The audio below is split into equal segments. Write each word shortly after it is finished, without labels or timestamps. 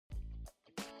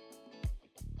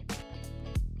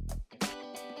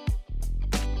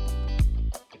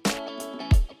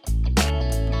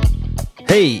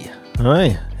Hey,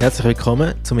 hi, herzlich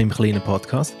willkommen zu meinem kleinen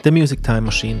Podcast, der Music Time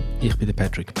Machine. Ich bin der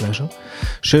Patrick Pleasure.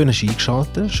 Schön hast du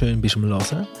eingeschaltet, schön bist du am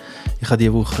Hören. Ich habe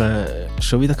diese Woche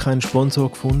schon wieder keinen Sponsor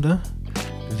gefunden,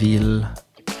 weil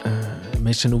mir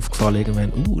ist dann aufgefallen,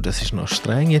 irgendwann, das ist noch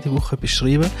streng, jede Woche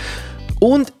beschrieben.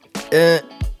 Und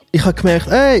ich habe gemerkt,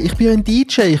 ich bin ein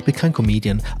DJ, ich bin kein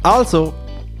Comedian. Also,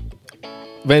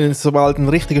 sobald ein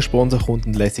richtiger Sponsor kommt,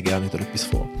 dann lese ich gerne wieder etwas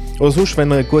vor. Oder sonst,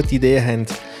 wenn ihr eine gute Idee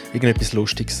habt, irgendetwas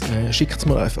Lustiges, schickt es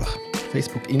mir einfach.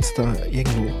 Facebook, Insta,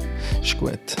 irgendwo. Ist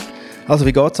gut. Also,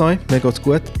 wie geht's euch? Mir geht's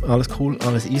gut. Alles cool,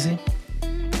 alles easy.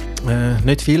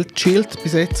 Nicht viel chillt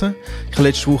bis jetzt. Ich hatte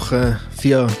letzte Woche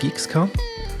 4 Gigs gehabt.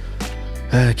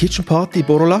 Kitchen Party,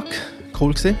 Borolak.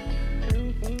 Cool gewesen.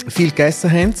 Viel gegessen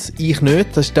haben sie, ich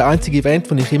nicht. Das ist der einzige Event,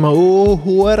 wo ich immer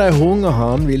hure Hunger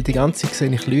habe, weil die ganze Zeit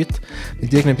sehe ich Leute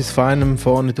mit irgendetwas Feinem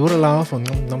vorne durchlaufen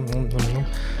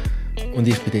und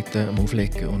ich bin dort am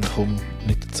Auflegen und komme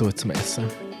nicht dazu zum Essen.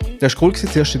 Das war cool,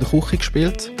 zuerst in der Küche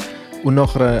gespielt und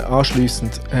nachher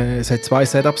anschliessend, es hat 2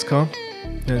 Setups gehabt.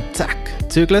 Zack,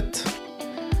 zügelt,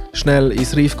 schnell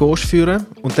ins Riff Ghost führen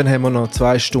und dann haben wir noch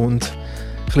 2 Stunden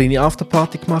kleine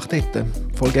Afterparty gemacht dort.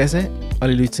 Voll gegessen,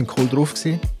 alle Leute waren cool drauf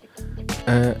gewesen.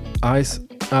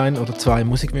 Ein oder 2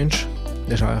 Musikwünsche,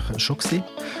 das war eigentlich schon gewesen.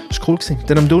 Das war cool gewesen.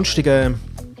 Dann am Donnerstag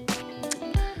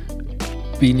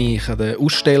bin ich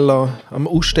am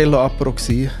Ausstellerapero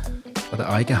gsi, an der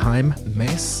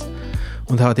Eigenheim-Messe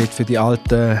und habe dort für die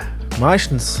alten,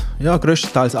 meistens, ja,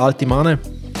 grösstenteils alte Männer, ein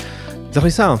bisschen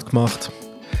Sound gemacht.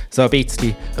 So ein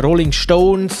bisschen Rolling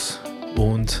Stones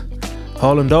und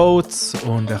Hall & Oates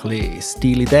und ein bisschen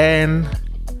Steely Dan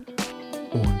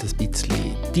und ein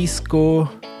bisschen Disco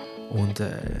und so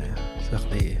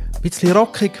ein bisschen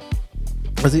rockig.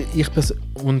 Also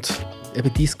und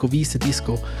eben Disco, weisse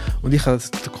Disco. Und ich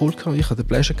hatte den cool gehabt, ich hatte den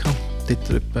Pleasure gehabt. Dort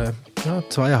etwa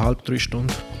 2,5-3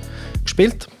 Stunden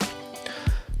gespielt.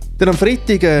 Dann am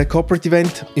Freitag ein Corporate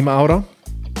Event im Aura.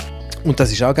 Und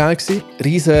das war auch geil gewesen.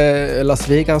 Riesen Las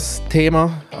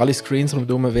Vegas-Thema. Alle Screens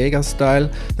rundum Vegas-Style.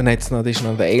 Dann ist noch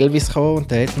der Elvis gekommen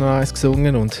und der hat noch eins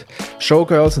gesungen. Und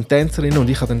Showgirls und Tänzerinnen. Und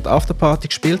ich habe dann die Afterparty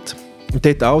gespielt. Und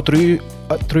dort auch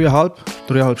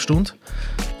 3,5 Stunden.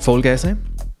 Voll gegessen.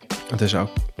 Und das war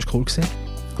cool gewesen.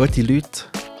 Gute Leute.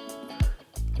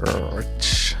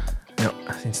 Ja,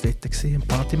 sind sie dort gewesen, eine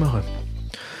Party machen.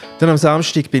 Dann am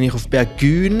Samstag bin ich auf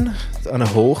Bergün an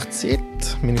einer Hochzeit.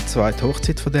 Meine zweite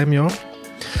Hochzeit von diesem Jahr.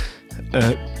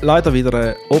 Leider wieder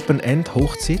eine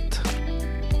Open-End-Hochzeit.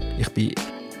 Ich bin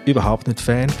überhaupt nicht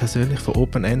Fan persönlich von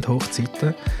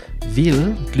Open-End-Hochzeiten,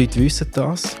 weil die Leute wissen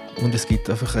das und es gibt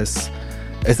einfach ein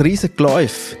riesiges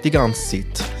Geläuf die ganze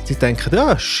Zeit. Sie denken,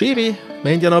 ja, Schibi,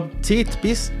 wir haben ja noch Zeit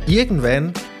bis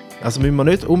irgendwann. Also müssen wir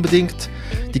nicht unbedingt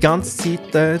die ganze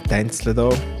Zeit tänzeln da.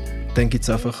 Dann gibt es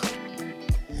einfach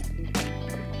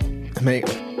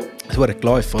so ein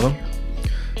Geläuf, oder?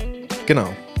 Genau.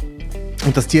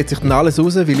 Und das zieht sich dann alles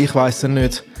raus, weil ich weiss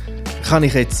nicht, kann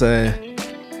ich jetzt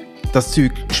das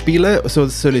Zeug spielen, soll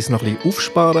ich es noch ein bisschen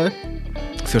aufsparen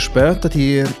für später,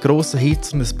 die grossen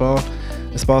Hits und ein paar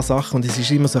Sachen. Und es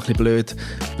ist immer so ein bisschen blöd.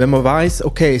 Wenn man weiss,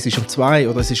 okay, es ist um 2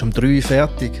 oder es ist um 3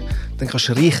 fertig, dann kannst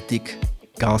du richtig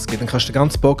Gas geben. Dann kannst du den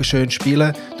ganzen Bogen schön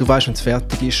spielen. Du weißt, wenn es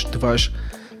fertig ist, du weißt,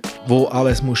 wo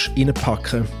alles musst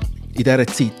reinpacken musst in dieser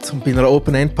Zeit. Und bei einer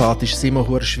Open-End-Party ist es immer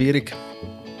sehr schwierig,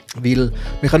 weil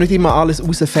man kann nicht immer alles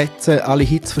rausfetzen, alle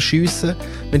Hits verschiessen.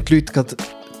 Wenn die Leute gerade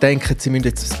denken, sie müssen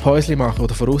jetzt ein Päuschen machen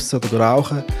oder voraus oder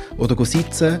rauchen oder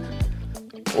sitzen.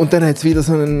 Und dann hat es wieder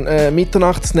so einen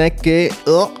Mitternachtssnack gegeben.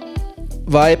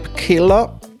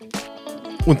 Vibe-Killer.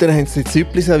 Und dann haben sie die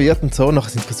Züppli serviert und so.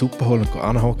 Nachher sind sie Suppe holen und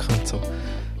anhocken und so.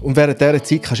 Und während dieser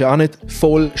Zeit kannst du auch nicht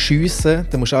voll schiessen.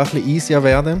 Dann musst du auch ein bisschen easier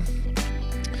werden.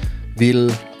 Weil,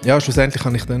 ja, schlussendlich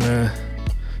habe ich dann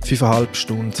 5,5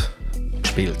 Stunden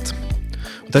gespielt.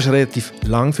 Und das ist relativ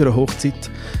lang für eine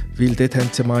Hochzeit, weil dort haben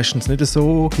sie ja meistens nicht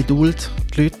so Geduld,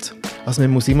 die Leute. Also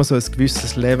man muss immer so ein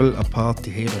gewisses Level an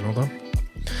Party heben, oder?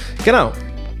 Genau,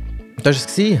 das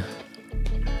war es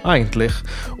eigentlich.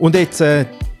 Und jetzt,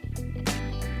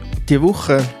 diese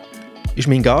Woche war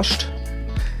mein Gast,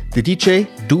 der DJ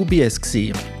Doobious.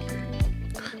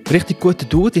 Richtig guter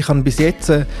Dude. Ich habe bis jetzt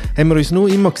haben wir uns nur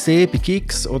immer gesehen bei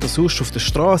Gigs oder sonst auf der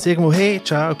Straße irgendwo. Hey,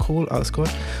 ciao, cool, alles gut.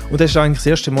 Und das war eigentlich das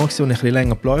erste Mal, als ich ein bisschen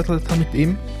länger geplaudert habe mit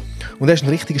ihm. Und er ist ein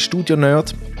richtiger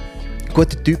Studio-Nerd.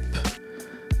 Guter Typ.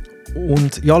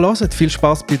 Und ja, hört viel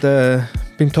Spaß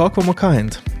beim Tag, den wir hatten.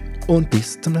 Und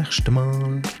bis zum nächsten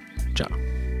Mal. Ciao.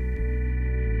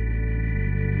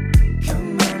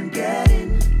 Come on, get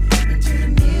into the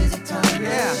music time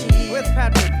machine. With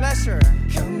Patrick Pleasure.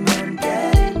 Come on,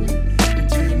 get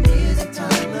into the music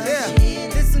time machine.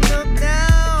 Listen up now.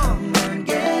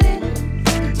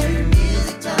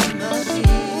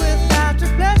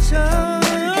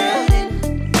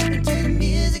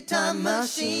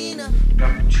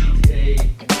 glaube GTA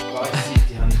Vice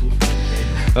City habe ich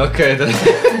aufgegeben. Okay,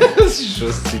 das ist schon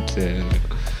ein Zeit her.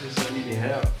 Das ist eine Weile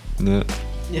her. Ja.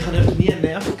 Ich habe einfach nie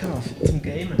Nerven gehabt zum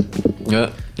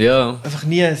Gamen. Ja. Einfach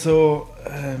nie so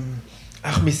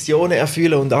auch Missionen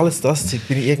erfüllen und alles das.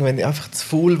 Bin ich irgendwann einfach zu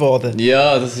faul geworden.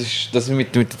 Ja, das ist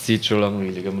mit der Zeit schon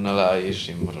langweilig, wenn man allein ist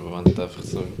immer. Aber wenn du einfach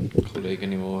so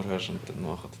Kollegen im Ohr hast und dann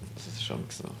machen, das ist schon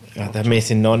so. Ja, wir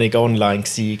sind noch nicht online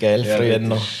gewesen, gell, Ja, früher dort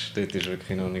noch. Dort war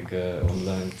wirklich noch nicht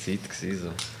online Zeit gewesen, so.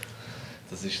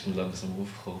 Das ist dann langsam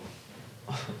aufgekommen.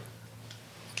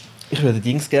 Ich würde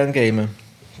Dings gerne gamen.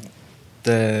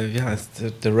 Wie heisst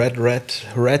der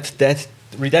Red Dead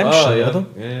Redemption, ja. oder?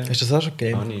 Ja. Hast du das auch schon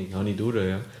gegeben? Habe ich durch,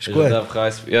 ja. Ist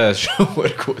gut. Ja, ist schon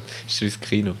gut. Ist wie das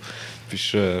Kino. Du bist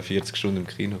 40 Stunden im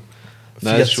Kino.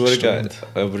 Nein, das ist schon geil.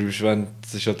 Aber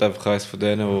es ist halt einfach eines von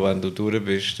denen, wo wenn du durch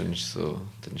bist, dann ist so,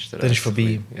 dann ist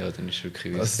vorbei. Ja, dann ist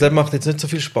wirklich. Also das macht jetzt nicht so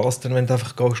viel Spaß, wenn du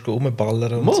einfach gehst,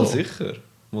 rumballern und Mal so. sicher.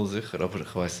 Aber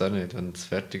ich weiß auch nicht, wenn es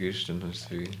fertig ist, dann ist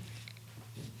es wie.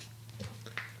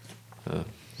 Ja,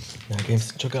 Games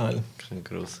sind schon geil. Kein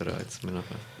grosser Reiz mehr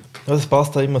nachher. Ja, das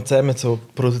passt auch immer zusammen, so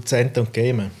Produzenten und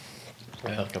Gamen.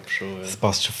 Ja, ich glaube schon. Ja. Das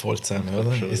passt schon voll zusammen,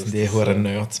 oder? schon, Wir sind dass die das Huren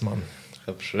Nerds, Mann. Ich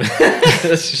glaube schon.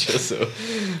 Das ist schon so.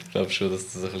 Ich glaube schon, dass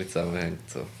das ein bisschen zusammenhängt.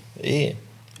 So.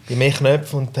 Bei mehr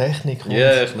Knöpfen und Technik. Und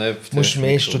Ja, Knöpfe. musst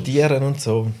mehr studieren und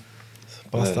so.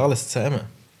 Das passt Ja. alles zusammen. Du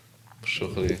musst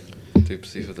schon ein bisschen Typ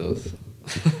sein für das.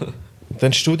 Und dann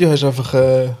im Studio hast du einfach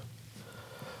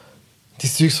die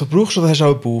Zeugs, die du brauchst, oder hast du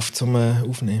auch einen Buff zum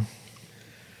Aufnehmen?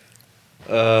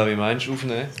 Wie meinst du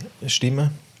aufnehmen? Stimmen?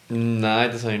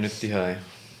 Nein, das habe ich nicht daheim.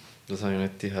 Das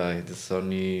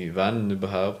habe ich, wenn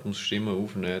überhaupt, muss Stimmen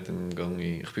aufnehmen, dann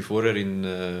gehe ich. Ich war vorher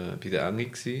bei der Enge,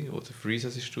 wo der Freeze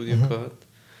sein Studio hatte.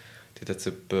 Dort hat es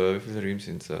etwa, wie viele Räume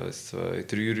sind es? 1, 2,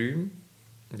 3 Räume.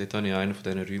 Und dort hatte ich einen von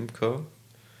diesen Räumen gehabt.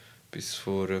 Bis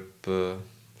vor etwa,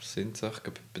 was sind es? Ich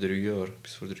glaube, etwa 3 Jahre.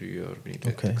 Bis vor 3 Jahren bin ich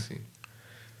dort. Okay. Gewesen.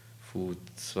 Von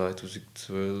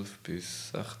 2012 bis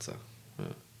 2016. Ja,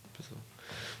 so.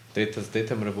 Dort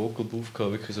haben wir einen Vocal Booth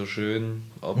gehabt, wirklich so schön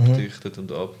abgedichtet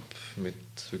und mit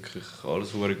wirklich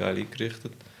alles sehr geil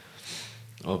eingerichtet.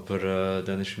 Aber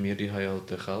dann ist mir die halt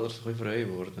der Keller so ein bisschen frei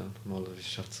geworden. Mal war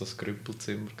es halt so ein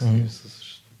Grüppelzimmer, so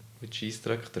mit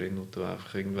Scheissdreck drin, und du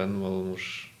einfach irgendwann mal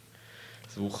musst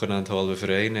das Wochenende halb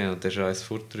frei nehmen und den Scheiß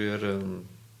fortrühren und ein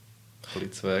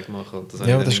bisschen Zweig machen. Und das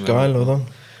Ja, das ist geil, oder?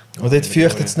 Und dort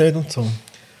fürchtet es nicht und so.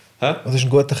 Hä? Das ist ein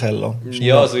guter Keller.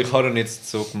 Ja, also ich habe ihn jetzt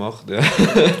so gemacht, ja.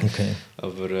 Okay.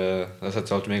 Aber es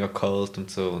hat halt mega kalt und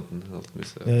so und dann halt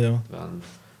müssen Ja. Wände.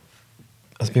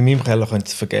 Also bei meinem Keller könnt ihr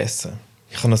es vergessen.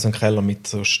 Ich habe noch so einen Keller mit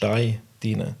so Stein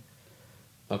drin.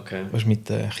 Okay. Weißt du,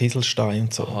 mit Kieselstein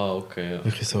und so. Aha, okay, ja.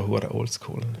 Wirklich so hure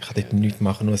oldschool. Ich kann dort nichts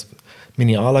machen, nur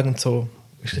meine Anlage und so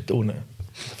ist dort unten.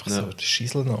 Einfach Ja. so der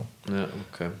Schissel noch. Ja,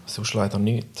 okay. Sonst leider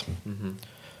nichts.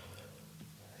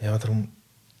 Ja, darum...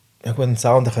 Ja gut, ein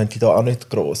Sound könnte ich da auch nicht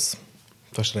gross.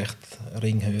 Das ist recht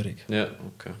ringhörig. Ja,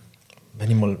 okay.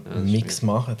 Wenn ich mal das einen ist Mix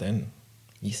mache, dann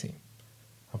easy.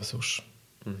 Aber sonst...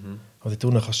 Aber dort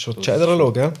unten kannst du schon Das chattern ist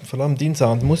schauen, gell? Vor allem dein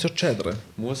Sound muss ja chattern.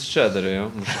 Muss chattern, ja.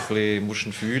 Musst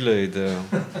ihn fühlen in der...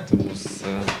 Du musst...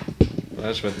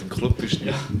 weißt du, wenn du im Club bist,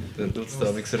 dann tut es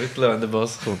da nichts rütteln, wenn der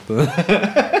Bass kommt.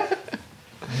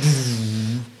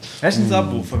 Hast du einen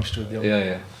Subwoofer im Studio?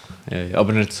 Ja.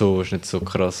 Aber ist nicht so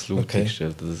krass laut Okay.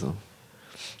 eingestellt oder so.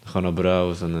 Ich habe aber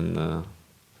auch so einen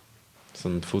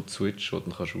Foot-Switch, den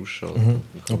du kannst ausschalten kannst.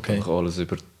 Dann kommt Okay. einfach alles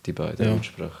über die beiden Ja.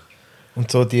 Lautsprecher.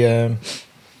 Und so die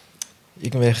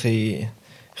irgendwelche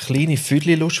kleine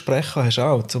Füdli-Lautsprecher hast du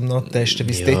auch, um noch zu testen,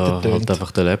 wie es dort tönt. halt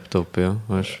einfach den Laptop, ja.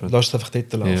 Weißt du? Lass es einfach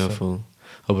dort laufen. Ja, voll.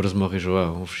 Aber das mache ich schon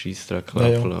auch, auf Scheissdreck Ja,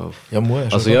 ja. laufen. Ja,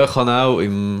 muss. Also oder? ja, ich kann auch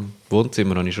im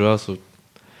Wohnzimmer habe ich schon auch so...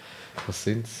 Was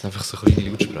sind es? Einfach so kleine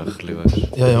Lautsprecher, weißt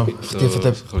du? Ja. So, Die von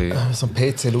den, so ein bisschen- so ein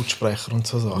PC-Lautsprecher und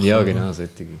so Sachen. Ja, genau,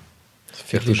 solche.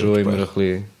 Ich tue schon immer ein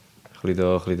Füdli-Lautsprecher. bisschen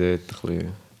da, ein bisschen dort, ein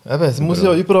bisschen... Eben, es muss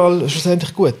ja überall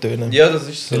schlussendlich gut tönen. Ja, das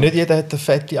ist so. Weil nicht jeder hat eine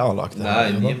fette Anlage. Nein,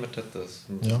 daheim, oder? niemand hat das.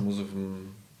 Und Ja. das muss auf dem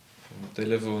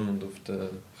Telefon und auf den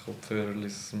Kopfhörern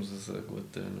muss es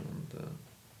gut tönen.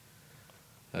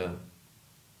 Und, ja.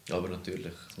 Aber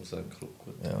natürlich, es muss auch im Club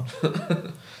gut tönen. Ja.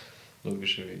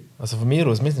 Logischerweise. Also von mir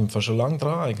aus, wir sind fast schon lange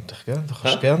dran eigentlich. Gell? Du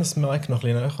kannst Hä? gerne das Mic noch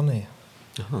ein bisschen näher nehmen.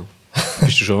 Aha.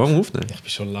 Bist du schon am Aufnehmen? Ich bin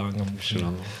schon lange am Schon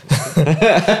lange.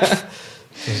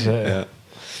 Das ist Ja.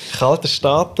 kalter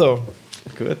Start da.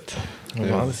 Gut. Ja,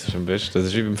 Ja, alles. das ist am besten. Das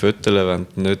ist wie beim Foteln, wenn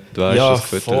du nicht weißt, Ja, was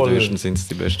gefüttert voll. wirst, dann sind es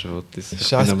die besten Fotos.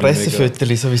 Scheiß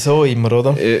Pressefotos sowieso immer,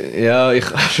 oder? Ja, ich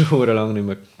habe schon lange nicht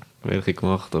mehr welche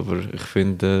gemacht, aber ich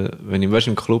finde, wenn du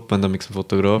im Club, wenn du einen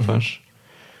Fotograf hast,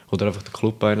 oder einfach der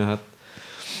Club einen hat,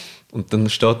 Und dann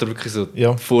steht er wirklich so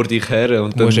Ja. vor dich her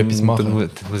und dann Musst etwas machen.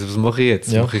 Was mache ich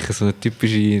jetzt? Ja. Mache ich so eine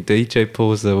typische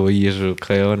DJ-Pose, die ich schon,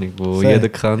 keine Ahnung, wo Sehr. jeder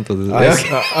kennt? Oder?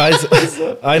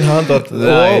 Ein Hand an die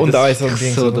Nein, Ohr und das ein ist so ein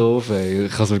Ding. so oder? doof, ey.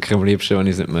 Ich kann es wirklich am liebsten, wenn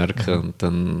ich es nicht merke. Und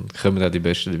dann kommen auch die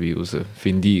Besten dabei raus,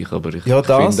 finde ich. Aber ich Ja,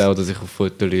 das. finde auch, dass ich auf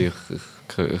Fotos,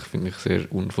 ich finde mich sehr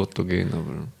unfotogen.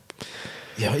 Aber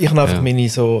Ja, ich habe einfach Ja. meine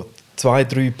so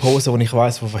 2-3 Posen, die ich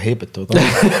weiss, die verheben, oder?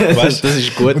 Weißt, das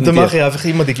ist gut. und dann mache ich einfach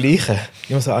immer die gleichen.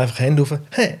 Immer so einfach Hände auf.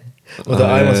 Hey.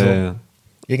 Oder einmal so ja.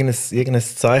 irgendein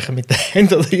Zeichen mit den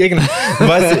Händen oder irgendein,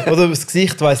 weiss ich, oder das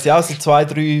Gesicht weiss ich auch, so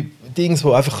 2-3 Dinge, die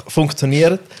einfach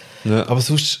funktionieren. Ja. Aber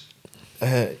sonst,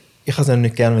 ich habe es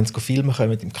nicht gerne, wenn sie filmen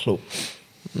kommen im Club.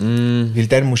 Weil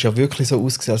dann musst du ja wirklich so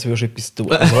aussehen, als würdest du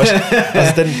etwas tun. Also,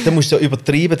 weißt, dann musst du ja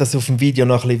übertreiben, dass es auf dem Video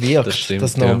noch ein bisschen wirkt, Das stimmt,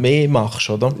 dass du noch ja. mehr machst,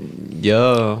 oder?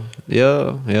 Ja.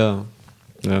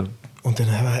 Und dann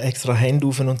extra Hände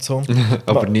auf und so.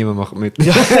 Aber niemand macht mit.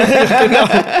 Ja, genau.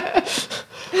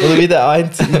 Oder wie der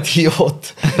einzige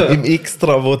Idiot im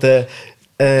Extra, wo der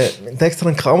extra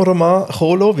einen Kameramann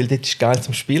kommen, weil das ist geil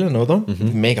zum Spielen, oder?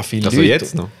 Mega viele Also Leute.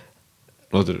 jetzt noch?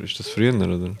 Oder ist das früher?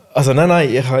 Oder? Also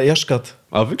nein, ich habe erst gerade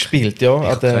Wirklich? gespielt, ja. Ich An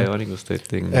habe keine der Ahnung, was das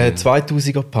Ding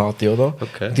 2000er Party, oder?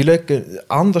 Okay. Und die legen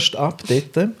anders ab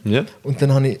dort. Ja. Und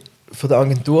dann habe ich von der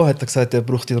Agentur hat er gesagt, er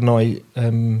braucht wieder neue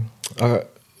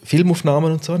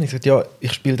Filmaufnahmen und so. Und ich gesagt, ja,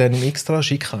 ich spiele den im Extra,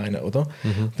 schicke einen, oder?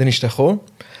 Dann ist der gekommen.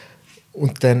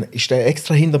 Und dann ist der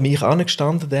extra hinter mich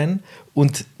angestanden dann.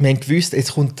 Und wir haben gewusst,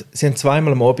 sie haben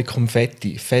zweimal am Abend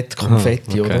Konfetti,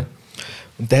 Fett-Konfetti, Aha, okay. oder?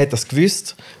 Und der hat das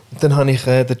gewusst. Und dann habe ich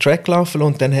den Track laufen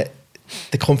lassen und dann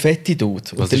der Konfetti-Dude.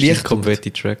 Was und der ist der Lichtdude.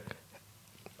 Konfetti-Track?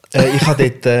 Ich habe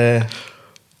dort,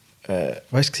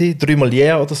 weißt du, 3x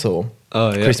Yeah oder so.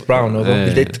 Ah, ja. Chris Brown, oder? Ja,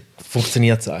 Weil ja. dort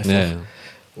funktioniert es einfach. Ja, ja.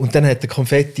 Und dann hat der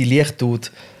Konfetti-Lichtdude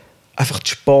einfach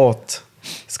zu spät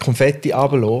das Konfetti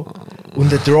runtergelassen.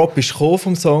 Und der Drop ist gekommen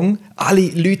vom Song. Alle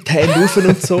Leute haben auf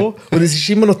und so. Und es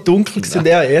war immer noch dunkel. Und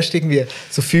er erst irgendwie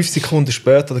so 5 Sekunden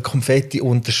später der Konfetti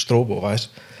unter Strobo, weißt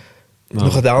du? Ah,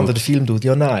 Nachher der andere Film tut,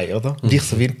 ja nein, oder? Und ich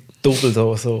so wie ein Double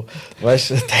so weißt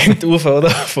du, die Hände auf, oder?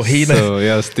 Von hinten. So,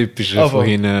 ja, das Typische Aber- von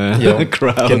hinten. ja,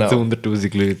 Crowd, genau.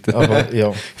 100'000 Leute. Aber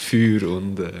ja, Feuer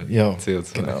und ja,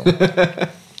 CO2. genau.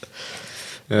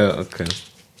 Ja, okay.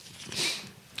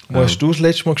 Wo hast du das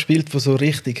letzte Mal gespielt, wo so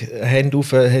richtig Hände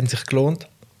auf haben sich gelohnt?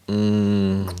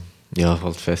 Ja,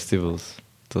 halt Festivals.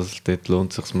 Dort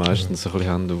lohnt es sich meistens ein bisschen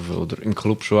Hände auf. Oder im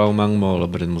Club schon auch manchmal,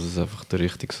 aber dann muss es einfach der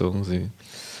richtige Song sein.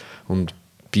 Und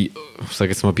ich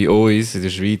sage jetzt mal, bei uns in der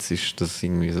Schweiz ist das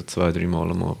irgendwie so 2-3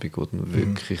 Mal am Abend, wo dann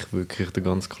wirklich der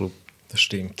ganze Club Das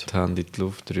stimmt. die Hände in die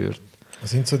Luft rührt.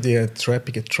 Was sind so die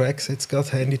trappigen Tracks jetzt gerade,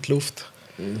 Hände in die Luft?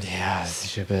 Ja,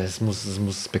 es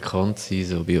muss bekannt sein,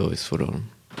 so bei uns vor allem.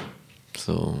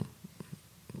 So,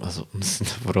 also es sind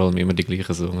vor allem immer die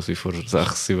gleichen Songs wie vor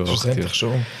 6, 7, 8 Jahren. Schlussendlich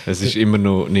schon. Es ist immer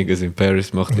noch, Niggas in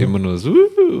Paris macht immer noch so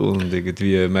und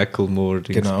irgendwie Macklemore,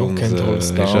 Genau, Dingsbums, Can't Hold Us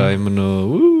ist Down. auch immer noch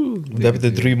Und eben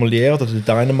der 3x Yeah oder der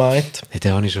Dynamite. Hey,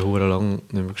 den habe ich schon hure lang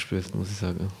nicht mehr gespielt, muss ich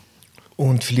sagen.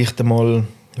 Und vielleicht einmal,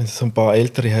 wenn du so ein paar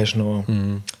ältere hast, noch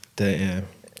den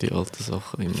Die alten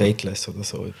Sachen immer. Fateless oder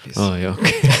so etwas. Ah ja,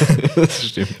 okay. Das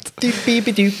stimmt. Je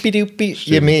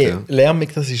Stimmt, mehr ja. lärmig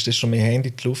das ist, desto mehr Hände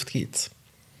in die Luft gibt es.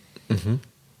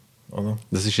 Oder?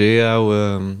 Das ist auch,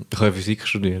 ich habe ja Physik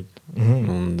studiert.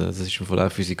 Und das ist im Fall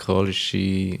auch physikalisch,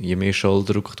 je mehr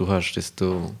Schalldruck du hast,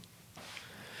 desto,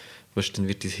 weißt, dann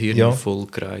wird dein Hirn Ja. voll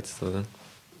gereizt. Oder?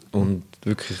 Und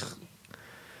wirklich,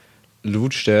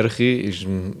 Lautstärke ist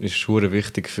sehr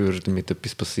wichtig, für, damit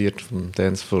etwas passiert vom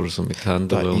Dancefloor, so mit Händen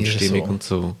Das und ist Stimmung so. und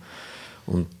so.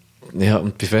 Und, ja,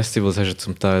 und bei Festivals hast du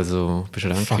zum Teil so Fucking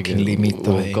Beschränkungen,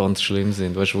 Limiter, die ey. ganz schlimm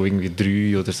sind. Weißt du, wo irgendwie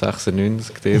 3 oder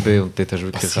 96 dB und dort hast du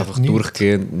wirklich Passiert einfach nichts.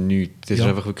 durchgehend nichts. Das Ja. ist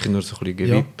einfach wirklich nur so ein bisschen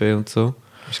Ja. Gewippe und so.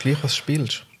 Ist gleich, was du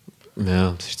spielst.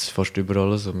 Ja, das ist fast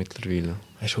überall so mittlerweile.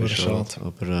 Das ist verdammt schade.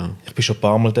 Aber Ich bin schon ein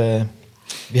paar Mal der,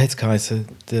 wie hat es geheißen,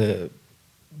 der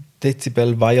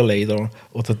Dezibel Violator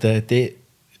oder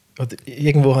oder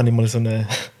irgendwo habe ich mal so eine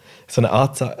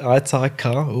Anzeige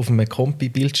gehabt auf einem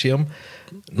Kompi-Bildschirm.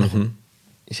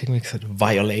 Ist irgendwie gesagt,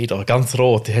 Violator, ganz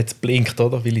rot, die hat es blinkt,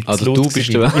 oder? Weil ich Also zu du laut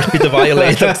bist war. der- Ich bin der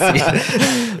Violator gewesen.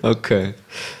 okay.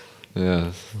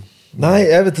 Ja. Nein,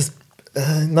 eben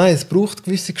nein, es braucht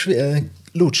gewisse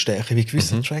Lautstärke, wie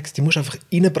gewisse Tracks, die musst du einfach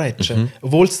reinbretschen.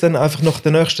 Obwohl es dann einfach nach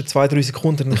den nächsten 2-3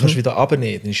 Sekunden dann kannst du wieder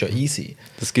abnehmen, dann ist ja easy.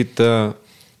 Es gibt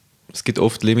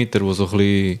oft Limiter, die so ein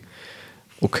bisschen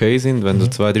okay sind, wenn du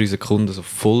 2-3 Sekunden so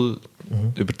voll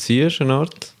überziehst, eine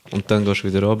Art, und dann gehst du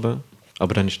wieder runter.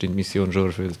 Aber dann ist die Mission schon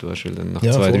erfüllt, weißt, weil dann nach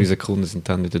Ja, 2-3 voll. Sekunden sind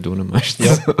die Hände wieder unten meistens.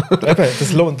 Ja, eben,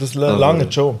 das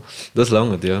lange schon. Das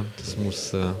langt, ja. Das muss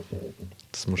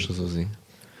schon so sein.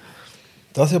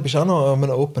 Das Jahr bist du auch noch an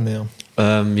einem Open Air.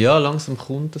 Ja, langsam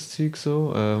kommt das Zeug so.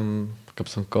 Ich glaube,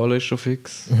 St. Gallen ist schon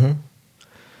fix.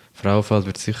 Frauenfeld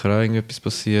wird sicher auch irgendetwas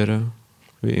passieren,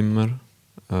 wie immer.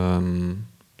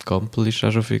 Gampel ist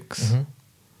auch schon fix.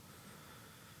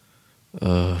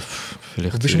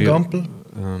 Vielleicht Wo bist du im Zürich- Gampel?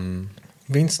 Ähm,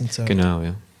 Vincent. Genau,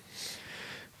 ja.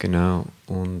 Genau.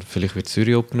 Und vielleicht wird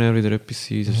Zürich Open Air wieder etwas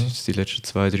sein. Das ist jetzt die letzten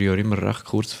 2-3 Jahre immer recht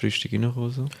kurzfristig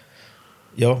reingekommen. So.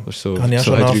 Ja, Das ist so habe ich auch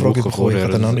schon 2-3 eine Anfrage Wochen bekommen. Ich vorher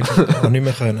habe dann auch nicht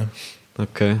mehr können.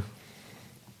 Okay.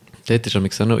 Dort ist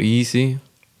es auch noch easy.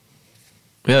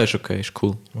 Ja, ist okay, ist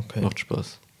cool. Okay. Macht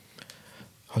Spaß.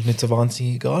 Halt nicht so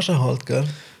wahnsinnig Gage halt, gell?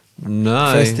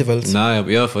 Nein. Festivals. Nein,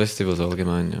 aber ja, Festivals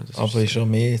allgemein. Ja, das Aber ist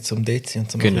schon mehr zum Dezi und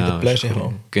zum genau, Pleasure ist cool.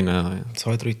 haben. Genau, ja.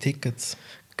 2-3 Tickets,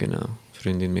 Genau.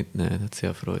 Freundin mitnehmen, hat sie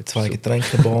auch Freude. 2 Super.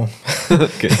 Getränkebar.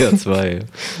 Okay, ja, 2, ja.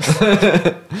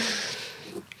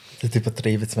 Das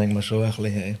übertreiben sie manchmal schon ein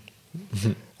bisschen. Hey.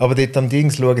 Aber dort am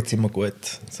Dings schauen sie immer gut.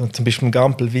 So, zum Beispiel im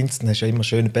Gampel Winston hast du ja immer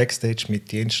schöne Backstage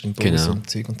mit Diensten und Bus Genau. und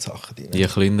Zeug und Sachen drin. Je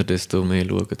kleiner, desto mehr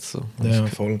schauen sie so. Ja,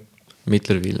 voll.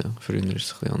 Mittlerweile. Früher war es ein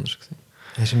bisschen anders. Gewesen.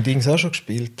 Hast du im Dings auch schon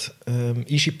gespielt?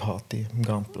 Ishi-Party im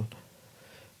Gampel.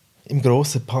 Im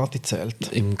grossen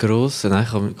Partyzelt. Im Grossen, nein,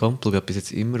 ich habe mit Gampel bis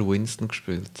jetzt immer Winston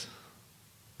gespielt.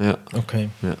 Ja. Okay.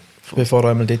 Ja. Ich war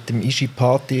vorher einmal dort im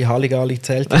Ishi-Party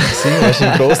Halligalli-Zelt. Weißt du,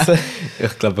 im grossen.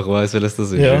 Ich glaube, ich weiß, welches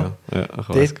das ist. Ja. Ja, ich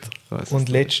weiss, Dort. Und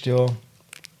letztes Jahr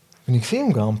bin ich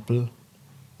im Gampel.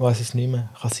 Ich weiß es nicht mehr.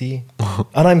 Kann sein.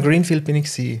 Nein, im Greenfield bin ich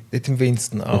gewesen. Dort im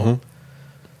Winston auch.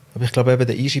 Aber ich glaube eben,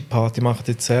 der Ishi-Party macht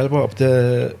jetzt selber. Aber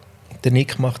der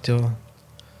Nick macht ja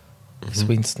das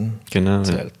Winston-Zelt. Genau.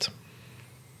 Ja.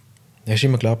 Ja, ist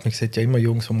immer geglaubt, man sieht ja immer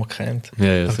Jungs, die man kennt. Ja,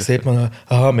 ja, da sicher. sieht man,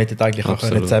 aha, wir hätten eigentlich auch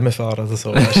Absolut. können zusammenfahren oder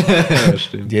so. Weißt? Ja,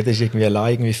 stimmt. Und jeder ist irgendwie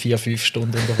allein 4-5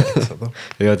 Stunden unterwegs. Oder?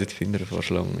 Ja, dort finden wir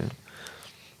fast lang.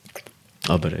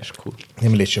 Ja. Aber er ist cool. Ich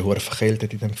habe letztes Jahr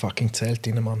verkältet in dem fucking Zelt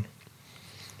rein, Mann.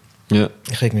 Ja.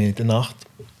 Ich irgendwie in der Nacht.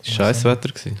 Scheiß Wetter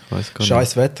gewesen. Ich weiss gar nicht.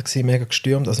 Scheiß Wetter gewesen, mega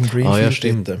gestürmt, also im Greenfield. Ah ja,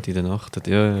 stimmt. dort. In der Nacht.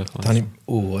 Ja, ja, ich Da habe ich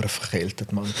weiss.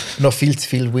 verkältet, Mann. Noch viel zu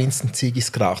viel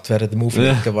Winston-Ziggis geraucht während dem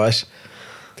Auflegen, weißt du.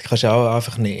 Die kannst du auch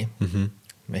einfach nehmen.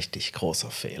 Mächtig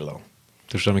großer Fehler.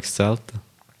 Du hast damals zelten.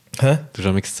 Hä? Du hast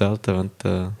damals zelten, wenn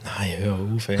du... Nein, hör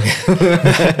auf, ey.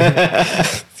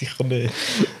 Sicher nicht.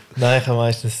 Nein, ich habe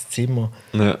meistens das Zimmer.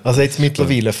 Ja. Also jetzt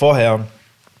mittlerweile. Vorher,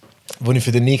 wo ich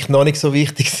für den Nick noch nicht so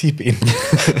wichtig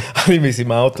war, habe ich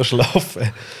im Auto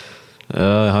schlafen.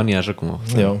 Ja, habe ich auch schon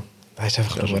gemacht. Ja, das ist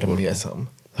einfach Das ist nur schon mühsam.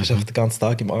 Das ist einfach den ganzen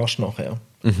Tag im Arsch nachher.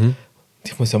 Mhm.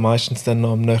 Ich muss ja meistens dann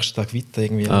noch am nächsten Tag weiter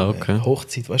irgendwie okay.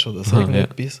 Hochzeit, weißt du, oder so Ah,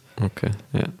 irgendetwas. Okay,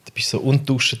 ja. Du bist so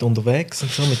unduscht unterwegs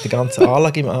und so mit der ganzen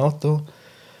Anlage im Auto.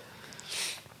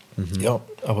 Ja,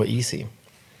 aber easy.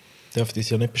 Dürfte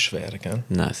uns ja nicht beschweren, gell?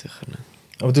 Nein, sicher nicht.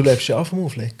 Aber du lebst ja auch vom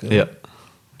Auflegen, oder? Ja,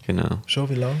 genau. Schon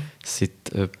wie lange?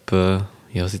 Seit etwa...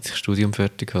 Ja, seit ich das Studium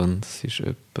fertig habe. Das ist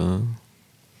etwa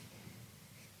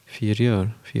 4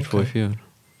 Jahre. 5 Jahre.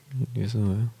 Irgendwie so,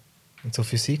 ja. Und so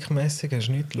physikmäßig hast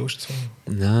du nicht Lust zu...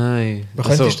 Nein. Wo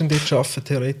könntest du denn dort arbeiten,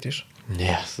 theoretisch?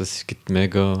 Ja, es gibt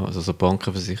mega... Also so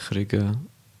Bankenversicherungen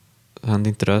haben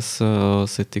Interesse an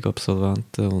solchen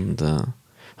Absolventen und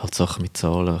halt Sachen mit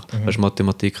Zahlen. Weißt,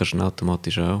 Mathematik hast du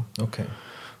automatisch auch. Okay.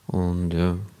 Und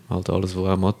ja, halt alles, was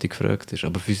auch Mathe gefragt ist.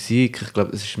 Aber Physik, ich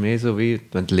glaube, es ist mehr so wie,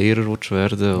 wenn du Lehrer willst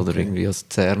werden oder irgendwie als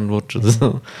CERN willst oder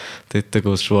so. Dort geht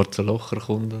das schwarze Locher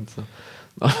kommt und so.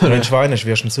 Wenn du Schwein hast,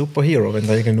 wirst du ein Superhero, wenn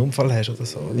du irgendeinen Unfall hast oder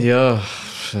so. Oder? Ja,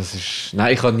 das ist...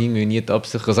 Nein, ich habe irgendwie nie die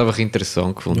Absicht. Ich habe es einfach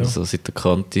interessant gefunden, Ja. so seit der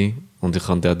Kante. Und ich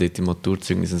habe dort im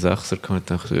Maturzeugnis einen 6er gehabt und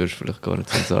dachte, du hörst vielleicht gar nicht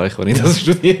so sein, wenn ich das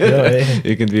studiere. Ja, ey.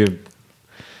 Irgendwie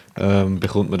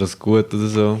bekommt man das gut oder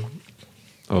so.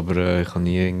 Aber ich habe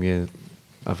nie irgendwie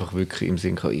einfach wirklich im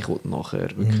Sinn gehabt, ich wollte nachher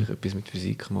wirklich etwas mit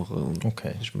Physik machen. Und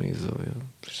Okay. das ist mehr so, ja,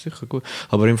 das ist sicher gut.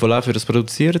 Aber im Fall auch für das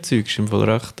Produzieren Zeug ist im Fall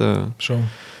recht... Schon.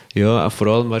 Ja, auch vor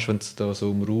allem, weißt, wenn du da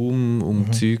so im Raum,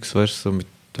 Zeugs, weißt, so mit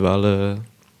Wellen,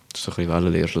 das ist so ein bisschen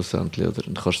Wellenlehre schlussendlich, oder?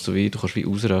 Dann kannst du kannst wie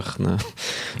ausrechnen.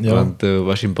 Ja. Wenn du,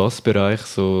 weißt, im Bassbereich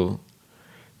so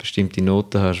bestimmte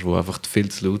Noten hast, die einfach viel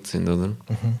zu laut sind, oder?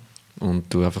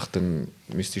 Und du einfach dann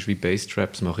müsstest wie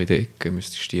Basstraps machen in der Ecke,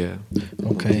 müsstest die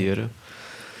montieren.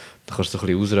 Dann kannst du so ein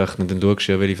bisschen ausrechnen, dann schaust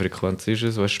du ja, welche Frequenz ist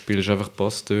es, weißt, spielst einfach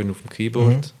Basstöne auf dem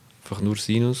Keyboard. Einfach nur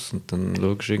Sinus und dann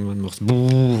schaust du irgendwann, machst du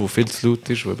wo viel zu laut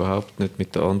ist, wo überhaupt nicht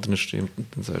mit der anderen stimmt und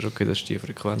dann sagst du, okay, das ist die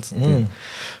Frequenz und dann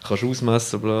kannst du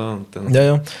ausmessen, bla, und dann... Ja,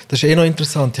 ja. Das ist eh noch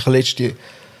interessant. Ich habe letztens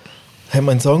haben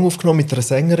wir einen Song aufgenommen mit einer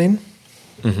Sängerin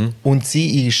Und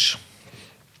sie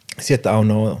hat auch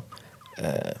noch,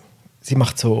 sie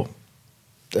macht so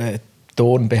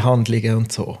Tonbehandlungen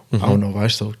und so. Auch noch,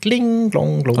 weißt du, so kling,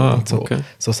 glong, glong und so,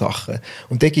 so Sachen.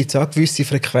 Und da gibt es auch gewisse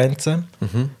Frequenzen,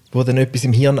 die dann etwas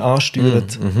im Hirn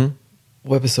ansteuern,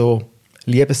 wo eben so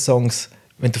Liebessongs,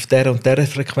 wenn du auf dieser und dieser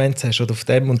Frequenz hast oder auf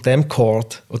dem und dem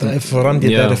Chord oder vor allem in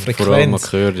dieser Frequenz,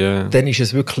 dann ist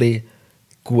es wirklich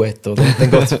gut, oder?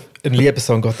 Dann geht ein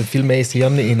Liebessong geht dann viel mehr ins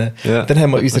Hirn rein. Ja. Dann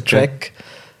haben wir unseren Track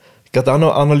gerade auch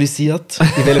noch analysiert,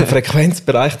 in welchem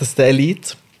Frequenzbereich das der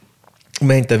liegt. Und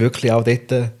wir haben dann wirklich auch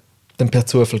dort dann per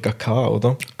Zufall gehabt,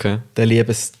 oder? Okay. Den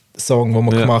Liebessong, den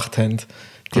wir gemacht haben,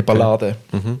 die Ballade.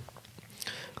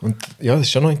 Und ja, das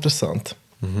ist schon noch interessant.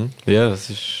 Ja,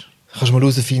 das ist... Kannst du mal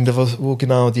herausfinden, wo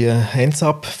genau die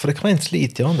Hands-Up-Frequenz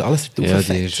liegt, ja? Und alles wird Ja, die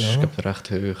aufgefetzt, ist glaub,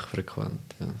 recht hoch frequent.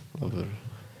 Ja. Aber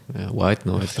ja, White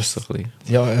Noise ist so ein bisschen...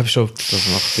 Ja, ich habe schon...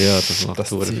 Das macht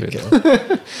super viel. Ja.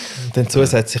 Und dann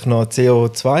zusätzlich noch eine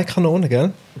CO2-Kanone,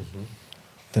 gell?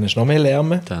 Dann hast du noch mehr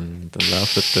Lärm. Dann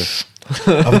läuft das.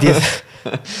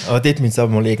 Aber dort müssen sie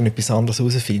aber mal irgendetwas anderes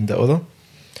herausfinden, oder?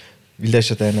 Weil das ist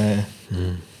ja dann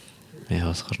Ja,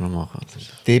 was kannst du noch machen?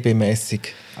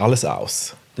 DB-mässig alles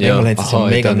aus. Ja. Manchmal haben sie so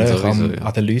mega dann nah sowieso,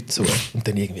 an den Leuten zu. Und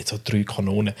dann irgendwie so 3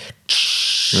 Kanonen.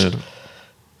 Ja.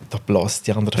 Da bläst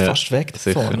die anderen fast weg da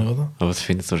sicher. vorne, oder? Aber sie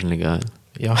finden es wahrscheinlich geil.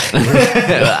 Ja.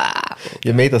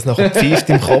 Je mehr das nachher pfeift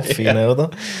im Kopf rein, oder?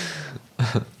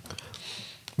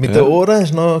 Mit den Ohren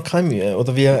hast du noch keine Mühe?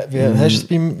 Oder wie hast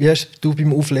du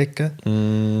beim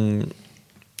Auflegen?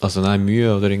 Also nein,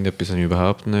 Mühe oder irgendetwas habe ich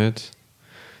überhaupt nicht.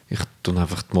 Ich tue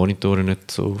einfach die Monitore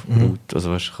nicht so laut.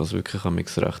 Also weißt, ich kann es wirklich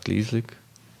recht leislich.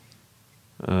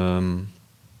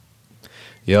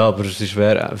 Ja, aber es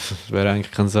wäre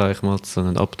eigentlich, kann ich mal so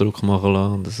einen Abdruck machen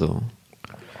lassen und so.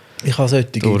 Ich habe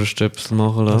solche. Ohrenstöpsel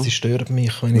machen lassen. Sie stören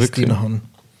mich, wenn ich es drin habe.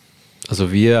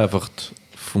 Also wie einfach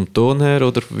vom Ton her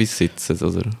oder wie sie sitzen?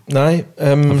 Oder? Nein,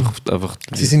 einfach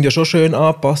sie sind ja schon schön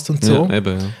angepasst und so. Ja,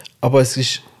 eben, ja. Aber es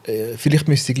ist, vielleicht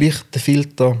müsste ich gleich den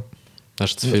Filter...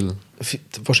 Hast du zu viel?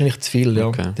 Wahrscheinlich zu viel, ja.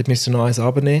 Okay. Dort müsst ihr noch eins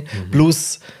abnehmen.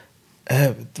 Plus,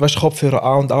 du weißt, Kopfhörer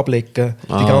an- und ablegen die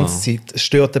ganze Zeit. Es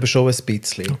stört eben schon ein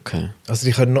bisschen. Okay. Also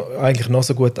die können eigentlich noch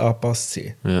so gut angepasst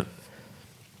sein. Ja.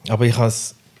 Aber ich habe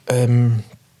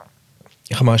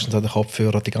meistens auch den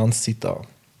Kopfhörer die ganze Zeit an.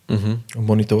 Und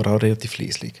Monitor auch relativ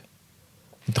leislich.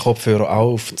 Und den Kopfhörer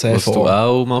auch auf 10 Was vor. du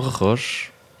auch machen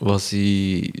kannst, was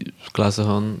ich gelesen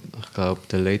habe, ich glaube,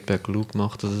 der Laidback Luke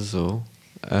macht das so.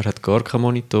 Er hat gar keine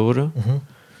Monitore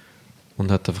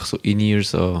und hat einfach so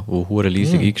In-Ears an, die hure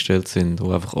leisig eingestellt sind,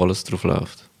 wo einfach alles drauf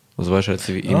läuft. Also weißt du, er hat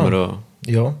sie wie immer an.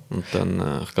 Ja. Und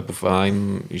dann, ich glaube, auf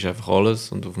einem ist einfach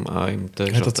alles und auf dem einen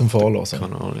Hat er zum Vorlesen?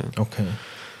 Kanal, ja. Okay.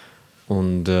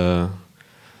 Und,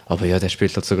 aber ja, der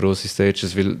spielt halt so grosse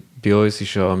Stages, weil bei uns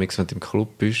ist ja, wenn du im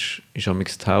Club bist, ist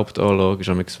die Hauptanlage,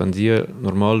 ist, wenn die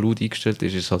normal laut eingestellt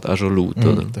ist, ist es halt auch schon laut,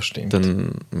 oder? Das stimmt.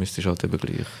 Dann müsstest du halt eben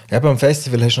gleich. Ja, beim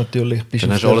Festival hast du natürlich, bist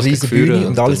Dann auf hast du der alles riesen gegen Bühne vorne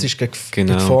und alles dann- ist gegen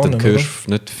Genau, vorne, dann hörst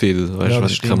du nicht viel, weißt, Ja, wenn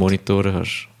das du stimmt. keine Monitore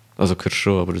hast. Also hörst du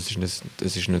schon, aber es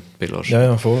ist nicht belastend. Ja,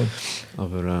 ja, voll.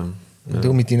 Aber Und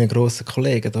du mit deinen grossen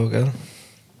Kollegen da, gell?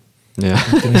 ja.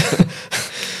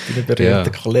 Deine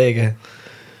berühmten Kollegen.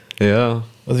 Ja.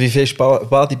 Oder wie fest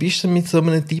Badi bist du mit so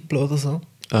einem Titel oder so?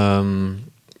 Ja,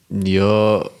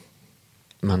 wir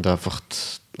haben einfach,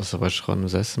 also weißt, ich kann ein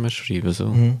SMS schreiben,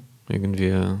 so.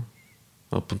 Irgendwie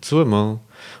ab und zu mal.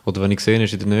 Oder wenn ich gesehen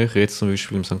ist in der Nähe, jetzt zum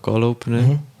Beispiel im St. Gallen Open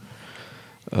Air,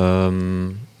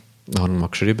 dann habe ich mal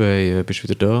geschrieben, hey, bist du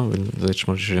wieder da? Weil das letzte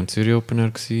Mal war er im Zürich Open Air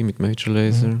gewesen, mit Major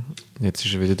Lazer. Jetzt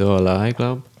ist er wieder da, allein,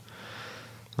 glaube ich.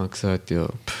 Dann habe ich gesagt, ja,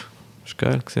 ist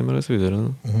geil, sehen wir uns wieder,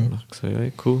 oder? Dann habe ich gesagt,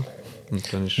 ja, cool.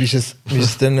 Und dann Wie ist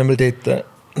es denn einmal dort,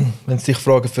 wenn sie dich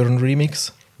fragen für einen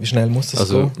Remix? Wie schnell muss das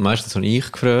also gehen? meistens habe ich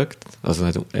gefragt, also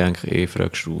nicht, eigentlich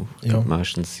fragst du. Ja.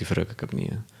 Meistens sie fragen glaub nie.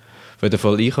 Auf jeden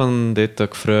Fall, ich habe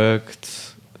dort gefragt,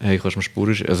 hey, kannst du mir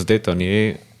Spuren schicken? Also dort habe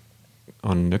ich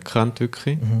nicht gekannt,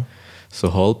 wirklich.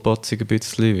 So halbpatzig ein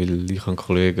bisschen, weil ich habe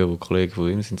Kollegen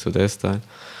von ihm sind, so das Teil.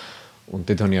 Und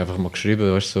dort habe ich einfach mal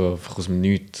geschrieben, weißt du, so einfach aus dem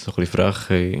Nichts, so ein bisschen frech,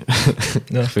 hey.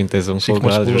 Ja. Ich finde den Song voll Schick mal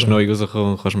geil, der ist Spuren. neu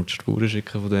rausgekommen, kannst du mir die Spuren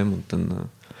schicken von dem und dann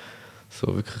so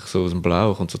wirklich so aus dem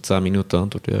Blau kommt so 10 Minuten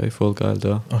Antwort, ja, voll geil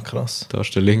da. Ah, krass. Da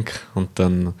ist der Link. Und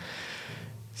dann,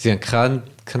 sie haben keinen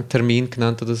Termin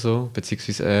genannt oder so,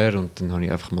 beziehungsweise er. Und dann habe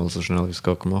ich einfach mal so schnell wie es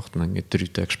geht gemacht. Und dann 3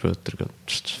 Tage später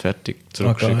fertig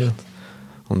zurückgeschickt. geil.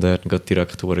 Und er hat ihn gerade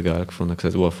direkt verdammt geil gefunden und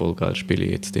gesagt, oh, voll geil, spiele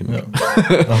ich jetzt immer.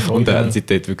 Ja. Voll und er geil. hat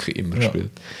seitdem wirklich immer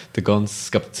gespielt.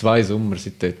 Es gab 2 Sommer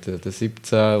seitdem, der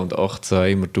 17 und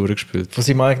 18 immer durchgespielt. Von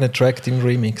seinem eigenen Track, im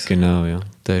Remix. Genau, ja.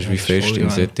 Der war Ja, wie das ist fest voll im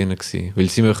geil. Set drin gewesen. Weil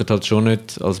sie machen halt schon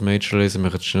nicht als Major-Release,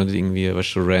 machen es schon nicht irgendwie,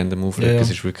 weißt du, so random auflegen. Ja.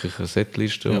 Es ist wirklich eine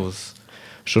Setliste, Ja. wo es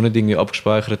schon nicht irgendwie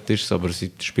abgespeichert ist, aber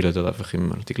sie spielen halt einfach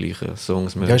immer die gleichen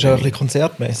Songs. Ja, ist auch ein bisschen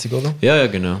konzertmäßig, oder? Ja,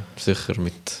 genau. Sicher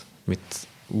mit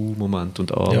U-Moment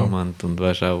und A-Moment und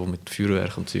weißt auch mit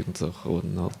Feuerwerk und Zeug und Sachen, wo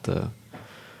dann halt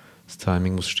das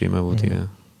Timing muss stimmen, wo die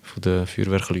von den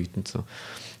Feuerwerkleuten und so.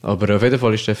 Aber auf jeden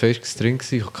Fall war der fest drin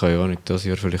gewesen. Ich habe keine Ahnung, dieses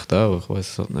Jahr vielleicht auch, ich weiß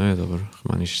es halt nicht, aber ich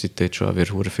meine, ist seitdem schon auch wieder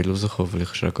verdammt viel rausgekommen,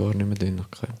 vielleicht ist er auch gar nicht mehr drin, ich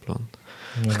habe keinen Plan.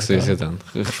 Ja, Ich sehe es ja dann,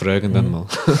 ich frage ihn dann mal,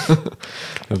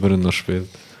 ob er ihn noch spielt.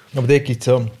 Aber der gibt es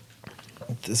ja.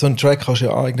 So einen Track kannst du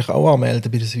ja eigentlich auch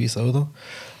anmelden bei der Swiss, oder?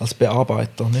 Als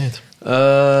Bearbeiter, nicht? Wie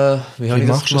habe ich das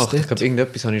machst du das gemacht? Ich dort? glaube,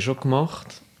 irgendetwas habe ich schon gemacht.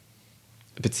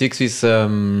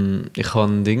 Beziehungsweise, ich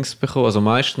habe ein Dings bekommen. Also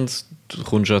meistens du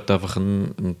kommst halt einfach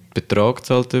einen Betrag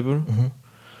gezahlt über.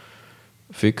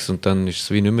 Fix. Und dann ist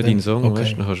es wie nicht mehr dein Song. Okay.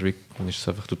 Weißt? Dann ist es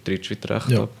einfach, du trittst wieder recht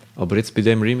Ja. ab. Aber jetzt bei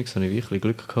dem Remix habe ich wirklich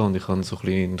Glück gehabt und ich habe so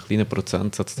einen kleinen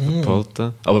Prozentsatz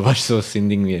behalten. Aber weißt du, so, es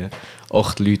sind irgendwie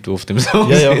 8 Leute, die auf dem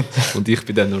Song Ja, ja. sind. Und ich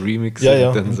bin dann noch Remix. Ja, ja,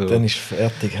 und dann und so. dann ist es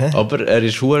fertig. Hä? Aber er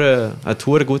ist hat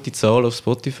hure gute Zahl auf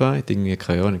Spotify, hat irgendwie,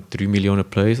 keine Ahnung, 3 Millionen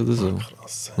Plays oder so.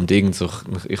 Krass. Und irgend so,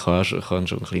 ich habe schon einen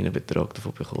kleinen Betrag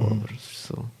davon bekommen, aber es ist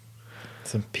so...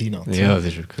 So ein Peanut. Ja, das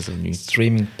ist wirklich so nichts.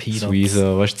 Streaming Peanuts.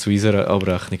 Suiza, weißt du, die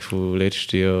Suiza-Abrechnung von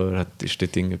letztes Jahr ist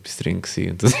dort irgendetwas drin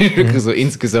gewesen. Und das ist wirklich so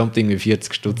insgesamt irgendwie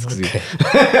 40 Stutz gewesen.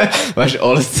 Okay. Weißt du,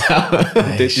 alles zusammen. Und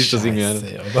dort ist das irgendwie...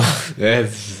 Scheisse, oder? Ja,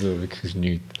 das ist so wirklich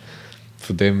nichts.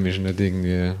 Von dem ist nicht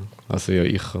irgendwie... Also ja,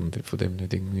 ich kann von dem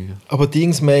nicht irgendwie... Aber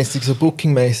dingsmäßig, so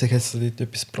bookingmäßig, hast du dort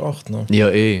etwas gebracht noch? Ja,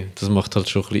 das macht halt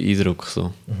schon ein bisschen Eindruck.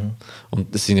 So.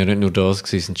 Und es sind ja nicht nur das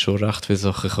gewesen, es sind schon recht viele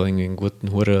Sachen. Ich hatte irgendwie einen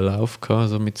guten huren Lauf gehabt,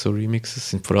 so mit so Remixes. Es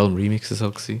sind vor allem Remixes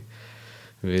halt gewesen.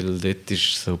 Weil dort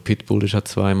ist so, Pitbull ist halt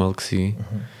 2-mal gewesen,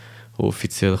 wo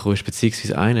offiziell kam,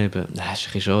 beziehungsweise einer eben, das ist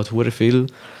ein bisschen schade, huren viel.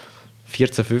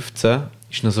 14, 15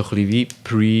 ist noch so ein bisschen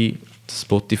wie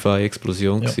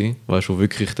Spotify-Explosion gewesen, weißt du, wo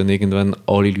wirklich dann irgendwann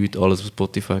alle Leute alles auf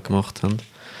Spotify gemacht haben.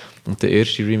 Und der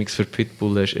erste Remix für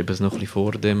Pitbull war eben noch ein bisschen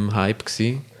vor dem Hype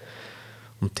gewesen.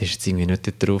 Und der ist jetzt irgendwie nicht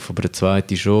dort drauf, aber der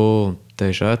zweite schon. Und der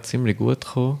ist auch ziemlich gut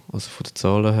gekommen, also von den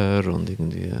Zahlen her. Und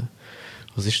irgendwie,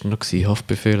 was war denn noch gewesen?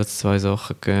 Haftbefehl hat es 2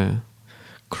 Sachen gegeben.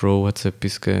 Crow hat es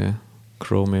etwas gegeben.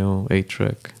 Chromeo,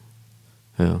 A-Track.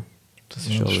 Ja. Das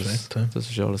ist, Ja, alles, fett, ja. das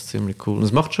ist alles ziemlich cool. Und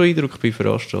es macht schon Eindruck bei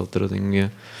Veranstaltern, oder irgendwie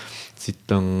Zeit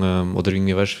lang, oder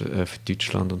irgendwie, weißt du, für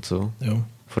Deutschland und so. Ja.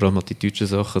 Vor allem halt die deutschen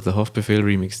Sachen, der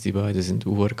Haftbefehl-Remix, die beiden sind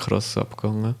krass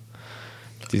abgegangen.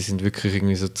 Die sind wirklich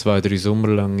irgendwie so 2-3 Sommer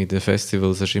lang in den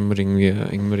Festivals, hast immer irgendwie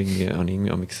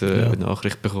eine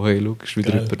Nachricht bekommen, hey, schau, ist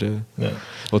wieder Geil. über den... Ja.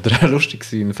 Oder auch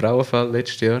lustig war, in Frauenfeld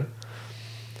letztes Jahr.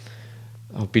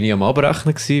 Da bin ich am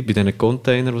Abrechnen gewesen, bei diesen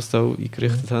Containern, die sie da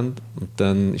eingerichtet haben. Und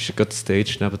dann war gerade die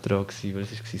Stage nebendran, weil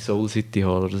es war Soul City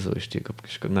Hall oder so, ist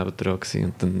gerade nebendran gewesen.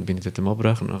 Und dann bin ich dort am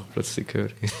Abrechnen und plötzlich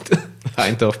höre ich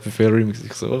einen Haftbefehl Remix.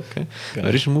 Ich so, okay, Geil.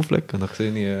 wer ist am Auflegen? Und dann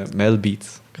sehe ich Mel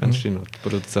Beats, kennst du die noch, die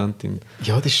Produzentin.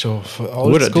 Ja, das ist schon Die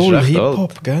oldschool, ist recht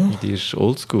Hip-Hop, alt. gell? Die ist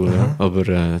oldschool, ja. Aber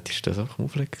die ist das auch am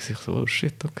Auflegen. Ich so, oh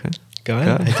shit, okay. Geil.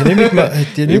 Geil. Hat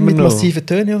die nicht mit Immer noch. massiven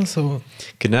Tönen oder so?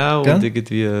 Genau, Gell? und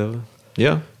irgendwie,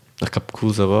 ja. Ich glaube,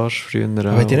 Cool Savage früher auch.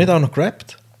 Aber hat die nicht auch noch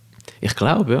gerappt? Ich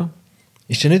glaube, ja.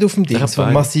 Ist der nicht auf dem Ding? Ich hab So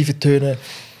beide. massive Töne.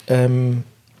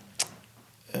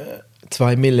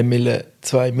 2 Mille.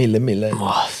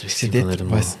 Boah, das weiß ich nicht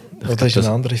einmal. Oder ist eine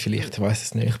andere vielleicht? Ich weiß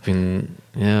es nicht. Ich bin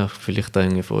vielleicht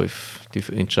irgendwie die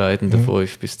entscheidenden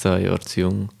 5 bis 10 Jahre zu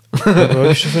jung. Was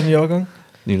bist du für einen Jahrgang?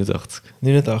 89.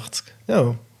 89.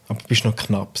 Ja, aber du bist noch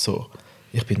knapp so.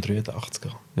 Ich bin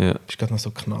 83er. Ja. Bist gerade noch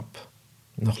so knapp.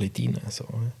 Noch ein bisschen rein. So.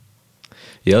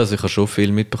 Ja, also ich habe schon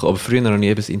viel mitbekommen. Aber früher habe ich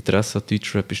eben das Interesse an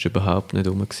Deutschrap ist überhaupt nicht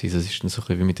rum gewesen. Das ist dann so ein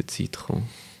bisschen wie mit der Zeit gekommen.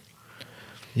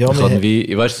 Ja, Ich habe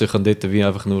dort wie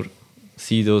einfach nur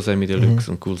Sido, Semi Deluxe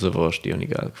und Cool Savage, die habe ich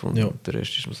geil gefunden. Ja. Und der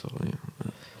Rest ist mir so,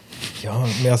 ja,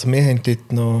 wir haben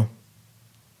dort noch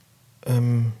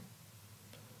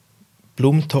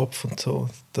Blumentopf und so.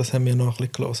 Das haben wir noch ein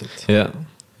bisschen gelesen.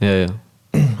 Ja.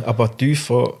 Aber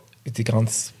tiefer in die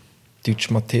ganze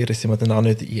deutsche Materie sind wir dann auch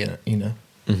nicht rein.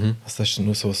 Mhm. Also das ist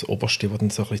nur so das Oberste, was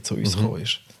dann so ein bisschen zu uns gekommen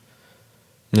ist.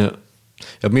 Ja.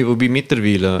 Ja, wobei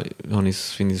mittlerweile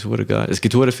finde ich es hure geil. Es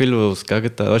gibt hure viele, die das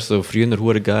Gegenteil, weißt du, so früher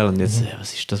hure geil und jetzt,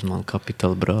 was ist das, man,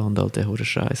 Capital Bra und all der hure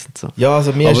Scheiß und so. Ja,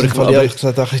 also mir Aber ist im Fall ehrlich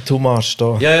gesagt auch ein bisschen too much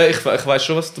da. Ja, ich weiß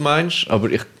schon, was du meinst,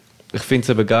 aber ich ich finde es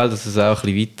eben geil, dass es auch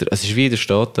ein bisschen weiter... Es ist wie in den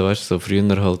Staaten, weißt du, so früher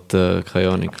halt, keine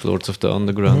Ahnung, Lords of the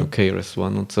Underground und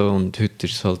KRS-One und so. Und heute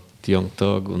ist es halt Young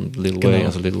Thug und Lil Wayne.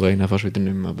 Also Lil Wayne fast wieder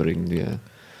nicht mehr, aber irgendwie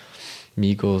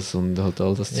Migos und halt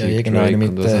all das Ja, Zeug. irgendeiner Drake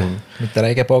und so. mit der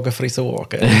Regenbogenfrisur.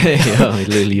 Gell? Ja, mit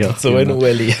Lil, ja. So ein genau.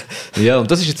 Ueli. Ja,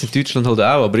 und das ist jetzt in Deutschland halt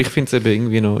auch, aber ich finde es eben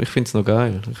irgendwie noch, ich finde es noch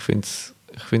geil. Ich finde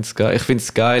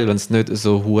es geil, wenn es nicht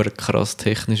so hure krass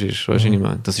technisch ist, weißt du, was ich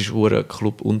meine? Das ist hure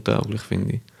Club untauglich,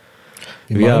 finde ich.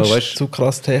 Wie Ja, meinst du, weißt- zu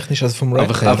krass technisch, also vom Rap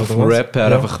Einfach, her, einfach oder vom was? Rap her,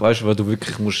 Ja. einfach, weißt du, weil du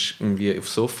wirklich musst irgendwie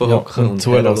aufs Sofa Ja, hocken und und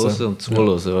zuhören. zuhören und zuhören,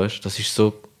 weißt du? Das ist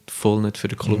so voll nicht für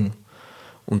den Club.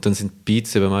 Und dann sind die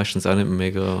Beats eben meistens auch nicht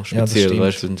mega speziell,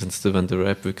 stimmt. weißt du, wenn der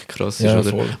Rap wirklich krass ist. Ja, Oder?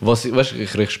 voll. Weißt du,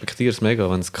 ich respektiere es mega,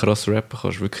 wenn du krass rappen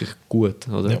kannst, wirklich gut,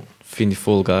 oder? Ja. Finde ich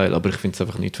voll geil, aber ich finde es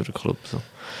einfach nicht für den Club. So.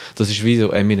 Das ist wie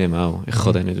so Eminem auch. Ich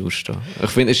kann den nicht ausstehen. Ich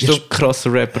finde, er ist so ein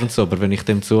krasser Rapper und so, aber wenn ich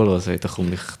dem zulasse, dann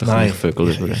komme ich Vögel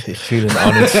über. ich fühle ihn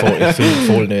auch nicht voll. Ich fühle ihn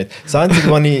voll nicht. Das Einzige,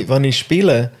 was ich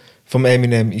spiele vom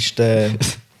Eminem, ist der...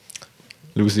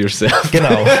 Lose Yourself.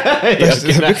 Genau. Das ist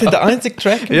genau. wirklich der einzige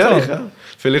Track im Ja, Song. ich auch.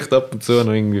 Vielleicht ab und zu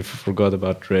noch irgendwie Forgot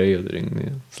About Dre oder irgendwie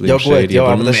Slim Ja gut, Shady, ja,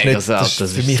 aber das ist, mega nicht, das selten,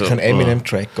 ist für mich so, kein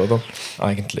Eminem-Track, oder?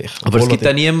 Eigentlich. Aber es Obwohl gibt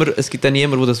er auch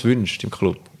niemanden, der das wünscht im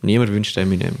Club. Niemand wünscht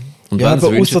Eminem. Und Ja, wenn es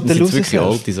aber wünscht, ausser dann der sind es Lose wirklich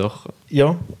Yourself. alte Sachen.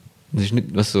 Ja, Das ist nicht,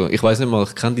 also, ich weiß nicht mal,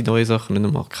 ich kenne die neuen Sachen nicht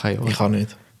einmal, keine Ahnung. ich kann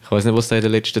nicht. Ich weiß nicht, was der in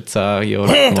den letzten 10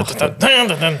 Jahren gemacht hat.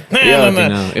 Ja,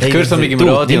 genau. Ich höre es im Du,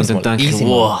 Radio und nimm's dann mal. denke ich, Easy,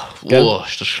 wow, Gell? wow,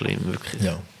 ist das schlimm, wirklich.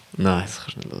 Ja. Nein, das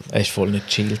kannst du nicht hören. Er ist voll nicht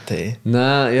chillt, ey.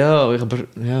 Nein, ja,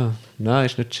 nein,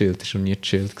 ist nicht chillt, ist noch nie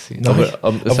chillt gewesen. Nein. es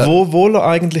Aber hat- wo er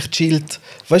eigentlich chillt,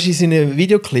 weißt du, in seinen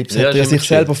Videoclips Ja, hat er ist sich immer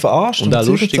selber chill. verarscht Und auch Zeug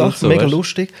lustig und Sachen, so, mega weißt du?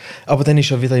 lustig. Aber dann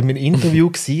ist er wieder in einem Interview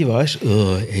gewesen, weißt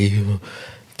du,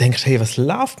 denkst, hey, was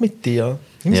läuft mit dir?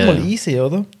 Nimm es Ja, mal ja. easy,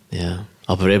 oder? Ja,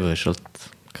 aber eben, er ist halt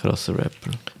ein krasser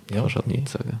Rapper. Ja. Kannst halt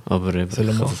nichts sagen. Aber eben, ich Soll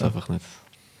er kann es machen? einfach nicht.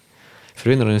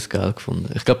 Früher habe ich es geil gefunden.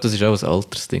 Ich glaube, das ist auch ein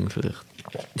Altersding vielleicht.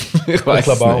 Ich weiß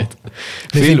es glaube auch.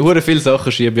 nicht. Viele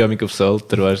Sachen schiebe ich mich aufs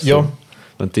Alter, weißt du. Ja. So.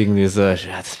 Wenn du irgendwie sagst,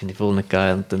 ja, das finde ich voll nicht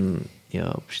geil, und dann,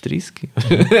 ja, bist du 30.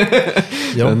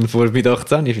 Ja. Dann mit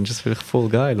 18 findest du das vielleicht voll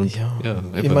geil. Und, Ja.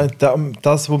 Ich eben. meine,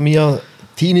 das, wo wir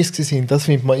Teenies waren, das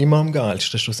findet man immer am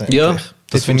geilsten, schlussendlich. Ja,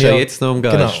 das finde ich wir- auch jetzt noch am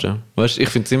Genau. geilsten. Weißt, ich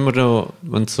finde es immer noch,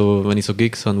 wenn ich so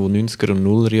Gigs habe, wo 90er und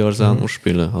 0er Jahre Sound muss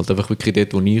spielen, halt einfach wirklich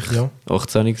dort, wo ich Ja.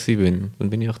 18 war. Wann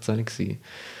bin ich 18 gewesen?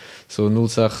 So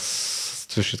 06,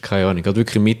 zwischen, keine Ahnung, halt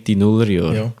wirklich Mitte 0er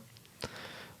Jahre. Ja.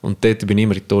 Und dort bin ich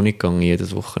immer in die Toni gegangen,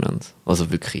 jedes Wochenende. Also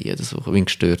wirklich jedes Wochenende, wie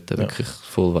gestört, wirklich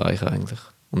voll weich eigentlich.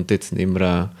 Und dort sind immer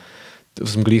auch,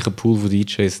 aus dem gleichen Pool von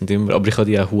DJs sind immer, aber ich habe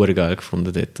die auch hure geil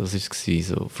gefunden dort. Das war es,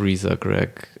 so Freeza,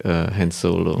 Greg, Han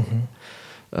Solo,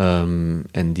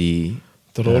 Andy,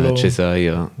 Der Rollo.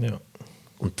 Jesiah. Ja.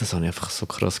 Und das habe ich einfach so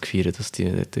krass gefeiert, dass die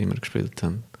dort immer gespielt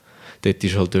haben. Dort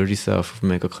ist halt Dirty South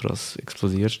mega krass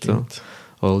explodiert. So. Stimmt.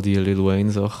 All die Lil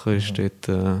Wayne Sachen ist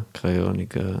dort, keine Ahnung,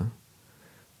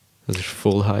 das war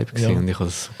voll Hype gewesen Ja. und ich habe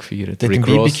das so gefeiert. Dort im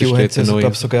Rick Ross BBQ ist hat dort es ja, neu.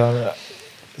 glaube sogar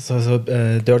so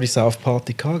Dirty South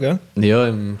Party gehabt, gell?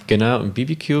 Ja, genau, im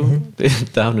BBQ,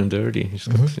 Down and Dirty ist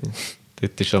das gewesen.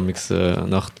 Dort ist amigs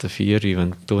nach der 4,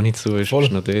 wenn Toni zu ist, Voll.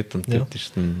 bist du noch dort und Ja. dort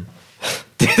ist dann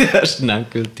dort hast du dann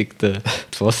endgültig die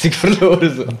Fassung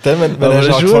verloren. So. Und dann, wenn Aber hast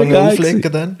du das ist angefangen geil auflegen,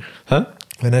 gewesen. dann? Hä?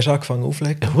 Wenn hast du angefangen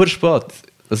auflegen? Ja, hure spät.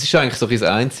 Das ist eigentlich so das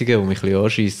Einzige, was mich ein bisschen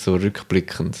anschießt, so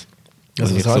rückblickend.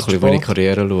 Also, Wenn ich was so heisst ein bisschen meine spät?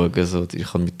 Karriere schaue, also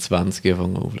ich habe mit 20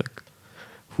 angefangen auflegen.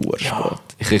 Hure spät.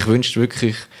 Ich wünschte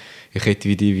wirklich, ich hätte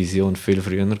wie die Vision viel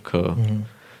früher gehabt.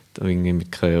 Da irgendwie mit,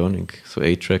 keine Ahnung, so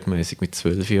A-Track-mäßig mit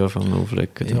 12 angefangen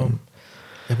auflegen. Ja.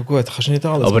 Ja, aber gut, kannst du nicht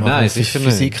alles Aber machen. nein, Physik, sicher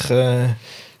Physik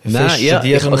Nein, fest ja, ich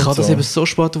studieren und habe das so. eben so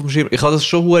spät auf dem Schirm. Ich habe das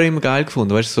schon hure immer geil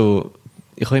gefunden. Weißt, so,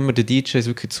 ich habe immer den DJs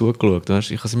wirklich zugeschaut.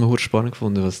 Weißt? Ich habe es immer hure spannend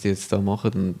gefunden, was die jetzt da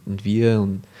machen und wie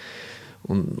und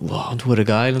wow, und hure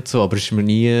geil und so. Aber es ist mir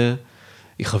nie,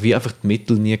 ich habe wie einfach die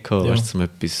Mittel nie gehabt, Ja.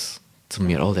 weißt, zum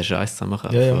mir all den Scheiß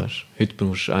zusammenkaufen. Ja, ja. Weißt? Heute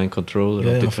brauchst du einen Controller Ja,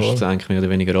 und ja, dort hast du voll. eigentlich mehr oder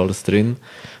weniger alles drin.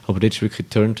 Aber dort ist wirklich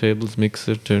Turntables,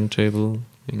 Mixer, Turntable,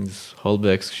 ein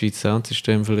halbwegs gescheites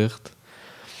Soundsystem vielleicht.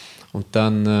 Und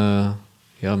dann,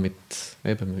 ja, mit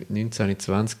 19,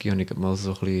 20 hatte ich mal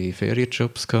so ein bisschen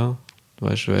Ferienjobs gehabt.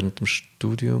 Weißt du, während dem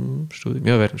Studium.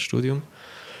 Ja, während dem Studium.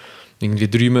 Irgendwie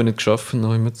 3 Monate gearbeitet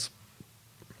noch immer.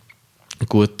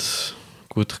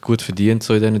 Gut verdient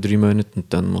so in diesen 3 Monaten.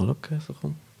 Und dann mal, okay, so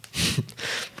komm.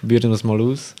 Probieren das mal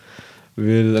aus.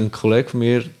 Weil ein Kollege von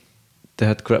mir,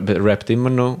 der rappt immer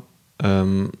noch.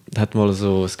 Der hat mal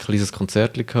so ein kleines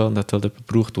Konzert gehabt und hat halt jemanden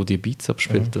gebraucht, der die Beats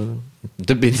abspielt. Oder? Und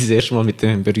dann bin ich das erste Mal mit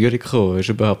dem in Berührung gekommen. Weißt,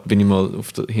 überhaupt bin ich mal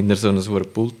hinter so einem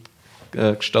Pult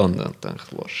gestanden und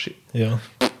dachte, wow, shit. Ja.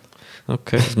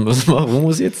 Okay, wo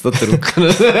muss ich jetzt da drücken?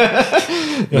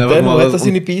 Ja, dann, wo hat er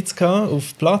seine Beats gehabt? Auf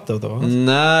die Platte, oder was?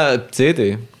 Nein,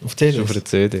 CD. Auf CD? Auf einer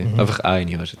CD. Einfach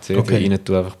eine, weißt du, eine CD Okay. rein,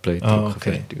 tu einfach Play drücken,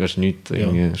 Okay. fertig. Weißt du, nichts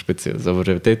irgendwie Spezielles. Aber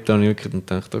dort habe ich wirklich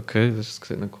gedacht, okay, das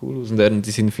sieht noch cool aus. Und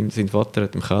sein Vater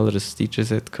hat im Keller ein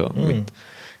DJ-Set gehabt mit,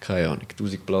 keine Ahnung,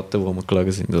 1000 Platten, die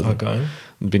gelegen sind. Oder? Ah, geil.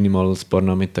 Dann bin ich mal ein paar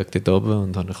Nachmittage dort oben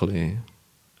und habe ein bisschen...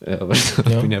 Ja, weißt du,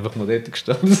 bin ich einfach mal dort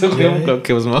gestanden, so ein bisschen umgegangen,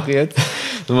 okay, was mache ich jetzt?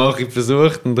 Dann habe ich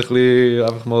versucht und ein bisschen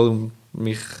einfach mal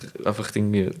mich einfach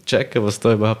irgendwie checken, was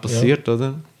da überhaupt passiert,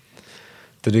 oder?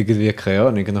 Dann irgendwie, keine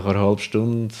Ahnung, nach einer halben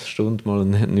Stunde mal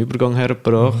einen Übergang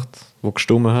hergebracht, der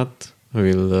gestummen hat.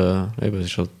 Weil, eben, es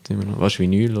ist halt immer noch, weißt du,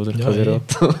 Vinyl, oder? Ja,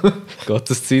 Quadrat. Geht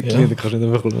das Zeitchen, da kannst du nicht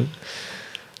einfach schauen.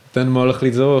 Dann mal ein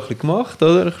bisschen so, ein bisschen gemacht,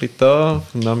 oder? Ein bisschen da,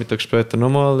 am Nachmittag später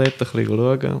nochmal dort ein bisschen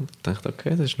schauen. Und dachte, okay,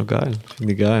 das ist noch geil.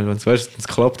 Finde ich geil. Wenn es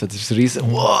geklappt hat, ist es riesen,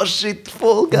 wow, shit,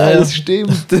 voll geil, das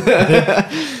stimmt.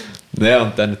 Ja,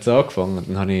 und dann hat es angefangen.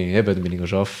 Dann bin ich arbeiten,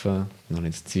 dann habe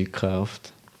ich das Zeug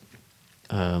gekauft.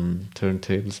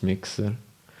 Turntables, Mixer, ein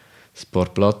paar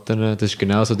Platten. Das ist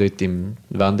genauso dort im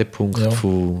Wendepunkt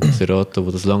von Serato,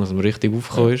 wo das langsam richtig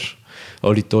aufgekommen ist.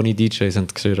 Alle Tony-DJs haben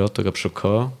Serato, glaube ich, schon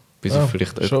gehabt. Bis auf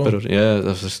vielleicht jemand. Ja,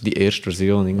 das ist die erste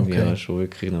Version irgendwie. Okay. Ja, schon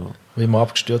wirklich noch. Wie man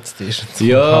abgestürzt ist.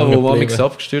 Ja, wo man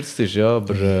abgestürzt ist, ja.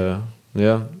 Aber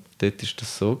ja, dort war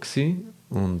das so gewesen.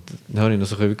 Und dann habe ich noch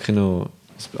so wirklich noch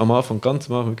am Anfang, ganz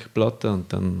am Anfang wirklich Platten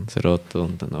und dann Serato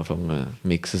und dann anfangen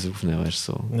Mixes aufnehmen. Weißt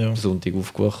du, so am Sonntag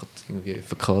aufgewacht, irgendwie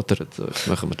verkatert. So, jetzt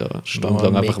machen wir da eine Stunde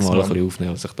lang einfach mal ein bisschen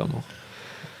aufnehmen, was ich da mache.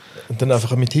 Und dann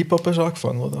einfach mit Hip-Hop hast du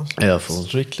angefangen, oder? Ja, voll.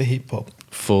 Strictly Hip-Hop.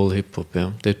 Voll Hip-Hop,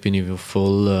 ja. Dort bin ich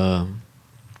voll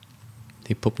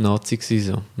Hip-Hop-Nazi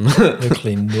gewesen, so.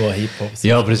 Wirklich nur Hip-Hop.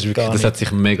 Ja, aber das hat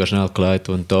sich mega schnell geleitet.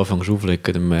 Wenn du anfängst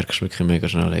aufzulegen, dann merkst du wirklich mega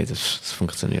schnell, hey, das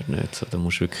funktioniert nicht. So. Da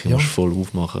musst du wirklich musst voll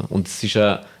aufmachen. Und es ist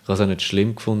auch, ich habe es auch nicht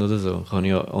schlimm gefunden oder so. Ich habe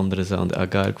ja andere Sound auch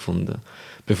geil gefunden.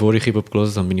 Bevor ich Hip-Hop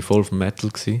gehört habe, bin ich voll auf Metal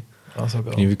gewesen.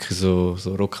 Bin ich wirklich so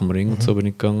Rock am Ring und so bin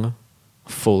ich gegangen.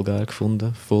 Voll geil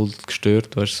gefunden, voll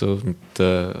gestört, weißt du, so mit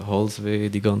Halsweh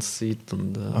die ganze Zeit.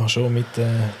 Und, schon mit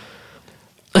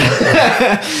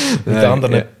mit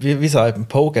anderen, ja. wie sagt man,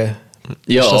 Pogen?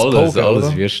 Ja, Ist das alles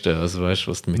oder? wirst du. Also weißt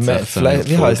du, was du mit 16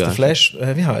 Wie heisst der Flash?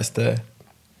 Wie heisst der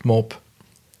Mob?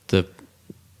 Der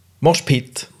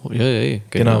Moshpit. Ja,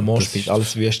 Genau, Moshpit.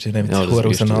 Alles Wüste, nimmt sich Huren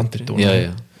auseinander.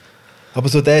 Ja. Aber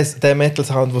so der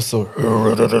Metal-Sound, wo so...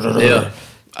 Ja.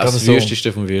 Also das so.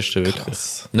 Wüsteste vom Wüsten, wirklich.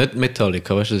 Krass. Nicht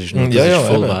Metallica, weißt du, das ist, nur, das Ja, ist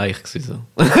voll eben. weich gewesen,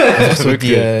 so. Einfach so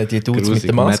die Dudes mit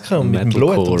der Maske und mit dem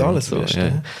Blut und Metalcore alles. so, Weißt du,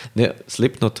 ja. Ja,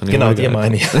 Slipknot habe ich Genau, auch die geil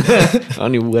meine ich. gefunden.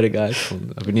 Habe ich verdammt geil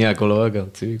gefunden. Da bin ich auch schauen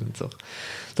und Zeug und so.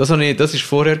 Das war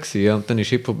vorher gewesen, ja. Und dann ist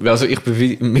Hip-Hop. Also ich bin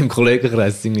wie in meinem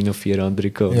Kollegenkreis irgendwie noch 4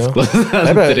 andere gehabt.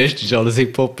 Ja. Der Rest war alles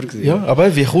Hip-Hopper gewesen. Ja,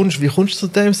 aber wie kommst du zu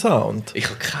dem Sound? Ich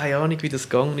habe keine Ahnung, wie das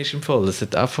gegangen ist im Fall. Es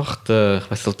hat einfach, ich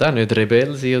weiß halt auch nicht,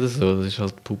 Rebell sein oder so. Das ist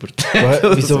halt Pubertät.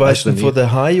 Wieso weißt du von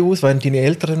der High aus, wenn deine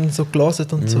Eltern so gelesen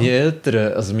und so? Meine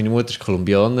Eltern, also meine Mutter ist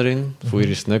Kolumbianerin. Von ihr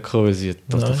ist es nicht gekommen, weil sie hat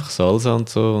halt einfach Salsa und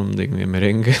so und irgendwie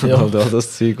Merengue und halt all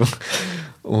das Zeug.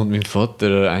 Und mein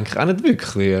Vater eigentlich auch nicht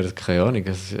wirklich. Er hat keine Ahnung.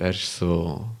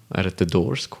 Er hat The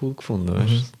Doors cool gefunden,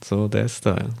 weißt du? So der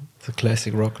Style. So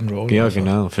Classic Rock'n'Roll. Ja,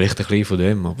 genau. Vielleicht ein bisschen von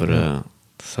dem, aber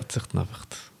das hat sich dann einfach...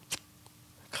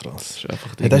 Krass. Das ist,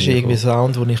 einfach Das ist irgendwie ein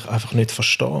Sound, den ich einfach nicht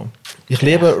verstehe. Ich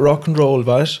liebe Rock'n'Roll,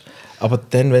 weißt du? Aber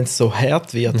dann, wenn es so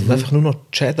hart wird und einfach nur noch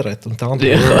chattert und dann...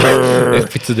 Ja. Ich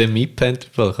bin zu dem eingepennt,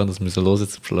 ich kann das müssen hören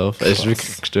zum Schlafen. Es ist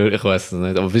wirklich gestört, ich weiß es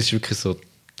nicht. Aber es ist wirklich so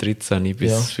 13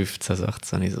 bis 15,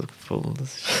 16 so voll.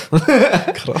 Das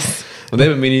ist krass. Und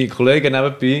eben meine Kollegen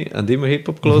nebenbei haben immer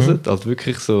Hip-Hop gehört, halt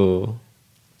wirklich so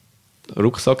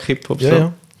Rucksack-Hip-Hop. Ja, so.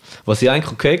 ja. Was ich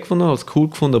eigentlich okay gefunden habe, cool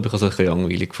gefunden, aber ich habe es ein bisschen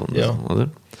langweilig gefunden. Ja. So, oder?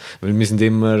 Weil wir sind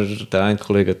immer, der eine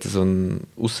Kollege hatte so ein,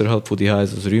 ausserhalb von die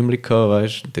Hause so ein Räumchen gehabt,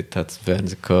 weißt du, dort hat es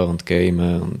Fernsehen gehabt und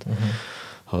Gamen und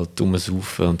halt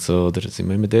rumsaufen und so, oder sind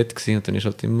wir immer dort gewesen und dann ist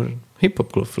halt immer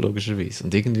Hip-Hop gelaufen, logischerweise.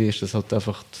 Und irgendwie ist das halt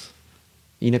einfach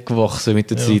reingewachsen mit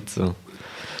der Zeit. So.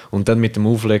 Und dann mit dem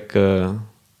Auflegen,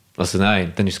 also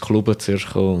nein, dann ist das Club zuerst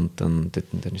gekommen und dann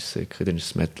ist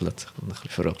das Metal, hat sich dann ein bisschen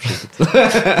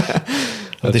verabschiedet.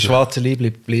 Und die schwarzen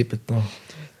Liebling bleiben noch.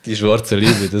 Die schwarzen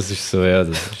Liebe, das ist so, ja,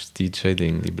 das ist das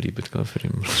DJ-Ding, die bleiben gar für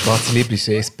immer. Schwarze Liebling ist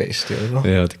das Beste, oder?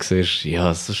 Ja, du siehst,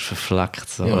 ja, es ist verfleckt.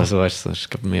 So. Ja. Also weißt du, das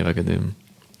ist mehr wegen dem.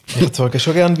 Ich zeige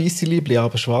schon gerne weiße Liebling,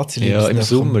 aber schwarze Liebling Ja, sind im einfach-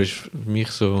 Sommer ist für mich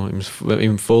so,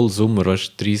 im Vollsommer,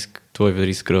 weißt du,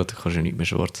 32 Grad, kannst du nicht mehr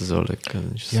Schwarzes anlegen.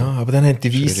 Das ist so. Ja, aber dann haben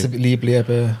die weißen Schwierig. Liebling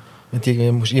eben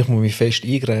Ich muss mich fest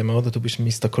eingrämen, oder? Du bist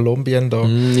Mr. Kolumbien da.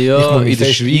 Ja, in der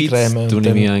fest Schweiz eingrämen tue und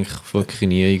ich mich dann- eigentlich wirklich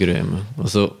nie eingrämen.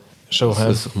 Also, Schon,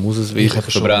 hä? ich muss es Ich wirklich, eben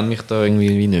ich schon. verbrenne mich da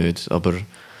irgendwie nicht. Aber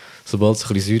sobald es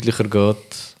ein bisschen südlicher geht,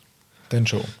 Dann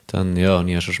schon. dann ja, habe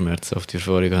ich auch schon schmerzhafte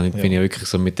Erfahrungen. Ich bin ja wirklich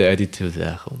so mit der Attitude,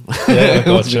 ja komm. Ja, Ich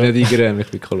muss geht mich schon. nicht eingrämen, ich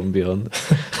bin Kolumbianer.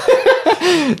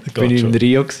 Geht bin ich in schon.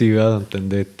 Rio gewesen, ja, und dann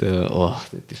dort, dort war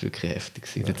es wirklich heftig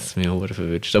gewesen, dort hat es mich auch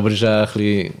verwünscht. Aber es war auch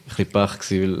ein bisschen Pech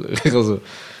gewesen, weil ich also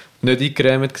nicht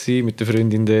eingerämt war mit der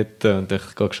Freundin dort und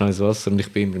ich gehe schnell ins Wasser und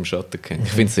ich bin immer im Schatten gehängt.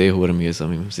 Ich finde es sehr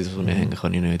mühsam, in der Sonne hängen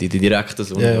kann ich nicht. In der direkten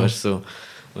Sonne, Ja, ja. weißt du, so,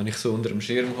 wenn ich so unter dem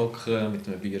Schirm hocke mit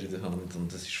einem Bier in der Hand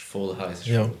und es ist voll heiß, ist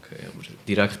Ja. voll okay, aber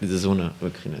direkt in der Sonne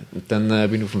wirklich nicht. Und dann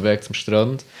bin ich auf dem Weg zum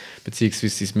Strand,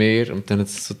 beziehungsweise ins Meer und dann hat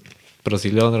es so die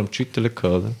Brasilianer am Schütteln gehabt.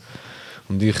 Oder?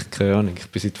 Und ich, keine Ahnung, ich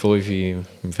bin seit 5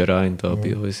 im Verein da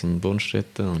bei uns in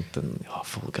Bonstetten und dann, ja,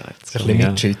 voll geil. Das Ein kann bisschen ich auch.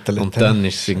 mitschütteln, Und hä? dann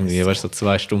ist es irgendwie, weißt du, so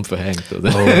 2 Stunden verhängt,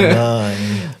 oder? Oh nein.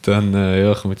 Dann,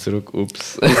 ja, komme ich zurück,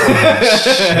 ups.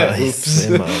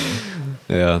 Scheiße, Mann.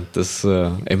 Ja, das,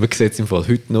 man sieht es im Fall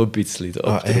heute noch ein bisschen. der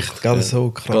Ah, Abdruck. echt? Ganz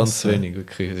so krass, Ganz ja. wenig,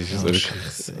 wirklich. Das ist, Oh, wirklich,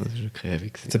 Scheisse. das ist wirklich heavy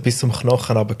gewesen. Jetzt bis zum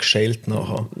Knochen aber geschält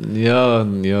nachher. Ja,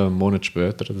 einen Monat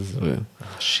später oder so, ja.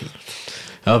 Ah, shit.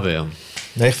 Aber ja.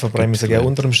 Nein, ich verbrenne mich so gerne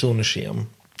unter dem Sonnenschirm.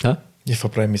 Hä? Ich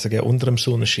verbrenne mich so gerne unter dem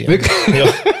Sonnenschirm. Wirklich? Ja.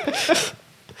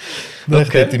 Dann Okay. ich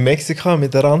dort in Mexiko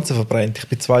mit der Ranze verbrennt. Ich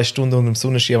war 2 Stunden unter dem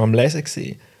Sonnenschirm am Lesen.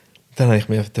 Gewesen. Dann habe ich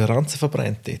mir den Ranze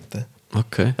verbrennt dort.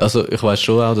 Okay. Also ich weiß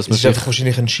schon auch, dass man Es war einfach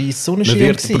wahrscheinlich ein scheiß man Sonnenschirm.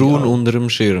 wird gewesen, braun ja. unter dem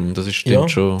Schirm, das ist stimmt Ja,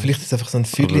 schon. vielleicht ist es einfach so ein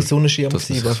Viertel-Sonnenschirm, dass es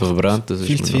gewesen, der einfach verbrennt, das ist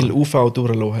viel mir zu viel noch- UV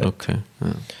durchgelassen hat. Okay, ja.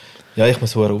 Ja, ich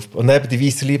muss auf. Und neben die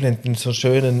weißen Liebling haben so einen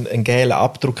schönen einen gelben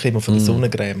Abdruck immer von der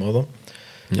Sonnencreme, oder?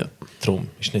 Ja, Darum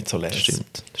ist nicht so leer. das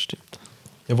stimmt, das stimmt.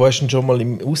 Ja, wo hast du denn schon mal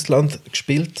im Ausland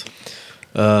gespielt?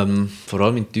 Vor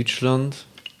allem in Deutschland.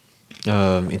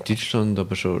 In Deutschland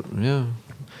aber schon, ja.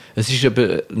 Es ist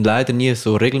aber leider nie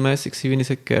so regelmäßig gewesen, wie ich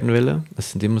es gerne wollte.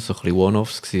 Es sind immer so ein bisschen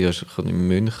One-Offs gewesen. Also ich habe in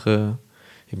München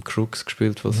im Crux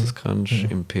gespielt, falls du das kennst.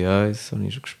 Im P1 habe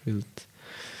ich schon gespielt.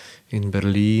 In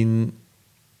Berlin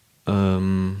wo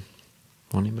habe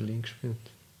ich in Berlin gespielt?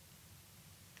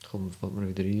 Komm, fällt mir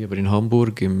wieder ein. Aber in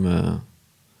Hamburg im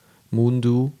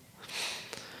Mundu.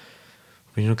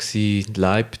 Bin ich noch gewesen,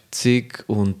 Leipzig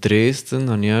und Dresden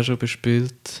habe ich auch schon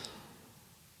bespielt.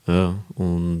 Ja,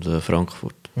 und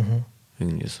Frankfurt.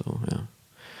 Irgendwie so, ja.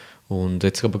 Und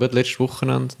jetzt aber gerade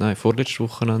vorletztes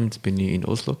Wochenende bin ich in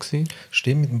Oslo gewesen.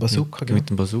 Stimmt, mit dem Bazooka, gell? Mit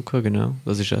dem Bazooka, genau.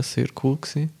 Das war auch sehr cool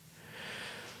gewesen.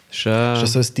 Ist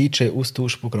das so ein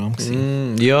DJ-Austauschprogramm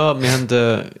gewesen? Ja, wir haben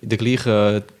in der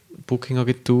gleichen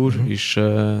Booking-Agentur ist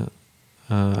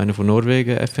einer von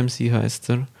Norwegen, FMC heisst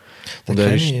er. Den Und er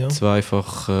kenn ist ich, ja.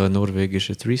 zweifach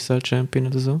norwegischer Freestyle-Champion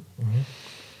oder so.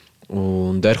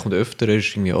 Und er kommt öfter, er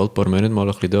ist irgendwie alle paar Monate mal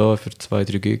ein bisschen da für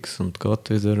 2-3 Gigs und geht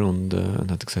wieder. Und dann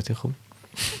hat er gesagt, ja komm,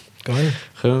 Geil.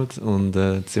 kommt. Und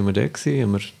jetzt sind wir da gewesen,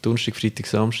 haben wir Donnerstag, Freitag,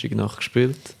 Samstag Nacht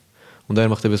gespielt. Und er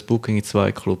macht eben das Booking in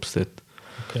 2 Clubs dort.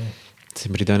 Okay. Jetzt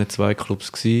sind wir in diesen 2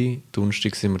 Clubs gewesen.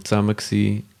 Donnerstag sind wir zusammen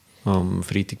gewesen. Am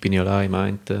Freitag bin ich allein im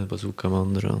einen, Bazooka am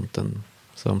anderen und dann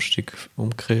Samstag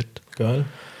umgekehrt. Geil.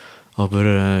 Aber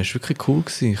es war wirklich cool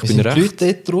gewesen. Ich Wie bin sind die recht.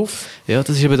 Leute dort drauf? Ja,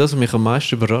 das ist eben das, was mich am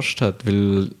meisten überrascht hat,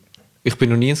 weil ich bin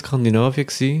noch nie in Skandinavien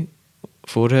gewesen,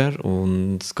 vorher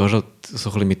und es geht halt so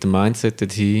ein bisschen mit dem Mindset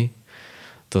dorthin,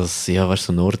 dass, ja, weißt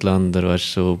du, so Nordländer,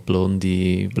 weißt du, so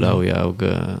blonde, blaue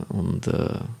Augen und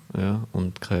ja,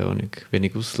 und keine Ahnung,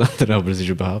 wenig Ausländer, aber es ist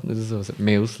überhaupt nicht so. Es hat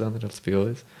mehr Ausländer als bei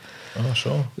uns. Ah,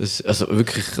 schon. Es, also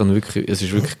wirklich, es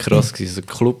ist wirklich krass gewesen. So ein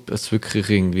Club, es ist wirklich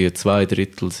irgendwie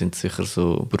 2/3 sind sicher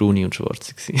so braune und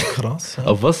schwarze gewesen. Krass. Ja.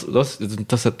 Aber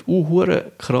das hat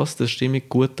hure krass der Stimmung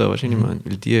gut da, weißt du, was ich meine?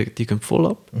 Weil die gehen voll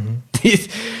ab.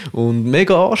 Und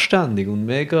mega anständig und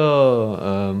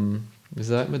mega, wie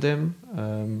sagt man dem?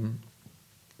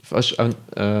 Fast, Sind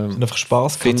einfach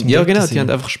Spass gehabt zum ja, dort genau, sein. die haben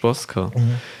einfach Spass gehabt.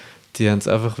 Die haben es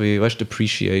einfach wie, weißt du,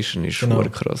 Appreciation ist Genau. hure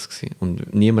krass gewesen.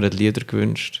 Und niemand hat Lieder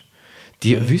gewünscht.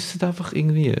 Die wissen einfach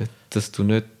irgendwie, dass du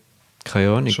nicht,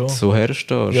 keine Ahnung, Schon. so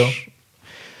herstehst. Ja.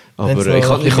 Aber Haben sie noch ich ein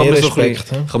habe bisschen mir, mehr so ein Respekt,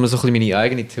 bisschen- ich hab mir so ein bisschen meine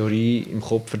eigene Theorie im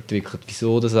Kopf entwickelt,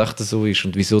 wieso das echt so ist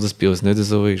und wieso das bei uns nicht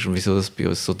so ist und wieso das bei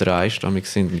uns so dreistammig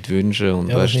sind mit Wünschen. Und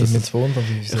Ja, das weißt, ist dass nicht mehr zu wundern,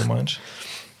 wieso meinst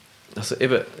also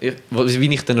eben,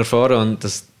 wie ich dann erfahren habe,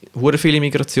 dass es hure viele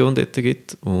Migration dort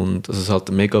gibt und also es halt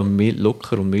mega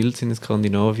locker und mild sind in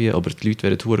Skandinavien, aber die Leute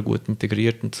werden hure gut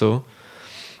integriert und so.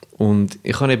 Und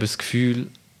ich habe eben das Gefühl,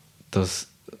 dass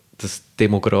das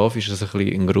demografisch ein bisschen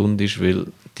ein Grund ist, weil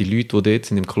die Leute, die dort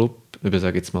sind im Club, ich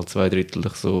sage jetzt mal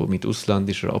 2/3 so mit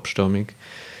ausländischer Abstammung,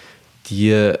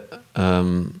 die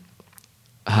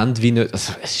haben wie nicht,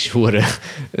 also es ist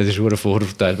hure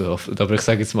vorurteilbehaftet, aber ich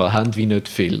sage jetzt mal, haben wie nicht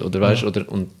viel, oder weißt, oder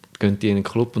und gehen die in einen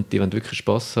Club und die wollen wirklich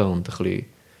Spass haben und ein bisschen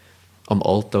am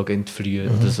Alltag entfliehen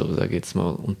oder so, sage ich jetzt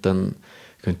mal, und dann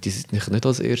können die sich nicht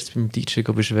als erstes beim DJ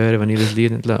beschweren, wenn ihr das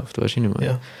Lied nicht läuft, weißt du, was ich meine?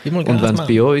 Ja, und wenn es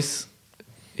bei uns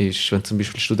ist, wenn zum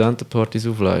Beispiel Studentenpartys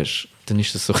auflässt, dann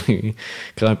ist das so ein bisschen,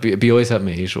 klar, bei uns hat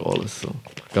man schon alles so.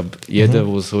 Ich glaube, jeder,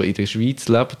 der so in der Schweiz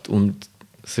lebt und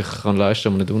sich kann leisten,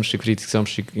 am Donnerstag, Freitag,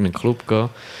 Samstag in einen Club gehen,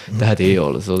 der hat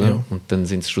alles, oder? Ja. Und dann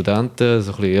sind es Studenten,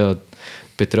 so ein bisschen, ja,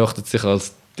 betrachtet sich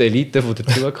als die Elite von der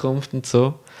Zukunft und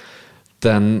so.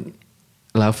 Dann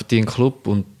laufen die in den Club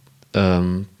und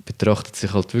betrachtet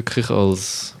sich halt wirklich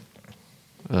als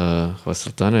ich weiß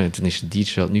halt auch nicht, dann ist der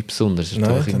DJ halt nicht besonders. Es ist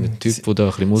doch ein Typ, der da ein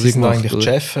bisschen Musik macht. Sie sind eigentlich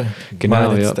Chef.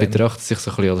 Genau, ja, betrachtet sich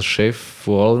so ein bisschen als Chef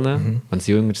von allen, wenn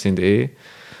sie jünger sind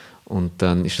Und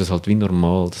dann ist das halt wie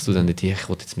normal, dass du dann nicht, ich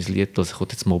will jetzt mein Lied hören, ich will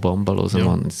jetzt Mobamba hören,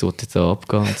 Mann, ich will jetzt da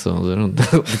abgehen und so, oder? Und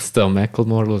jetzt da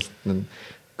Macklemore hören. Dann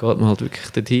geht man halt wirklich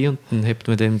dorthin und dann hebt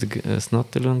man dem das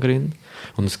Nattel an den Grind.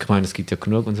 Und ich meine, es gibt ja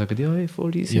genug, die sagen, ja, hey,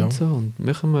 voll easy und so, und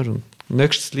machen wir. Und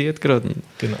nächstes Lied gerade.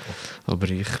 Genau. Aber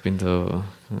ich bin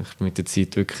mit der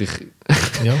Zeit wirklich,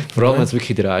 vor allem wenn es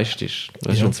wirklich dreist ist.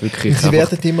 Weißt, wenn's wirklich sie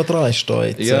werden immer dreist da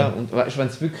jetzt. Ja, und weißt, wenn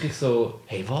es wirklich so,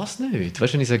 hey, was nicht?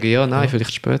 Weißt du, wenn ich sage, ja, nein,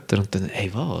 vielleicht später. Und dann, hey,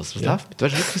 was läuft mit?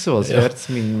 Weißt du, wirklich so, als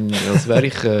wäre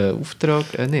ich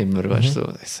Auftragnehmer. Weißt du,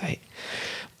 so, hey.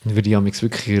 Dann würde ich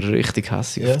wirklich richtig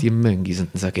hässlich auf die Menge und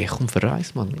dann sage ich, komm,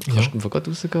 verreis, Mann. Du kannst einfach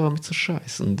gerade rausgehen mit so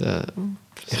Scheiß. Und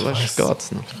so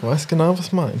geht's noch. Ich weiss genau,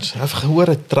 was du meinst. Einfach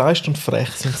hure dreist und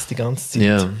frech sind sie die ganze Zeit.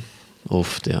 Ja,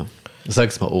 oft, ja. Ich sage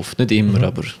es mal oft, nicht immer,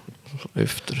 aber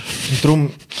öfter. Und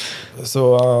darum,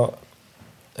 so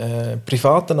an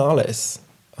privaten Anlässen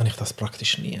habe ich das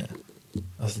praktisch nie.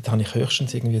 Also da habe ich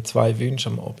höchstens irgendwie 2 Wünsche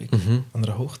am Abend an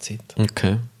einer Hochzeit.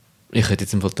 Okay. Ich hätte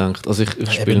jetzt im Fall gedacht, also ich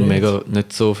spiele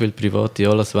nicht so viel private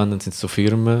Anlässe, wenn, dann sind es so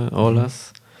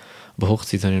Firmen-Anlässe. Aber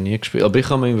Hochzeit habe ich noch nie gespielt. Aber ich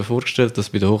habe mir irgendwie vorgestellt, dass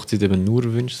bei der Hochzeit eben nur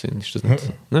Wünsche sind. Ist das nicht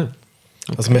so? Nein.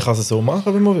 Okay. Also man kann es so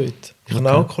machen, wie man will. Ich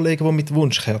habe auch Kollegen, die mit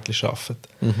Wunschkärtchen arbeiten,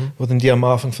 die dann die am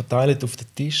Anfang verteilen auf den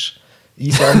Tisch,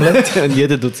 einsammeln. Und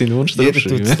jeder tut seinen Wunsch drauf. Jeder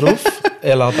tut es drauf.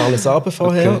 Er lädt alles ab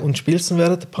vorher und spielt es dann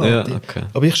während der Party. Ja, okay.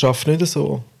 Aber ich arbeite nicht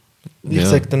so. Ich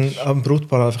sage dann am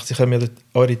Brautpaar einfach, sie können mir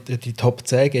die Top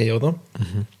 10 geben, oder?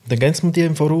 Dann geben sie mir die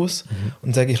im Voraus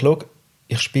und sage ich, schau,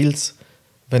 ich spiele es,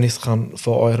 wenn ich es von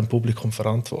eurem Publikum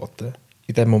verantworten kann.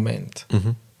 In dem Moment.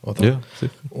 Oder? Ja,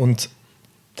 sicher. Und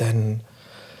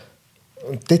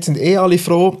dort sind alle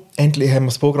froh, endlich haben wir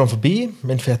das Programm vorbei,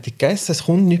 wir haben fertig gegessen, es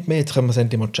kommt nicht mehr, jetzt können wir es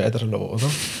endlich mal chattern lassen, oder?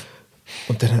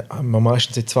 Und dann haben wir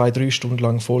meistens 2-3 Stunden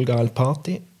lang voll geile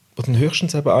Party. Wo dann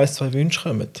höchstens eben 1-2 Wünsche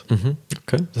kommen.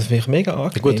 Okay. Das finde ich mega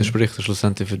angenehm. Ja, gut, das spricht das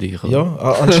schlussendlich für dich. Oder? Ja,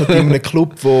 anstatt in einem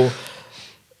Club, wo,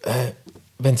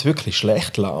 wenn es wirklich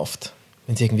schlecht läuft,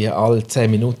 wenn es irgendwie alle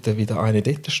 10 Minuten wieder eine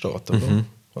dort steht, oder?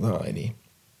 Oder eine.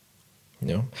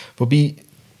 Ja. Wobei...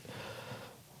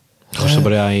 Kannst du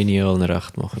aber auch nie allen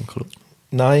recht machen im Club.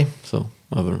 Nein. So,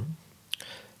 aber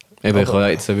ich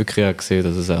habe jetzt wirklich auch gesehen,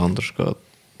 dass es auch anders geht.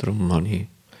 Darum habe ich...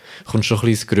 Kommst schon ein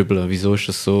bisschen ins Grübeln. Wieso ist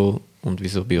das so und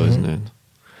wieso bei uns nicht?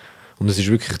 Und es ist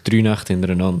wirklich 3 Nächte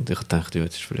hintereinander. Ich dachte, ja,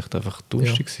 jetzt war vielleicht einfach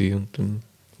durstig und dann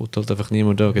wird halt einfach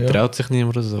niemand da, getraut sich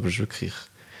niemand oder so. Aber es ist wirklich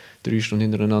 3 Stunden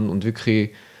hintereinander und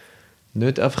wirklich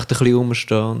nicht einfach ein bisschen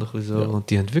rumstehen und ein bisschen so. Und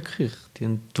die haben wirklich,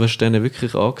 du hast denen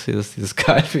wirklich angesehen, dass die das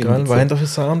geil finden. Geil, was haben da für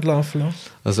Sound laufen lassen?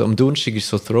 Also am Donnerstag war es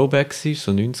so Throwback, so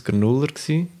 90er, 0er.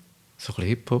 So ein bisschen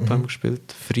Hip-Hop haben wir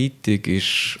gespielt. Freitag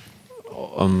ist...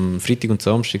 Am Freitag und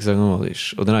Samstag, sagen wir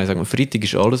mal,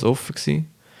 Freitag war alles offen gewesen.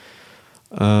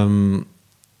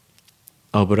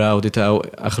 Aber auch dort auch ein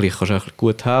bisschen, kannst du auch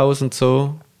gut Haus und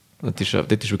so. Dort ist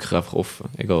wirklich einfach offen,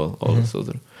 egal, alles,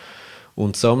 oder?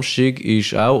 Und Samstag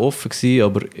war auch offen gewesen,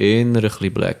 aber eher ein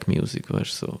bisschen Black Music,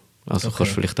 weißt du, so. Also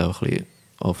kannst du vielleicht auch ein bisschen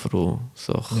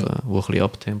Afro-Sachen, die ein bisschen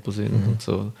Abtempo sind und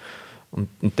so. Und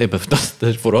eben, das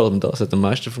vor allem das hat am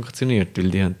meisten funktioniert,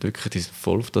 weil die sind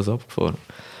voll auf das abgefahren.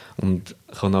 Und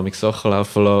ich habe nämlich Sachen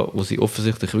laufen lassen, die sie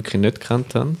offensichtlich wirklich nicht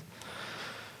gekannt haben.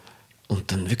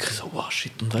 Und dann wirklich so, wow,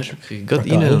 shit, und weißt du, wirklich,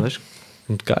 gerade rein, weißt,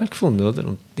 und geil gefunden, oder?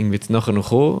 Und irgendwie jetzt nachher noch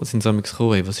gekommen, sind sie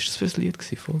gekommen, hey, was war das für ein Lied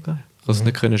gewesen? Voll geil. Ich kann es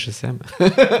nicht können zusammen.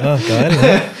 Geil,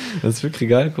 ja. Das ist wirklich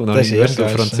geil gefunden. Das ist so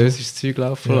französisches Zeug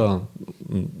laufen lassen.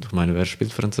 Und ich meine, wer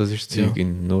spielt französisches Zeug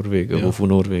in Norwegen, wo von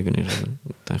Norwegen ist? Also,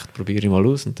 ich dachte, probiere ich mal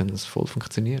aus und dann hat es voll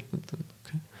funktioniert. Und dann,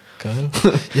 geil.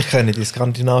 Ich kenne die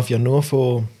Skandinavien nur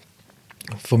von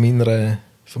meinen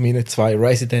 2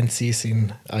 Residencies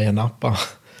in Ayia Napa.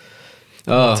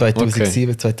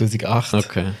 2007, 2008.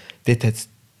 Okay. Dort hat es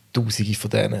Tausende von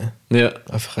denen. Ja.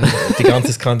 Einfach die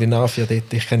ganze Skandinavier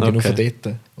dort, ich kenne die nur von dort.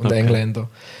 Und Okay. Engländer.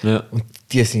 Ja. Und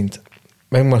die sind,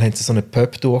 manchmal haben sie so eine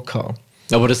Pub-Tour gehabt.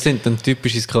 Aber das sind dann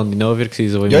typische Skandinavier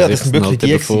gewesen, so wie Ja, man das sich sind wirklich halt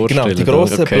die eben gewesen, genau, die vorstellt,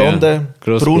 grossen, oder? Okay, blonden, ja.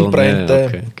 Gross braunbrennten. blond, ja,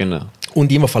 okay, genau.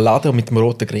 Und immer verladen und mit dem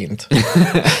roten Grind.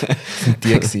 sind die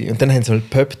gewesen. Und dann haben sie eine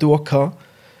Pub-Tour gehabt.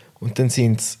 Und dann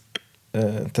sind sie,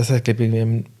 das hat glaube ich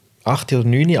um 8 oder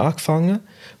 9 Uhr angefangen.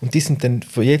 Und die sind dann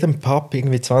von jedem Pub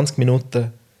irgendwie 20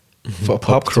 Minuten von Pub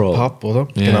zu Pubcrawl. Pub, oder?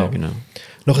 Ja, genau.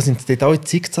 Nachher sind sie dort auch in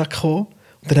Zickzack gekommen.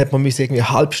 Und dann hat man müssen irgendwie eine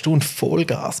halbe Stunde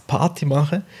Vollgas Party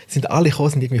machen. Sind alle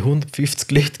gekommen, sind irgendwie 150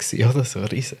 Leute gewesen, oder? So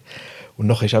riesen. Und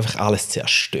nachher ist einfach alles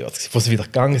zerstört gewesen, wo sie wieder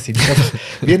gegangen sind. Es ist einfach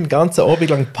wie ein ganzer Abend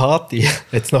lang Party.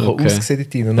 Jetzt nachher Okay. ausgesehen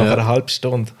dort drin und nach Ja. einer halben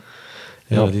Stunde.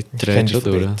 Ja, die ich drehen kenn schon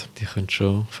von durch. dort. Die können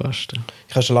schon fasten.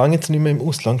 Ich habe schon lange jetzt nicht mehr im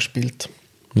Ausland gespielt.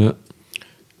 Ja.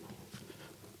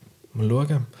 Mal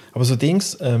schauen. Aber so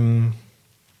Dings,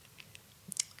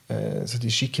 so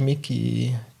die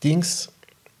Schickimicki-Dings,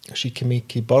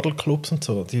 Schickimicki-Bottle-Clubs und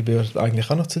so, die würden eigentlich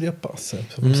auch noch zu dir passen.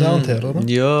 So vom Sound her, oder?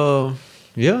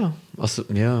 Ja. Also,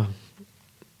 ja.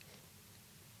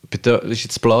 Ist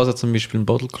jetzt Plaza zum Beispiel ein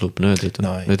Bottle Club? Nicht, oder?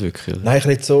 Nein. Nicht wirklich. Oder? Nein, ich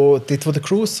rede so, dort wo der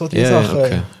Cruise so die Ja, Sachen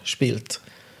okay. spielt.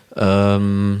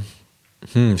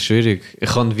 Schwierig.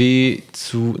 Ich habe wie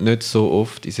nicht so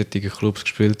oft in solchen Clubs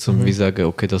gespielt, um wie sagen,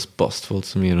 okay, das passt voll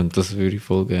zu mir und das würde ich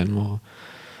voll gerne machen.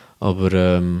 Aber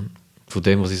von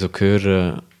dem, was ich so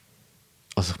höre,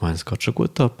 also ich meine, es geht schon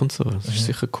gut ab und so. Es ist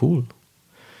sicher cool.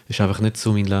 Ist einfach nicht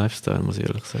so mein Lifestyle, muss ich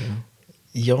ehrlich sagen.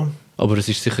 Ja, Aber es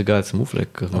ist sicher geil zum Auflegen.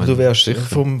 Ich aber meine, du wärst sicher.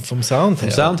 vom Sound her.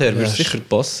 Vom Sound her würde es wärst- sicher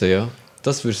passen, ja.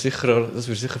 Das würde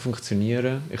sicher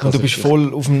funktionieren. Und du bist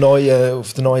voll auf der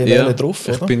neuen Welle drauf,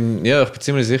 ich oder? bin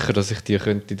ziemlich sicher, dass ich die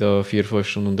könnte da 4-5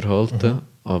 Stunden unterhalten.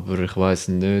 Aber ich weiß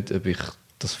nicht, ob ich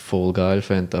das voll geil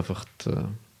fände. Einfach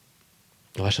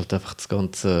du hast halt einfach das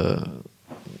Ganze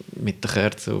mit der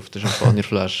Kerze auf der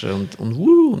Champagnerflasche und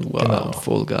wow, Genau. und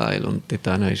voll geil. Und dort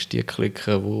hinten ist die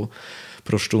Clique, die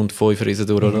pro Stunde 5 Riesen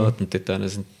durchlässt. Und dort hinten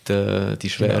sind die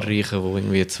Schwerreichen, die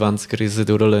irgendwie 20 Riesen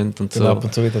durchlassen und Dann so. ab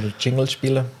und zu wieder den Jingle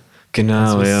spielen.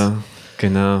 Genau, Also ja.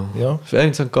 Genau. Ja.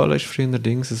 In St. Gallen war früher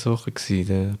Dings so ein bisschen,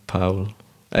 der Paul.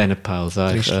 Nicht Paul,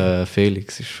 sag ich. Christian.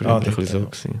 Felix war früher ein dort, bisschen so. ja.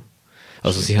 Gewesen.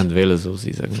 Also sie haben wollen so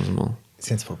sein, sagen wir mal. Sie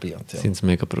haben es probiert, ja. Sie haben es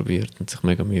mega probiert und sich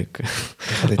mega Mühe gegeben.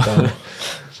 Ich habe dort auch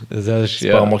Das ist,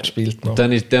 ein paar Mal gespielt. Noch. Und dann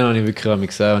habe ich wirklich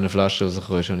gesehen, wenn eine Flasche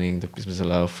rausgekommen ist, habe ich irgendetwas müssen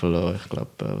laufen lassen. Ich glaube,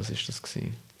 was war das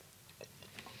gewesen?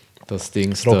 Das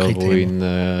Ding Das da, wo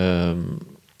Rocky-Thema. in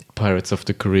Pirates of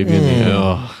the Caribbean.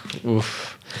 Ja,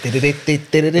 uff.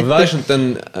 Weißt du, und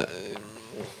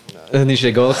dann ist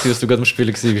egal, was du gerade am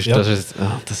Spielen warst. Ja.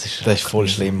 Das ist voll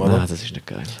schlimm, oder? Nein, das ist nicht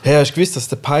geil. Hey, hast du gewusst, dass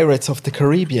der Pirates of the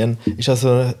Caribbean ist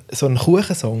also so ein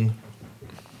Kuchensong?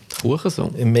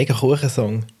 Kuchensong? Ein mega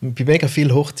Kuchensong. Bei mega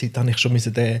vielen Hochzeiten habe ich schon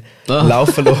den Ah.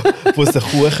 laufen lassen, wo es der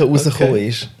Kuchen rausgekommen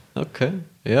ist. Okay.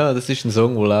 Ja, das ist ein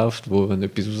Song, der läuft, wo wenn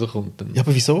etwas rauskommt. Dann Ja,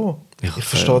 aber wieso? Ja, Ich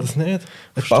verstehe das nicht. Er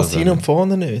verstehe passt das hin auch und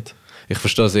vorne nicht. Ich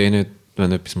verstehe es nicht,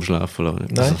 wenn etwas am Schlafen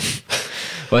lässt. Nein.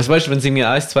 Weißt du, wenn es irgendwie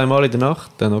 1-2 Mal in der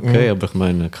Nacht, dann okay, aber ich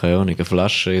meine, keine Ahnung, eine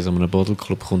Flasche in so einem Bottle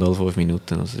Club kommt alle 5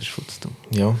 Minuten, also das ist futzdumm.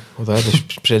 Ja, oder eben,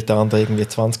 bestellt der andere irgendwie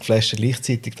 20 Flaschen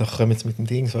gleichzeitig, dann kommen sie mit dem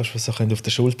Ding, weißt du, was sie können auf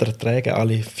der Schulter tragen,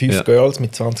 alle 5 Ja. Girls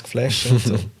mit 20 Flaschen und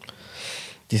so.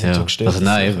 Die sind Ja. schon gestört. Also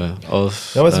nein, Sachen. eben.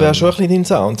 Als, Ja, aber es wäre schon ein bisschen dein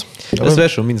Sound. Das wäre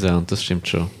schon mein Sound, das stimmt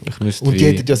schon. Ich müsste Und die wie-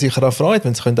 hätten ja sicher auch Freude,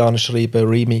 wenn sie anschreiben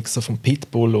Remixer von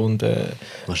Pitbull und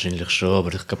Wahrscheinlich schon,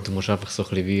 aber ich glaube, du musst einfach so ein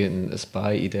bisschen wie ein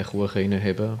Bein in den Kuchen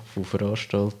reinheben von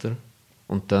Veranstaltern.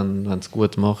 Und dann, wenn du es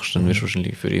gut machst, dann wirst du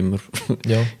wahrscheinlich für immer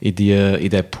Ja. in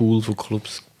den Pool von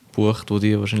Clubs gebucht, die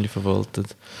die wahrscheinlich verwalten.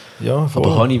 ja, voll.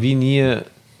 Aber habe ich wie nie ein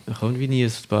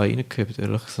Bein reingehabt,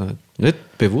 ehrlich gesagt.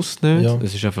 Nicht bewusst nicht, Ja.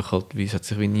 es ist einfach halt, wie es hat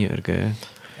sich wie nie ergeben.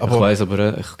 Aber- Ich weiss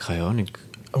aber, keine Ahnung.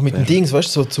 Aber mit den Dings,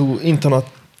 weißt du, so zu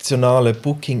internationalen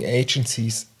Booking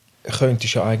Agencies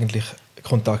könntest du ja eigentlich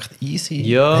Kontakt easy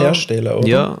herstellen, oder?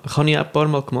 Ja, das habe ich auch ein paar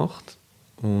Mal gemacht.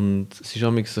 Und es ist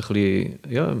manchmal so ein bisschen,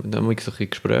 ja, wir haben manchmal so ein bisschen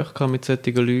Gespräche gehabt mit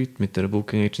solchen Leuten, mit der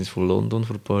Booking Agency von London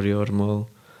vor ein paar Jahren mal.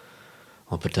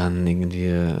 Aber dann irgendwie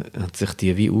hat sich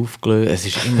die wie aufgelöst. Es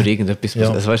ist immer irgendetwas,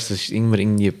 Ja. also weißt, es ist immer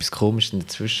irgendwie etwas Komisches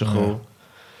dazwischen gekommen.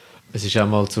 Es ist auch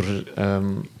mal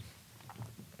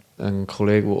ein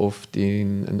Kollege, der oft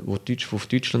auf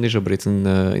Deutschland ist, aber jetzt in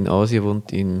Asien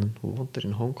wohnt, wo wohnt er?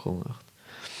 In Hongkong. Echt?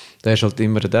 Der ist halt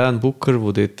immer ein Booker,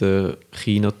 der dort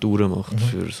China-Touren macht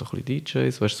für so ein bisschen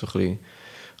DJs. Weißt, so ein bisschen,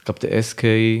 ich glaube, der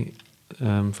SK,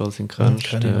 falls du ihn kennst,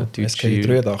 kenn ich der noch. deutsche, SK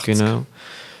 83. Genau,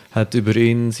 hat über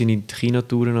ihn seine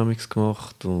China-Touren amigs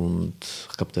gemacht und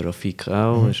ich glaube, der Rafik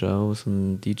auch, ist auch so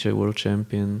ein DJ World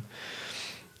Champion.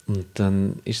 Und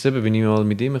dann ist es eben, bin ich mal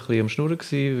mit ihm ein bisschen am Schnurren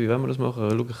gewesen, wie wollen wir das machen?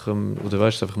 Schau, oder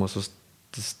weißt du, einfach mal so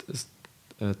das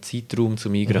Zeitraum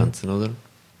zum Eingrenzen, oder?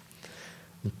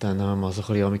 Und dann haben wir mal so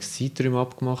ein bisschen Zeiträume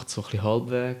abgemacht, so ein bisschen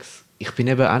halbwegs. Ich bin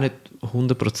eben auch nicht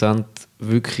 100%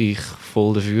 wirklich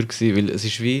voll dafür gewesen, weil es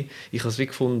ist wie, ich habe es wie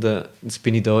gefunden, jetzt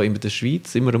bin ich da in der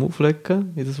Schweiz immer am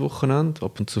Auflegen, jedes Wochenende,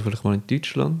 ab und zu vielleicht mal in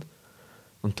Deutschland.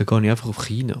 Und dann gehe ich einfach auf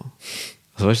China.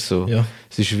 Also weißt du, so, Ja.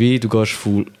 es ist wie, du gehst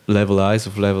von Level 1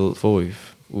 auf Level 5.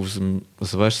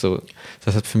 Also weißt du, so,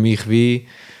 das hat für mich wie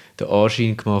den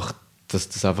Anschein gemacht, dass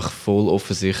das einfach voll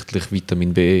offensichtlich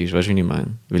Vitamin B ist. Weißt du, wie ich meine?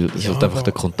 Weil es Ja, halt einfach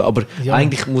der Kontakt. Aber ja.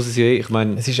 eigentlich muss es ja, ich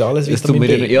meine, Es ist alles es tut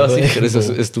Vitamin mir B. ja oder sicher,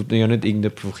 irgendwo. es tut mir ja nicht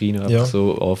irgendjemand von China Ja. einfach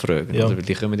so anfragen. Ja. Oder? Weil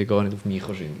die kommen ja gar nicht auf mich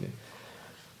wahrscheinlich.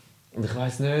 Und ich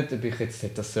weiss nicht, ob ich jetzt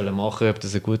hätte das machen sollen, ob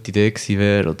das eine gute Idee gewesen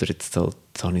wäre oder jetzt habe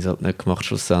ich es halt nicht gemacht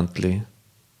schlussendlich.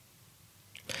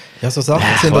 Ja, so Sachen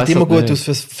Ja, ich sehen halt weiss immer halt gut nicht.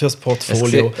 aus fürs Es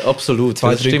Portfolio. sieht, absolut,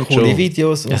 2, das 3 stimmt coole schon.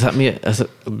 Videos. Und Es hat mir, also,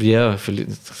 ja, vielleicht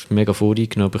ist mega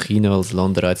voreingenommen, aber China als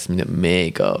Land reizt mich nicht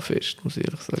mega fest, muss ich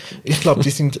ehrlich sagen. ich glaube,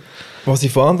 die sind, was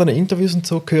ich von anderen Interviews und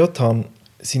so gehört habe,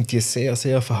 sind die sehr,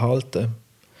 sehr verhalten.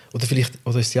 Oder vielleicht,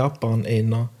 oder ist Japan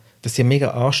eher, dass sie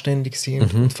mega anständig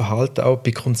sind und verhalten auch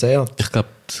bei Konzerten. Ich glaube,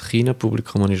 das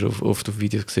China-Publikum habe ich schon oft auf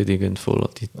Videos gesehen, die gehen voll an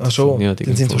die. Ach schon, Ja, die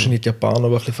dann gehen sind es voll. wahrscheinlich die Japaner, die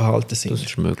ein bisschen verhalten sind. Das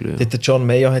ist möglich, ja. Der John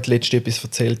Mayer hat letztens etwas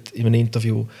erzählt in einem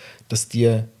Interview, dass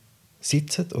die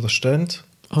sitzen oder stehen,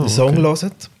 den Song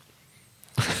hören.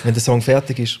 Wenn der Song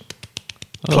fertig ist,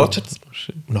 klatschen sie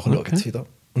schön. und nachher schauen sie wieder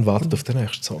und warten auf den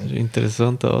nächsten Song. Das ist ein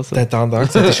interessanter Der Ansatz. hat dann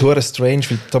gesagt, das ist schon strange,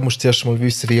 weil da musst du zuerst mal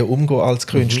wissen, wie umgehen als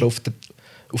Künstler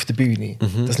auf der Bühne.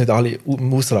 Dass nicht alle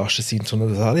am Ausrasten sind, sondern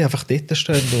dass alle einfach dort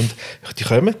stehen und die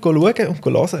kommen, schauen und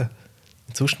hören.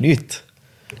 Und sonst nichts.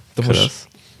 Da musst Krass.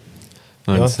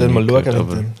 ja, Nein, das dann habe mal ich schauen. gehört,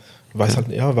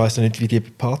 Und dann weiss ja nicht, wie die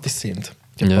Partys sind.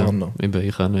 Die Ja, Japaner. eben,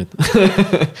 ich auch nicht.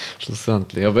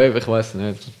 Schlussendlich. Aber eben, ich weiß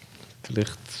nicht.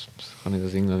 Vielleicht kann ich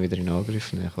das irgendwann wieder in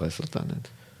Angriff nehmen. Ich weiß halt auch nicht.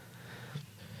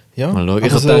 Ja, Mal schauen.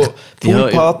 Ich aber hab so gedacht, ja,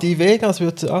 Poolparty Vegas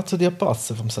würde auch zu dir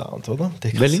passen vom Sound, oder?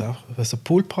 Welche? So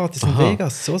Poolpartys in Aha.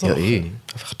 Vegas, so Ja, Sachen. eh.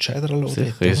 Einfach Cheddar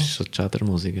Sicher, es ist so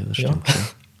Cheddar-Musik, ja, das Ja. stimmt. Ja.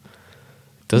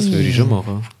 Das würde ich schon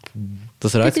machen.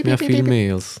 Das reizt mich auch viel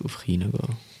mehr als auf China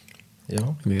gehen.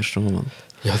 Ja. Im ersten Moment.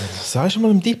 Ja, dann sagst du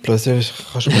mal im Diplo, also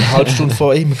kannst du mal eine halbe Stunde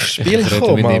vor ihm spielen Ich rede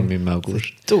kommen. mit Mann. ihm im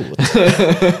August. Du.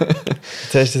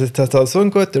 Jetzt hast du so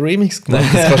einen guten Remix gemacht,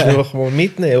 das kannst du einfach mal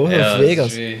mitnehmen, oder? Auf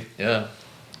Vegas. Ja.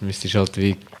 Du müsstest halt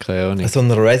wie, keine Ahnung, So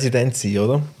eine Residency,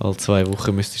 oder? alle 2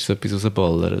 Wochen müsstest du so etwas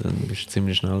rausballern, dann bist du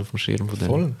ziemlich schnell auf dem Schirm von dem.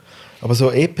 Voll. Aber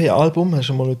so EP-Album, hast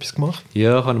du mal etwas gemacht?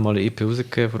 Ja, ich habe mal eine EP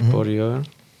rausgegeben vor ein paar Jahren.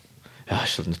 Ja,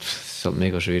 es ist halt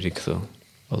mega schwierig so,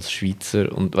 als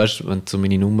Schweizer. Und weißt du, wenn du so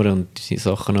meine Nummern und die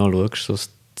Sachen anschaust, so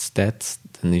Stats,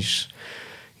 dann ist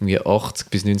irgendwie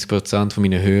 80-90% von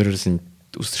meinen Hörern sind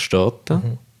aus den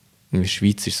Staaten. In der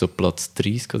Schweiz ist so Platz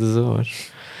 30 oder so, weißt du.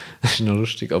 Das ist noch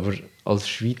lustig, aber als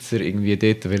Schweizer irgendwie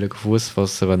dort Fuß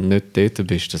fassen, wenn du nicht dort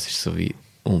bist, das ist so wie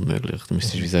unmöglich. Du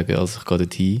müsstest wie sagen, also ich gehe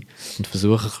dort hin und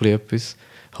versuche ein bisschen etwas,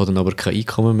 habe dann aber kein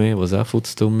Einkommen mehr, was auch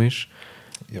futzdumm ist.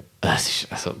 Ja. Es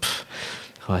ist, also,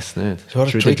 ich weiß nicht. Schon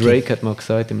Der tricky. Drake hat mal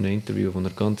gesagt in einem Interview, wo er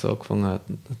ganz angefangen hat,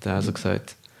 hat er auch so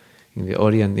gesagt, irgendwie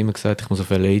alle haben immer gesagt, ich muss auf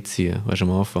LA ziehen, weißt du,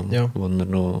 am Anfang, Ja. wo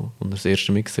er das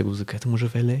erste Mixtape rausgegeben hat, du musst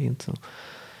auf LA und so.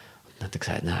 Dann hat er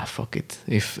gesagt, nein, fuck it.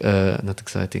 Dann hat er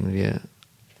gesagt, irgendwie,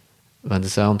 wenn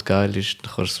der Sound geil ist,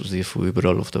 dann kannst du es von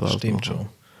überall auf der Welt Stimmt machen.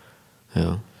 schon.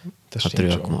 Ja, Das hat er stimmt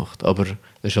ja schon. gemacht. Aber das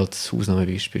ist halt das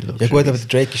Ausnahmebeispiel. Ja gut, aber der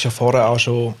Drake ist ja vorher auch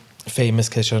schon famous,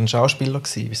 er war ja ein Schauspieler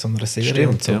gewesen, bei so einer Serie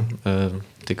und Stimmt, so. ja.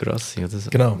 Degrassi oder so.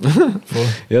 Genau. Voll.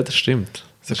 Ja, das stimmt.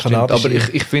 So Das stimmt. kanadische- Aber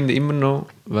ich finde immer noch,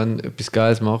 wenn du etwas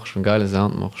Geiles machst, wenn du einen geilen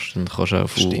Sound machst, dann kannst du auch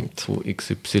Stimmt. von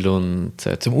XY,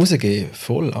 Z. Zum Rausgehen,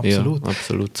 voll, absolut. Ja,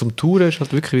 absolut. Zum Touren ist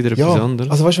halt wirklich wieder Ja, etwas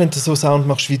anderes. also weißt du, wenn du so Sound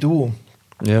machst wie du,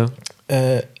 Ja,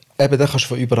 eben, dann kannst du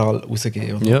von überall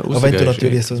rausgehen. Oder? Ja, Aber wenn rausgehen du ist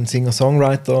natürlich richtig. so ein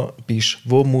Singer-Songwriter bist,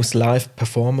 wo muss live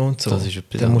performen und so, Das ist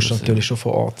etwas dann musst du anderes, natürlich ja. schon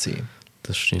vor Ort sein.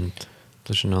 das stimmt.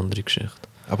 Das ist eine andere Geschichte.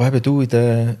 Aber eben du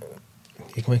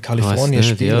irgendwo in Kalifornien Ich weiss nicht,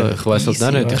 spielen, ja, ich weiss halt easy,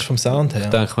 auch nicht. weißt du, Ich- vom Sound her. Ich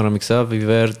denke mir nämlich auch, wie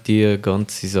wäre die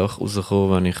ganze Sache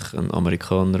rausgekommen, wenn ich ein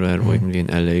Amerikaner wäre, der irgendwie in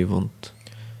L.A. wohnt.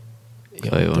 ja,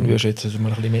 keine dann Ahnung. würdest du jetzt mal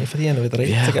ein bisschen mehr verdienen, wieder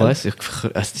Ja, ich weiss.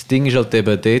 Also das Ding ist halt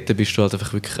eben, dort bist du halt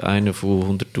einfach wirklich einer von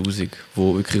 100'000, der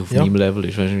wirklich auf Ja. meinem Level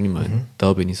ist, weißt du, was ich meine?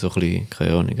 Da bin ich so ein bisschen,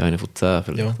 keine Ahnung, einer von 10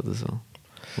 vielleicht Ja. oder so.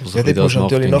 Wo so Ja, ein bisschen dort das musst du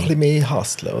macht, natürlich wie noch ein ich- bisschen mehr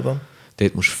hustlen, oder?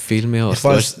 Dort musst du viel mehr Ich hast.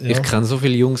 weiss, Ich ja. kenne so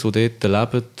viele Jungs, die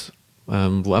dort leben,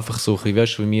 die einfach so ein bisschen,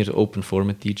 weißt du, wie wir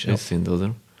Open-Format-DJs Ja. sind,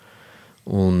 oder?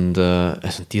 Und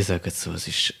also die sagen so, es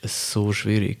ist so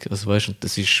schwierig. Also weißt du,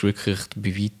 das ist wirklich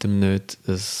bei weitem nicht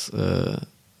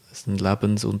ein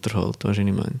Lebensunterhalt, weißt du, was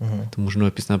ich meine? Du musst nur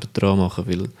etwas nebendran machen,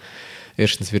 weil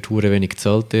erstens wird hure wenig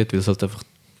gezahlt dort, weil es halt einfach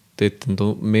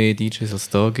dort mehr DJs als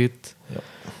da gibt. Ja.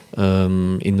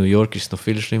 In New York ist es noch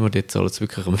viel schlimmer, dort zahlen es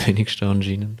wirklich am wenigsten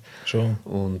anscheinend. Schon.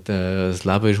 Und das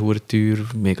Leben ist hure teuer,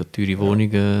 mega teure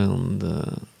Wohnungen und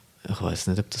ich weiß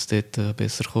nicht, ob das dort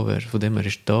besser gekommen wäre. Von dem her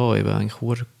ist da eben eigentlich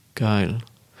hure geil.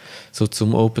 So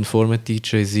zum Open Format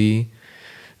DJ sein,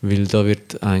 weil da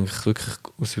wird eigentlich wirklich,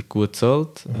 es wird gut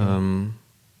gezahlt.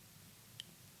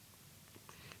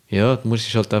 Ja, du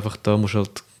musst halt einfach da, musst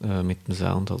halt mit dem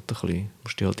Sound halt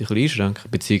musst dich halt ein bisschen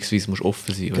einschränken, beziehungsweise musst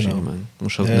offen sein, weißt du, ich meine. Du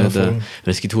musst halt nicht, weil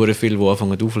es gibt hure viele, die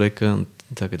anfangen auflegen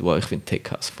und sagen, wow, ich finde Tech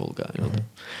House voll geil, oder?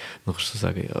 Dann kannst du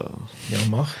sagen, ja,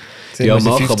 mach. Ja,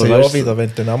 mach, aber weißt du, wieder, wenn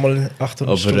du dann einmal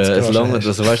 800 Stutz es lange,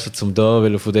 also weißt du, zum da,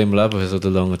 weil du von dem leben willst, oder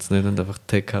lange es nicht, wenn du einfach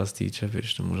Tech House DJ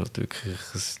bist, dann musst du halt wirklich,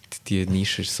 die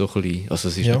Nische ist so klein, also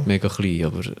es ist nicht mega klein,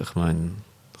 aber ich meine,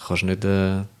 du kannst nicht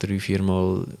 3-4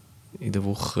 Mal in der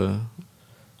Woche,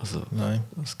 also nein.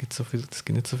 Es gibt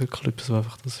nicht so viele Clubs, die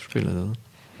einfach das spielen, oder?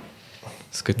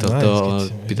 Es gibt halt da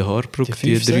bei der Haarbrücke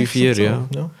die 3-4, so. ja.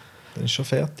 Dann ist schon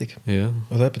fertig. Ja.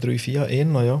 Oder eben 3-4,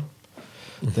 eher, ja.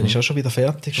 Dann ist auch schon wieder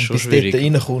fertig. Schon und bis schwierig. dort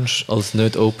reinkommst. Als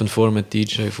nicht Open Format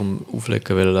DJ vom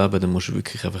Auflegen leben, dann musst du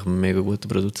wirklich einfach ein mega guter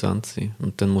Produzent sein.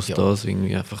 Und dann muss das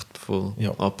irgendwie einfach voll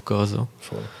abgehen. So.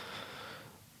 Voll.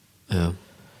 Ja.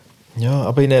 Ja,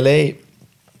 aber in L.A.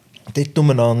 dort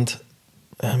umeinander,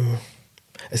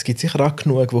 es gibt sicher auch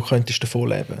genug, wo könntest du davon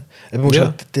leben. Du musst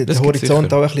halt den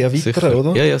Horizont sicher. Auch ein bisschen erweitern,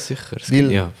 oder? Ja, sicher.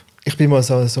 Weil ich bin mal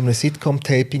so einem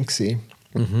Sitcom-Taping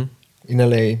in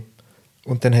L.A.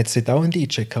 Und dann hat es dort auch einen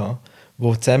DJ gehabt,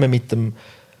 der zusammen mit dem,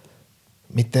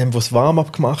 was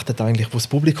Warm-up gemacht hat, eigentlich, wo das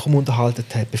Publikum unterhalten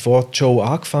hat, bevor die Show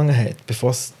angefangen hat,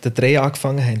 bevor der Dreh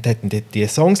angefangen hat, hat dort die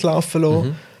Songs laufen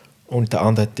lassen und der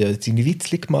andere hat seine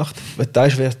Witzli gemacht.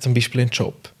 Das wäre zum Beispiel ein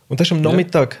Job. Und das war am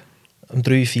Nachmittag um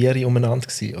 3-4 umeinander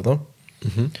gewesen, oder?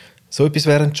 So etwas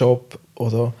wäre ein Job.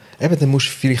 Oder eben, dann musst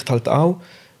du vielleicht halt auch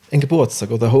einen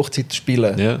Geburtstag oder eine Hochzeit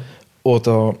spielen. Ja.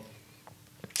 Oder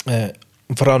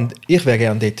und vor allem, ich wäre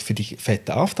gerne dort für die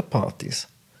fetten Afterpartys.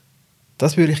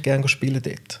 Das würde ich gerne spielen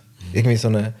dort. Irgendwie so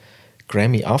eine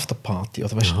Grammy Afterparty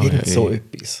oder weißt, so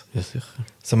etwas. Ja, sicher.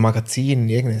 So ein Magazin,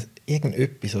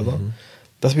 irgendetwas, oder?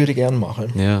 Das würde ich gerne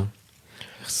machen. Ja.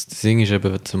 Das Ding ist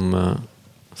eben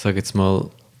sag jetzt mal,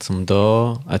 zum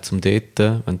dort, wenn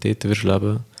du dort wirst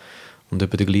leben und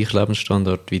eben den gleichen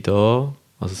Lebensstandard wie da,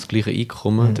 also das gleiche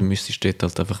Einkommen, dann müsstest du dort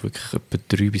halt einfach wirklich etwa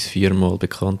 3 bis 4 Mal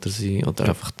bekannter sein oder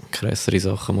einfach krassere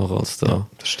Sachen machen als da. Ja,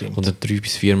 das stimmt. Und dann 3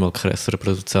 bis 4 Mal krasserer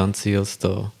Produzent sein als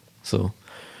da. So.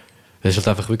 Es ist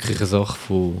halt einfach wirklich eine Sache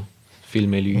von viel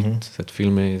mehr Leuten, es hat viel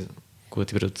mehr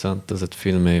gute Produzenten, es hat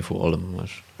viel mehr von allem.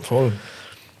 Weißt. Voll.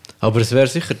 Aber es wäre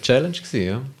sicher eine Challenge gewesen,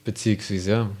 ja?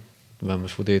 Beziehungsweise, ja, wenn man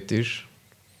von dort ist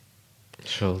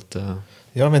halt...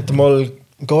 Ja, wenn du mal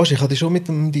gehst, ich habe dich schon mit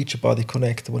dem DJ Buddy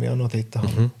connecten, den ich auch noch dort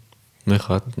habe.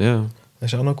 Ja. Er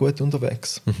ist auch noch gut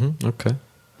unterwegs. Okay.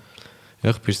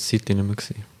 Ja, ich war es Zeit nicht mehr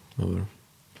gewesen, aber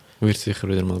wird sicher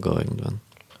wieder mal gehen irgendwann.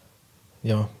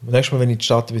 Ja, nächstes Mal, wenn ich in die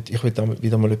Stadt will, ich will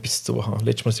wieder mal etwas zu haben.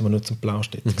 Letztes Mal waren wir nur zum Plausch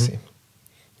dort.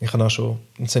 Ich habe auch schon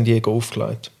in San Diego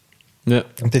aufgelegt. Ja.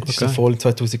 Und dort ist so voll,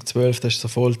 2012, das war so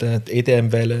voll die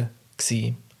EDM-Welle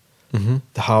gewesen.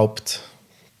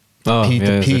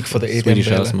 Der Peak von der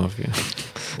EDM-Welle.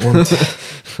 Und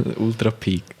Ultra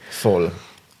Peak. Voll.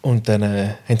 Und dann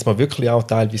haben sie mir wirklich auch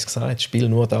teilweise gesagt, spiel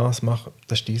nur das, mach,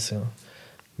 das ist dies, ja.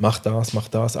 Mach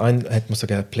das. Einer hat mir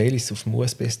sogar eine Playlist auf dem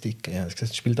USB-Stick gegeben. Er hat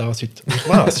gesagt, spiel das heute. Ich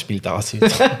was? Spiel das heute.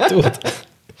 Dude.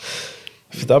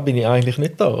 Für das bin ich eigentlich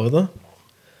nicht da, oder?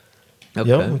 Okay.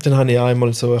 Ja, und dann habe ich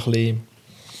einmal so ein bisschen...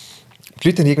 Die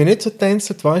Leute haben irgendwie nicht so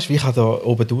getanzt, weißt du? Ich habe da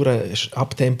oben durch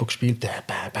Abtempo gespielt.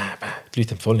 Die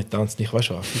Leute haben voll nicht getanzt. Ich weiß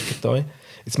schon, fickt euch.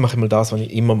 Jetzt mache ich mal das, was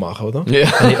ich immer mache, oder?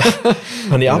 Ja.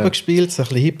 Habe ich runtergespielt, so ein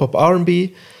bisschen Hip-Hop, R&B.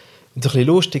 Und so ein bisschen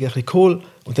lustig, ein bisschen cool.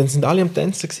 Und dann sind alle am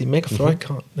Tanzen gewesen, mega Freude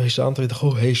gehabt. Dann ist der andere wieder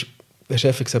gekommen, hey, der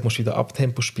Chef hat gesagt, du musst wieder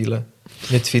Abtempo spielen.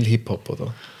 Nicht zu viel Hip-Hop,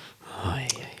 oder?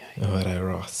 Ja, er ist ein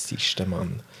Rassist, der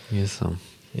Mann. So.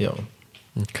 Ja.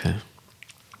 Okay.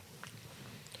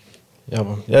 Ja,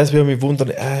 aber es würde mich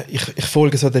wundern, ich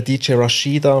folge so den DJ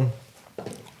Rashida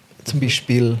zum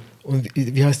Beispiel. Und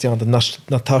wie heißt die andere?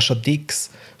 Natasha Dix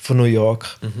von New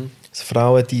York. So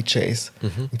Frauen-DJs.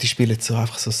 Und die spielen so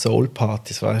einfach so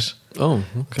Soul-Partys, weißt du? Oh,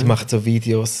 okay. Die machen so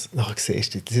Videos, nachher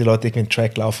siehst du, diese Leute irgendwie einen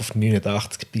Track laufen auf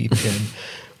 89 BPM.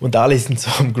 Und alle sind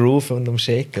so am Grooven und am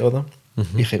Shaken, oder?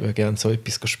 Ich würde gerne so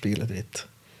etwas spielen dort.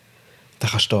 Den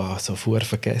kannst du auch so vorher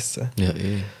vergessen. Ja,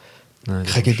 Nein,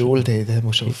 Keine Geduld haben, da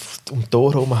musst du um die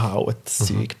Tore rumhauen, das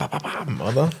Zeug. Bam, bam, bam,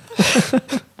 oder?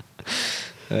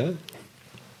 Ja.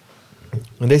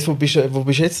 Und jetzt, wo bist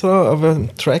du jetzt dran auf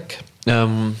einem Track?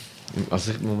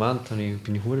 Also im Moment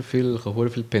bin ich hure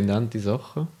viel pendente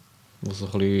Sachen, die so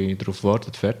ein bisschen darauf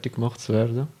warten, fertig gemacht zu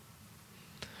werden.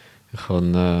 Ich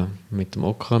habe mit dem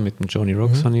Oka, mit dem Johnny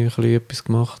Rocks habe ich ein bisschen etwas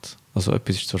gemacht. Also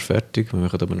etwas ist zwar fertig, wir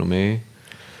machen aber noch mehr.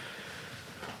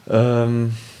 Ich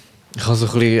habe so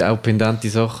ein bisschen auch pendente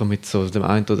Sachen mit so dem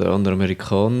einen oder anderen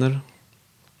Amerikaner,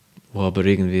 wo aber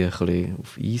irgendwie ein bisschen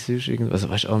auf Eis ist. Also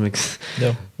weißt du, dann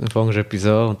fängst du etwas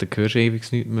an und dann hörst du ewig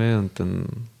nichts mehr und dann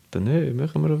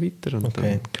machen wir auch weiter und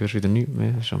dann hörst du wieder nichts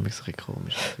mehr. Das ist ein bisschen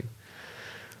komisch.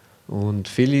 Und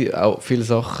viele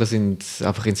Sachen sind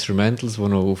einfach Instrumentals, die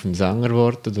noch auf einen Sänger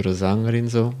warten oder eine Sängerin.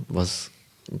 So.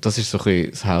 Das ist so ein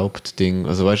bisschen das Hauptding.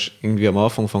 Also weißt, irgendwie am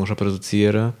Anfang fängst du an zu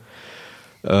produzieren,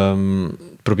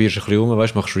 probierst ein bisschen um,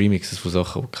 weißt, machst Remixes von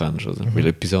Sachen, die du kennst. Oder? Weil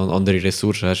etwas andere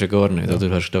Ressourcen hast du ja gar nicht. Oder?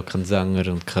 Du hast da keinen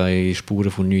Sänger und keine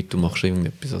Spuren von nichts, du machst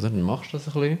irgendetwas. Oder? Dann machst du das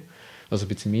ein bisschen. Also ein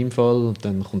bisschen in meinem Fall, und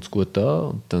dann kommt es gut an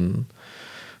und dann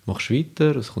machst du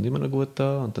weiter, es kommt immer noch gut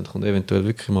an und dann kommt eventuell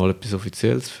wirklich mal etwas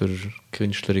Offizielles für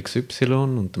Künstler XY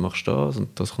und dann machst du das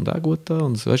und das kommt auch gut an.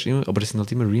 Und so, weißt, immer, aber es sind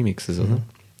halt immer Remixes, oder?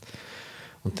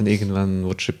 Und dann irgendwann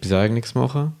willst du etwas Eigenes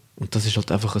machen und das ist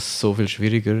halt einfach so viel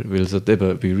schwieriger, weil so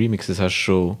eben bei Remixes hast du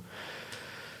schon,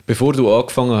 bevor du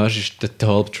angefangen hast, ist der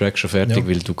halbe Track schon fertig,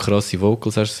 weil du krasse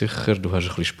Vocals hast sicher, du hast ein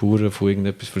bisschen Spuren von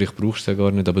irgendetwas, vielleicht brauchst du es ja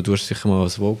gar nicht, aber du hast sicher mal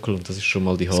ein Vocal und das ist schon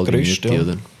mal die halbe Größte,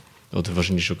 Minute, oder? Oder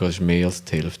wahrscheinlich schon gar mehr als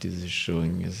die Hälfte, das ist schon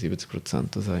irgendwie 70%,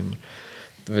 das sagen wir.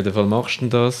 Auf jeden Fall machst du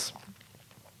das.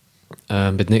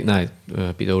 Bei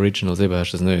den Originals eben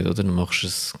hast du das nicht, oder? Dann machst du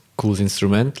ein cooles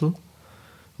Instrumental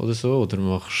oder so, oder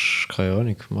machst, keine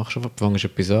Ahnung, fängst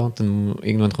etwas an und dann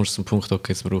irgendwann kommst du zum Punkt,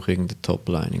 okay, jetzt brauche ich irgendeine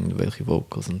Topline, irgendwelche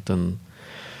Vocals und dann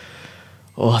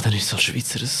dann ist es als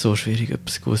Schweizer so schwierig,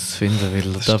 etwas Gutes zu finden,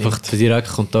 weil einfach der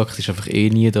direkte Kontakt ist einfach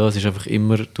nie da, es ist einfach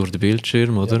immer durch den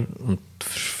Bildschirm, oder? Ja. Und du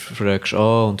fragst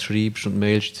an und schreibst und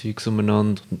mailst Zeugs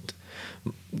umeinander und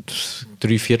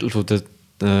 3/4 von den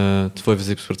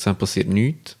 75% passiert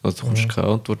nichts, also du kommst keine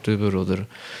Antwort über oder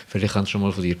vielleicht hast du schon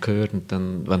mal von dir gehört und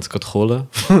dann, wenn es gerade holen,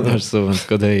 weißt du, so, wenn es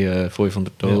gerade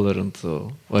 $500 und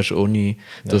so, weißt du, ohne,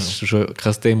 das ist schon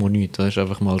kein Demo, nichts, das ist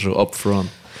einfach mal schon upfront.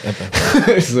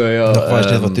 So, ja, ich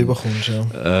weiss nicht, was du überkommst.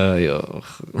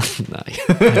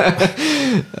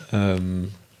 Nein.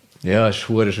 Ja, es ist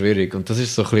verdammt schwierig. Und das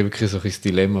ist so wirklich so ein das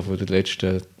Dilemma von den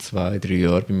letzten 2-3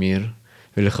 Jahren bei mir.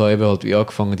 Weil ich habe eben halt wie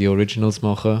angefangen, die Originals zu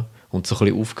machen und so ein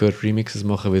bisschen aufgehört, Remixes zu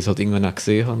machen, weil ich es halt irgendwann auch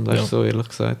gesehen habe, so ehrlich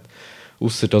gesagt.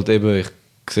 Ausser halt eben, ich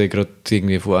sehe gerade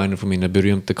irgendwie von einer von meinen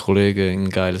berühmten Kollegen einen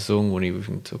geilen Song, wo ich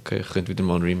finde, okay, ich könnte wieder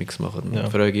mal einen Remix machen.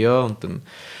 Dann frage ich und dann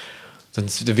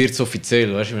wird es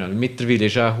offiziell, weißt du, mittlerweile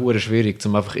ist es auch verdammt schwierig,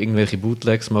 um einfach irgendwelche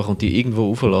Bootlegs zu machen und die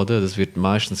irgendwo aufzuladen. Das wird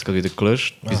meistens wieder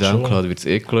gelöscht. Bei Soundcloud wird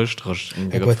es gelöscht.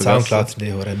 Gut, Soundcloud sind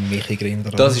die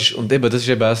Michi-Grinder. Das ist eben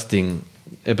das Ding.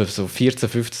 Eben so 14,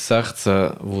 15, 16,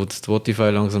 wo das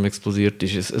Spotify langsam explodiert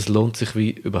ist, es lohnt sich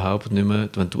wie überhaupt nicht mehr,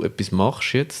 wenn du etwas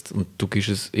machst jetzt und du gibst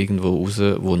es irgendwo raus,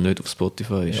 wo nicht auf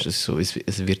Spotify ist. Das ist so, es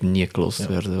wird nie gelost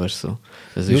werden, weißt du. So.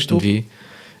 Das ist wie...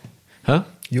 Hä?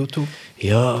 YouTube?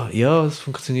 Ja, es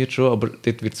funktioniert schon, aber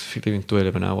dort wird es eventuell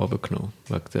eben auch abgenommen,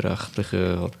 wegen der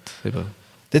rechtlichen halt eben.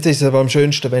 Dort ist es aber am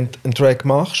schönsten, wenn du einen Track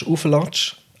machst,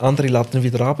 aufladest, andere laden ihn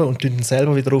wieder ab und ihn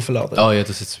selber wieder aufladen. Ah ja, das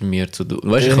ist jetzt bei mir zu tun.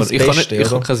 Weißt,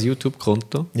 ich habe kein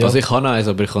YouTube-Konto. Ja. Also ich habe eins,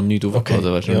 aber ich habe nichts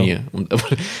aufgeladen, weißt du, nie.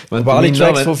 Aber alle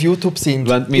Tracks, die auf YouTube sind...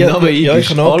 Wenn mein Name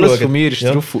ist, alles von mir ist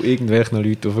drauf von irgendwelchen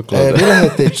Leuten aufgeladen. Wille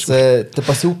hat jetzt der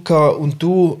Bazooka und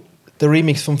du, der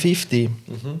Remix vom 50...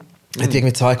 Hat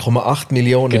irgendwie 2,8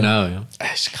 Millionen. Genau, ja.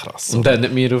 Das ist krass. Und dann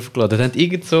hat mir aufgeladen. Dann hat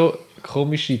irgend so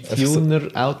komische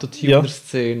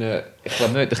Autotuner-Szenen. Ich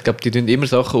glaube nicht. Ich glaube, die tun immer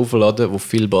Sachen aufladen, die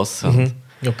viel Bass haben.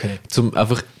 Okay. Zum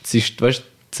einfach, weißt, das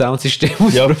Soundsystem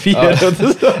ausprobieren oder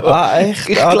so. Echt?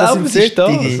 Ich glaube, es ist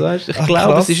das. Weißt? Ich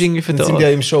glaube, es ist irgendwie für das. Sind ja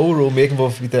im Showroom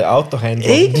irgendwo bei den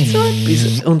Autohändlern. Irgend so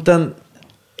etwas. Und dann...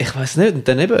 Ich weiß nicht, und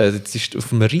dann eben, jetzt ist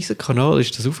auf einem riesen Kanal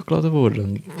ist das aufgeladen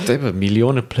worden und eben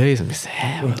Millionen Plays und ich so,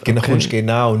 und dann kommst du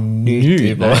genau nichts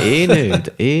über. Nein,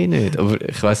 eh nicht, aber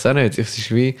ich weiß auch nicht, es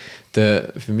ist wie,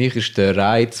 für mich ist der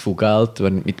Reiz von Geld,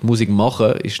 wenn mit Musik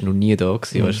machen, ist noch nie da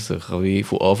gewesen, weißt du, ich habe wie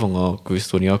von Anfang an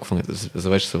gewusst, wo ich angefangen habe,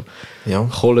 also weißt du, so,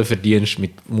 Kohle verdienst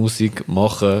mit Musik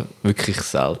machen, wirklich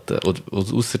selten, oder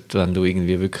ausser wenn du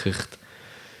irgendwie wirklich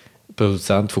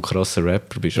Produzent von krassen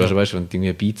Rapper bist. Ja. Weißt du, wenn du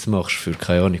irgendwie Beats machst für,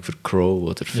 keine Ahnung, für Crow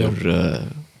oder für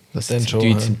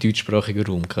im deutschsprachigen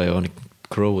Raum, keine Ahnung,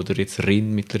 Crow oder jetzt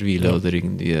Rin mittlerweile oder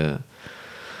irgendwie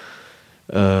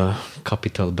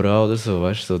Capital Bra oder so,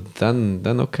 weißt du, so, dann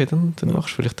okay, dann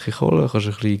machst du vielleicht ein bisschen Kohle, kannst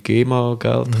ein bisschen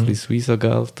GEMA-Geld, ein bisschen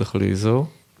Suiza-Geld, ein bisschen so.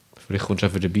 Vielleicht kommst du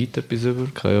auch für den Beat etwas über,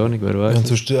 keine Ahnung, wer weiß. Ja, und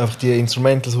sonst einfach die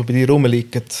Instrumentals, die bei dir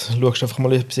rumliegen, schaust du einfach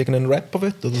mal, ob es irgendein Rapper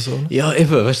wird oder so. Ne? Ja,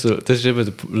 eben, weißt du, das ist eben,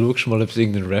 du schaust mal, ob es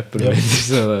irgendein Rapper wird.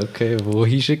 So, okay,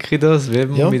 wohin schicke ich das?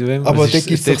 Wem, Ja, mit wem? aber Das da ist-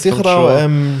 gibt es dort doch sicher kommt auch,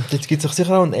 schon- dort gibt's doch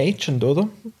sicher auch einen Agent, oder?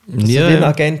 Dass Ja, du wie einen ja.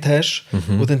 Agent hast,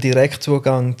 der dann direkt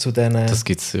Zugang zu diesen Das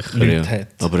gibt es sicher, Leuten ja. hat.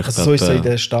 Aber ich also so ist es glaube,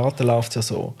 in den Staaten läuft es ja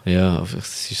so. ja, aber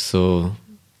es ist so,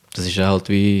 das ist halt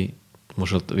wie, du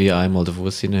musst halt wie einmal den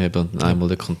Fuß hinheben und dann einmal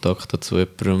den Kontakt dazu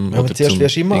jemandem. Ja, aber zuerst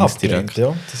wirst du immer Dings abgelehnt,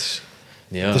 ja.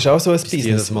 Das ist auch so ein bis die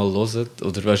Business. das mal hören,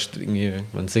 oder weißt du, irgendwie,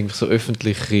 wenn es irgendwie so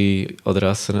öffentliche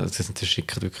Adressen, also die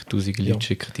schicken wirklich tausende Leute,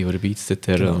 schicken die ihre Beats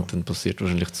dorthin Genau. und dann passiert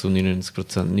wahrscheinlich zu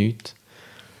 99% nichts.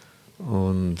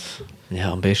 Und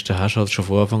ja, am besten hast du halt schon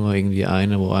von Anfang an irgendwie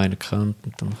einen, der einen kennt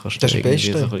und dann kannst du Das ist das irgendwie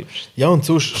Beste. so ein bisschen- Ja, und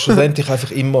sonst schlussendlich einfach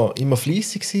immer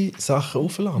fleissig sein, Sachen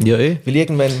aufladen. Ja, Weil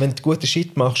irgendwann, wenn du guten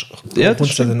Shit machst, Ja, das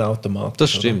kommst du stimmt. dann automatisch. Das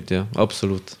stimmt, ja,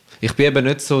 absolut. Ich bin eben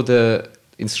nicht so der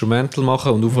Instrumental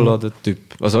machen und aufladen Typ.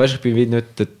 Also weißt, ich bin wie nicht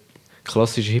der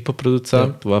klassische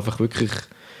Hip-Hop-Produzent, der einfach wirklich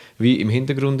wie im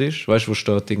Hintergrund ist. Weißt du, wo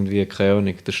steht irgendwie, keine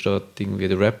Ahnung, da steht irgendwie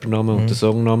der Rappername und der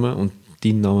Songname und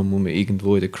deinen Namen muss man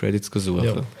irgendwo in den Credits suchen.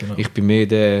 Ja, genau. Ich bin mehr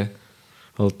der,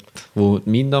 halt, wo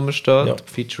mein Name steht, Ja.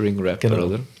 featuring Rapper, Genau.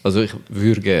 oder? Also ich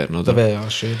würde gerne, oder? Das wäre ja eine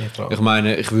schöne Frage. Ich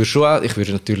meine, ich würde schon auch, ich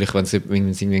würde natürlich, wenn es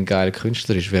irgendwie ein geiler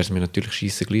Künstler ist, wäre es mir natürlich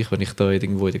scheisse gleich, wenn ich da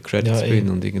irgendwo in den Credits Ja, bin eh.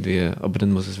 und irgendwie, aber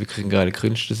dann muss es wirklich ein geiler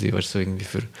Künstler sein, weißt du, so irgendwie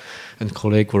für einen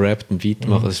Kollegen, der rappt, einen Beat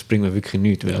machen, das bringt mir wirklich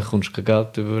nichts, weil du kommst kein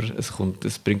Geld über,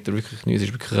 es bringt dir wirklich nichts, es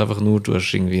ist wirklich einfach nur, du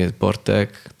hast irgendwie ein paar Tage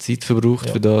Zeit verbraucht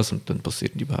für das und dann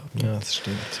passiert überhaupt nichts. Ja, das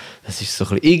stimmt. Es ist so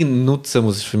ein bisschen, irgendeinen Nutzen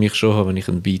muss es für mich schon haben, wenn ich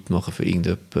einen Beat mache für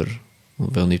irgendjemanden.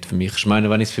 Und weil nicht für mich. Ich meine,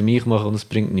 wenn ich es für mich mache und es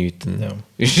bringt nichts, dann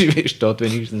steht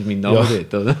wenigstens mein Name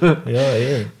dort, oder? Ja,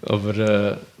 eh.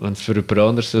 Aber wenn es für jemand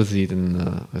anderes soll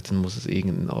sein, dann muss es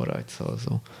irgendeinen Anreiz haben.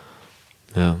 So.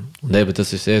 Ja. Und eben,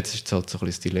 das ist jetzt ist halt so ein bisschen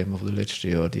das Dilemma von den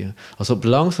letzten Jahren. Also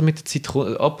langsam mit der Zeit,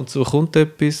 ab und zu kommt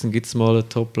etwas, dann gibt es mal eine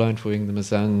Topline von irgendeinem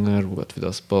Sänger, wo für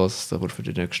das passt, aber für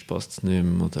den nächsten passt es nicht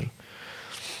mehr. Oder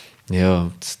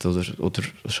ja, oder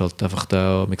es ist halt einfach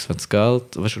da, wenn das Geld,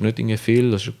 weißt du, nicht irgendwie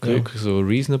viel, das ist okay, so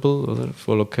reasonable, oder?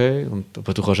 Voll okay.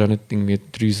 Aber du kannst auch nicht irgendwie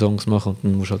 3 Songs machen und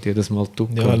dann musst du halt jedes Mal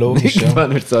tucken. Ja, logisch, ja.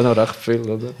 Irgendwann wird es auch noch recht viel,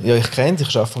 oder? Ja, ich kenne dich,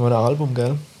 ich arbeite an einem Album,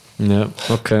 gell? Ja,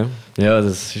 okay. Ja,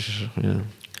 das ist, ja.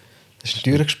 Das ist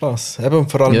ein teurer Spass. Eben, und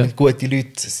vor allem Ja. gute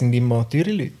Leute sind immer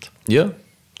teure Leute. Ja,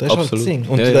 Das ist absolut. halt das Ding.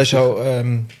 Und ja, das ist auch,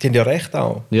 die haben ja recht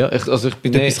auch. ja, ich bin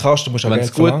Wenn du etwas kannst, du musst auch wenn Geld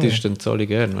es gut verlangen. ist, dann zahle ich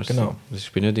gerne. Weißt du? Genau. Also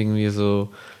ich bin nicht irgendwie so,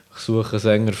 ich suche einen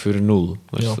Sänger für 0.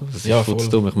 Weißt Ja. du? Das ist Ja, voll voll.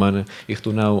 dumm. Ich meine, ich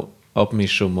tue auch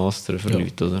abmischen und mastern für Ja.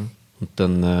 Leute, oder? Und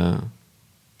dann habe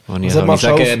ich Also auch machst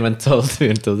nicht du auch- gerne, wenn gezahlt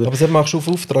wird, oder? Aber das machst du auf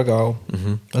Auftrag auch.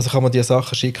 Also kann man dir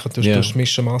Sachen schicken, du Ja. tust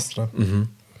mischen, mastern.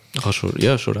 Ich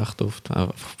habe schon recht oft.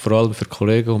 Auch vor allem für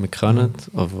Kollegen, die mich kennen.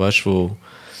 Aber weißt du,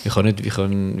 ich habe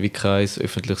wie kein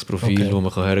öffentliches Profil, Okay. wo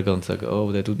man hergehen kann und sagen,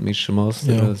 oh, der tut mischen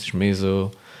Master. Ja. Das ist mehr so,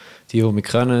 die mich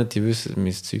kennen, die wissen,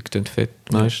 mein Zeug klingt fett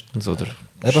meistens. Oder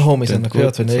Eben, Homies, haben klingt wir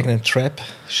gehört, gut wenn ihr und so. irgendeinen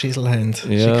Trap-Schissel habt,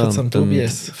 Ja, schickt es an und dann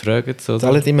Doobious. fragen sie, oder?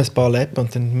 Zahlt immer ein paar Lappen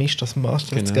und dann mischt das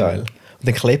Master, das ist Genau. geil. Und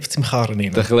dann klebt es im Karren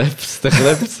rein. Dann klebt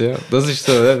es, ja. Das ist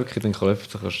so, ja, wirklich, dann klebt es.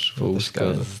 Da kannst du davon Das ist ausgehen,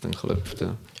 geil. dass es dann klebt,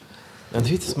 ja. Und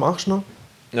heute, was machst du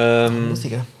noch?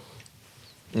 Musik?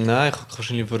 Nein, ich habe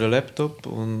wahrscheinlich vor einem Laptop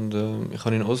und ich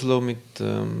habe in Oslo mit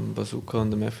Bazooka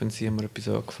und dem FNC haben wir etwas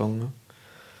angefangen.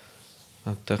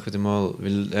 Ich dachte wieder mal,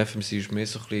 weil FMC ist mehr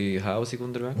so ein bisschen hausig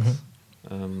unterwegs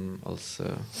als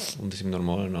unter seinem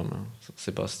normalen Namen. So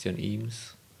Sebastian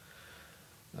Eames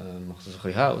macht so ein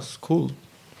bisschen Haus, cool.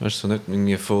 Weißt du, so nicht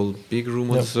irgendwie voll Big Room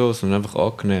oder so, sondern einfach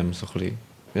angenehm, so ein bisschen,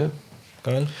 ja.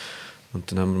 Geil. Und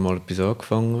dann haben wir mal etwas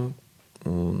angefangen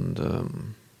und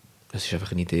es war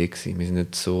einfach eine Idee gewesen. Wir sind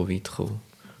nicht so weit gekommen.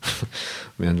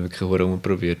 Wir haben wirklich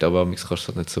rumprobiert, aber manchmal kannst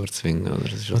du es halt nicht so erzwingen. Oder?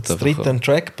 Das ist Und halt das dritte einen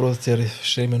Track produzieren,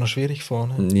 stelle ich mir noch schwierig vor.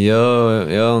 Ne?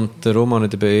 ja, und der Roman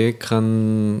hat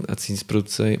sein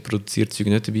produziertes Zeug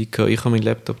nicht dabei gehabt. Ich habe meinen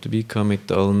Laptop dabei gehabt mit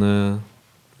dem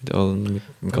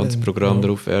ganzen Programm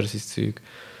drauf, er sein Zeug.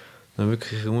 Dann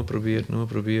wirklich rumprobiert. Es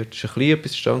ist ein bisschen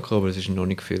etwas zustande gekommen, aber es war noch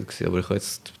nicht viel gewesen. Aber ich habe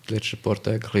jetzt die letzten paar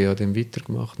Tage ein bisschen an dem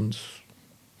weitergemacht und es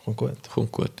Kommt gut.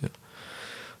 kommt gut, ja.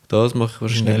 Das mache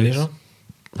ich Wie schnell wahrscheinlich. ist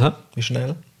er? Hä? Wie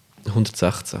schnell?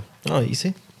 116. Ah,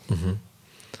 easy.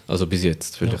 Also bis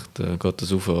jetzt. Vielleicht geht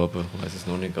das auf, aber ich weiß es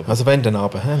noch nicht. Aber Also wenn dann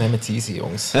aber, nehmen Sie easy,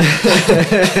 Jungs.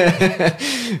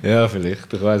 ja,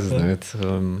 vielleicht. Ich weiß es nicht.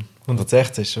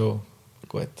 116 ist schon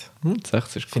gut.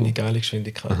 60 ist cool. Finde ich geile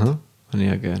Geschwindigkeit. Aha, habe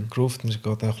ich auch gerne. Grooved, man geht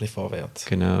auch ein bisschen vorwärts.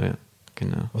 Genau, ja.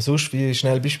 Genau. Was sonst, wie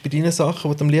schnell bist du bei deinen Sachen,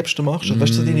 die du am liebsten machst? Was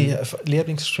ist so deine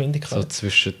Lieblingsgeschwindigkeit? So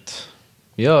zwischen...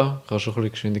 Ja, ich habe schon ein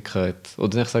bisschen Geschwindigkeit.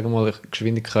 Oder ich sage mal,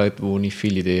 Geschwindigkeit, wo ich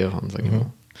viele Ideen habe, sage ich mal.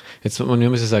 Jetzt muss man nicht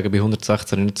mehr sagen, bei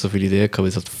 116 habe ich nicht so viele Ideen gehabt, weil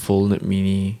es halt voll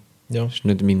nicht ist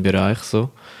nicht mein Bereich so.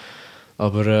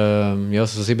 Aber ja,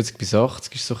 so 70 bis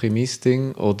 80 ist so ein bisschen mein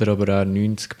Ding. Oder aber auch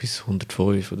 90 bis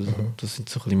 105 oder so. Das sind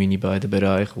so ein bisschen meine beiden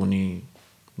Bereiche, wo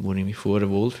ich mich vorher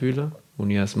wohlfühle. Wo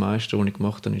ich auch das meiste, was ich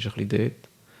gemacht habe, ist ein bisschen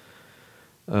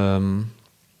dort.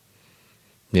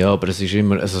 Ja, aber es ist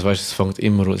immer, also weißt, es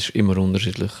ist immer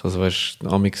unterschiedlich. Also weißt,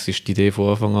 amix ist die Idee von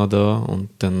Anfang an da und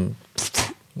dann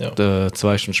 2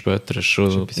 Stunden später ist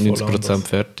schon 90%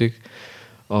 fertig.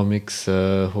 Amix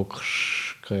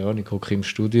hockst, keine Ahnung, hocke im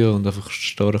Studio und einfach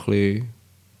starr ein bisschen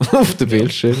auf den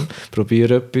Bildschirm,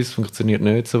 probiere etwas, funktioniert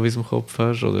nicht so, wie du es im Kopf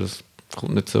hast, oder es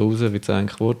kommt nicht so raus, wie du es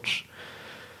eigentlich willst.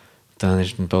 Dann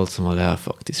ist dann bald so mal, ja,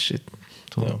 fuck this shit.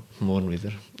 So, morgen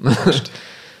wieder.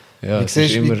 Ja, wie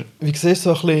siehst du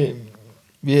so ein bisschen,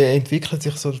 wie entwickelt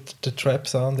sich so der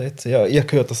Trap-Sound jetzt? Ja, ich habe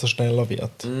gehört, dass er schneller wird. Das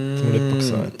hat mir jemand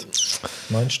gesagt.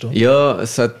 Meinst du? Ja,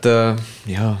 es hat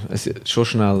es ist schon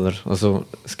schneller. Also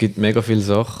es gibt mega viele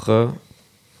Sachen.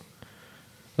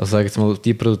 Also sage jetzt mal,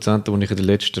 die Produzenten, die ich in den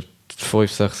letzten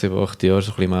 5, 6, 7, 8 Jahren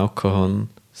so ein bisschen im Auge hatte,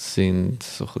 sind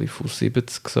so ein bisschen von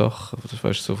 70 Sachen. Das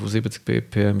weißt, so von 70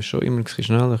 BPM ist schon immer ein bisschen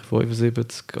schneller,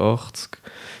 75, 80.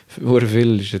 Hure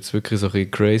viel ist jetzt wirklich so ein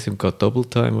bisschen crazy und geht Double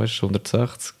Time, weißt du,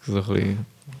 160. So ein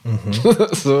bisschen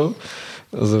so.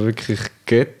 Also wirklich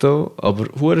Ghetto. Aber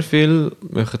hure viel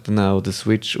machen dann auch den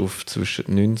Switch auf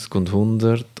zwischen 90 und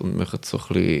 100 und machen so ein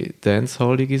bisschen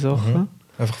dancehallige Sachen.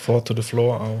 Einfach vor to the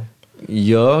floor auch.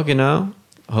 Ja, genau.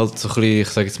 Halt so ein bisschen, ich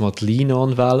sage jetzt mal, die Line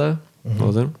anwählen,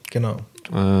 oder? Genau.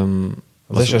 Das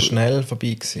war ja schnell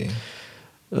vorbei gewesen.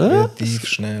 Relativ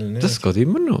schnell, nicht? Das geht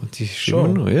immer noch. Die ist immer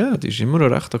noch, ja, die ist immer noch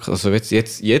recht okay. Also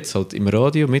jetzt halt im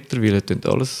Radio mittlerweile klingt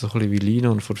alles so ein bisschen wie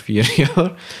Lina vor 4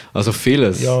 Jahren. Also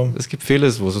vieles. Ja. Es gibt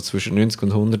vieles, wo so zwischen 90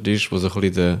 und 100 ist, wo so ein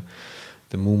bisschen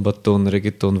den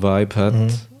Mumbaton-Reggaeton-Vibe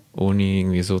hat, ohne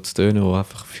irgendwie so zu tönen, wo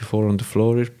einfach 4 on the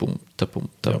floor ist, bum, da, bum,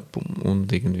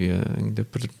 und irgendwie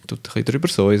irgendjemand tut ein bisschen drüber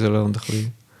säuseln und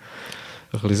ein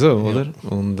bisschen so, oder?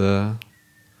 Und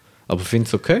aber ich finde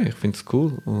es okay, ich finde es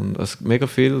cool. Und es gibt mega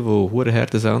viele, die einen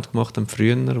harten Sound gemacht haben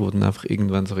früher, die dann einfach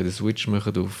irgendwann so den Switch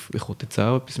machen auf, ich will jetzt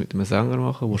auch etwas mit einem Sänger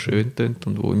machen, der schön tönt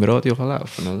und wo im Radio kann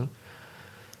laufen kann, oder?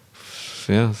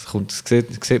 Ja, das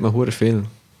sieht man hure viel.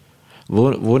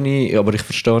 Aber ich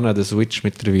verstehe auch den Switch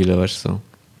mittlerweile, weißt du, so.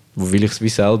 Weil ich es wie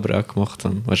selber auch gemacht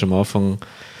habe. Weißt, am Anfang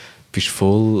bist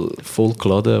du voll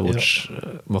geladen,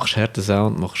 machst harten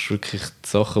Sound, machst wirklich die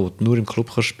Sachen, die du nur im Club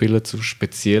kannst spielen, zu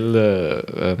spezielles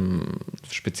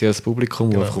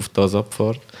Publikum, das einfach auf das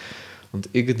abfährt. Und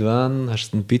irgendwann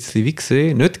hast du ein bisschen wie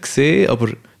gesehen, nicht gesehen, aber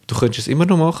du könntest es immer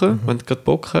noch machen, wenn du gerade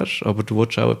Bock hast, aber du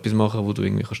willst auch etwas machen, wo du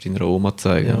irgendwie kannst deiner Oma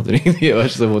zeigen kannst. Oder irgendwie,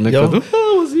 weißt du, wo nicht gerade,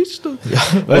 was ist das? Ja.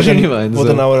 Weißt du, was ich meine? Wo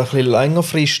dann auch ein bisschen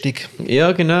längerfristig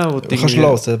ja, genau, wo du kannst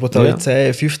hören, wo du in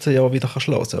 10, 15 Jahren wieder kannst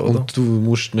hören, oder? Und du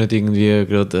musst nicht irgendwie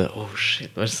gerade, oh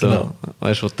shit, weißt du, Genau.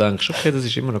 weißt, wo du denkst, okay, das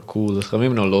ist immer noch cool, das kann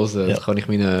man immer noch hören, das kann ich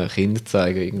meinen Kindern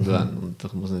zeigen irgendwann und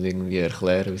ich muss nicht irgendwie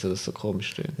erklären, wieso das so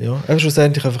komisch ist. Ja, aber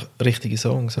schlussendlich einfach richtige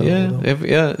Songs. Ja,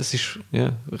 es ist,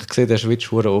 ja, ich sehe den Switch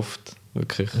sehr oft.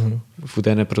 Wirklich. Von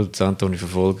diesen Produzenten, die ich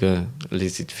verfolge,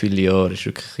 seit vielen Jahren ist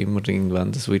wirklich immer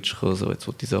irgendwann der Switch gekommen, so jetzt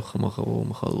will ich Sachen machen, die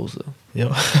man kann hören kann.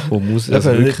 Ja. Wo Musik,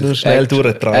 also nicht nur schnell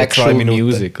durchdrehen, 2 Minuten.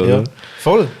 Music, oder? Ja.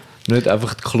 Voll. Nicht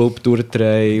einfach den Club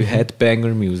durchdrehen,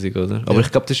 Headbanger-Musik, oder? Aber ich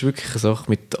glaube, das ist wirklich eine Sache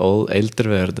mit all älter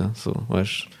werden. So,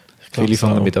 weißt? Viele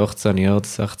fangen mit 18 Jahren,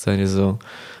 16 so,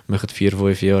 machen 4,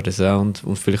 5 Jahre den Sound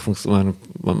und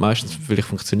meistens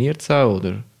funktioniert es auch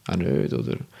oder auch nicht,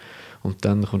 oder? Und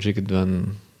dann kommst du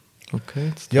irgendwann, okay,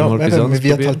 jetzt ja, mal etwas anderes man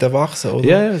wird probieren. halt erwachsen, oder?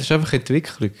 Ja, es ist einfach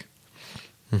Entwicklung.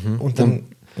 Und dann,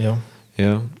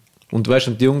 ja. Und weißt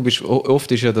du, und jung bist,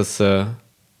 oft ist ja das,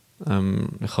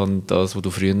 ich habe das, was du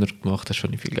früher gemacht hast,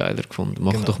 schon viel geiler gefunden.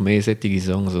 Mach doch mehr solche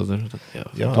Songs, oder?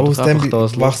 Ja, aber aus dem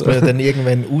wächst man ja dann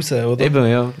irgendwann raus, oder? Eben,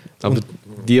 ja. Aber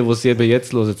die es eben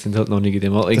jetzt hören, sind halt noch nicht in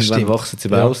dem Alter. Irgendwann wachsen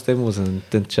sie aus dem raus und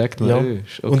dann checkt man, okay.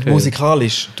 Und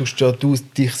musikalisch tust du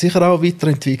dich sicher auch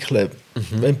weiterentwickeln,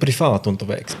 wenn du privat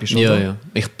unterwegs bist, oder? Ja.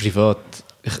 Ich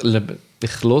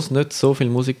höre nicht so viel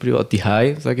Musik privat.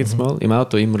 Daheim, sage ich jetzt mal. Im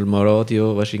Auto immer mal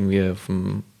Radio, weißt du, irgendwie auf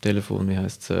dem Telefon, wie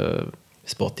heisst es?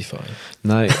 Spotify.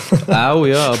 Nein, auch,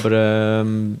 ja, aber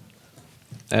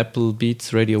Apple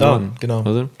Beats Radio One. Genau.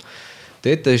 Oder?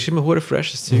 Dort ist immer hure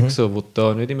freshes Zeug, so, wo du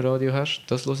da nicht im Radio hast.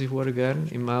 Das höre ich hure gerne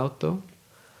im Auto.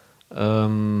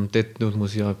 Dort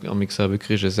muss ich auch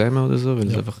wirklich sämen oder so, weil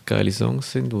es einfach geile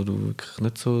Songs sind, wo du wirklich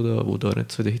nicht so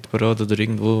nicht so in der Hitparade oder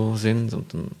irgendwo sind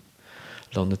und dann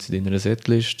landet sie in einer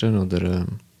Setliste oder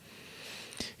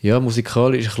ja,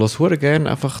 musikalisch, ich höre hure gerne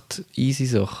einfach die easy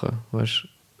Sachen, weißt,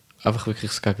 einfach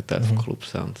wirklich das Gegenteil vom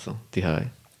Club-Sound, so, die High,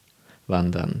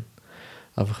 wenn dann,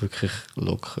 einfach wirklich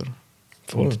locker.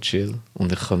 Voll chill.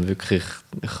 Und ich kann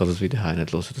das wieder heim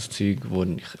nicht hören, das Zeug, wo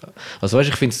ich... Also weißt,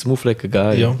 ich finde es zum Auflegen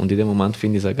geil. Ja. Und in dem Moment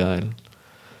finde ich es auch geil.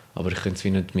 Aber ich könnte es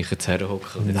wie nicht mich jetzt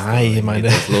herhocken und Nein, ich meine...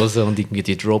 das hören und irgendwie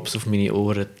die Drops auf meine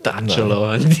Ohren touchen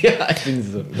lassen. Ja, ich finde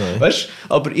so. Weißt,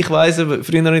 aber ich weiss,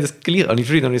 früher habe ich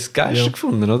das Geilste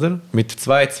gefunden, oder? Mit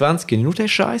 22 habe ich nur den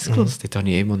Scheiß gehört. Dort habe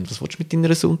ich was willst du mit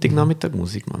deiner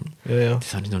Sonntagnachmittag-Musik, Mann? Ja.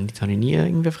 Das habe ich nie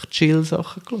irgendwie einfach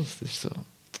Chill-Sachen gehört. Das ist so...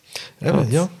 Ja,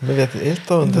 man wird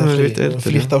älter und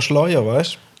vielleicht auch schleuer,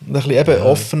 weißt du? Und ein bisschen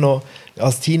offener.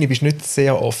 Als Teenie bist du nicht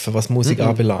sehr offen, was Musik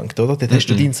anbelangt, oder? Dort hast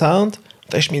du deinen Sound,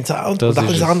 das ist mein Sound und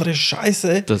alles andere ist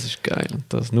scheiße. Das ist geil.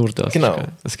 Nur das genau. Ist geil.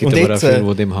 Es gibt aber auch viele,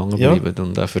 die dem hängen bleiben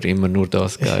und auch für immer nur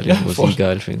das geil ist, was sie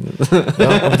geil finden.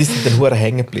 Ja, aber die sind dann hure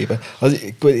hängen geblieben. Also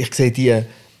ich sehe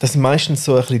das sind meistens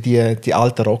so ein bisschen die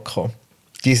alten Rocker.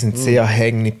 Die sind sehr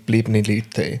hängen gebliebene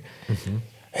Leute.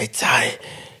 Jetzt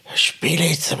spiele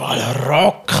jetzt mal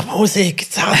Rockmusik,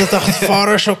 das hat er doch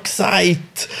vorher schon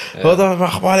gesagt. Oder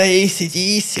mach mal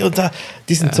easy. Und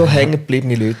die sind so hängen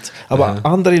gebliebene Leute. Aber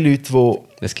andere Leute, die...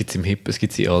 Es gibt es im Hip, es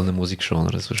gibt es in allen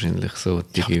Musikgenres wahrscheinlich. So,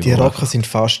 die Rocker sind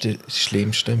fast die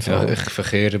schlimmsten im Fall. Ja, ich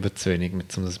verkehre aber zu wenig, um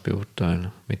das zu beurteilen.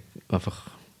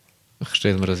 Ich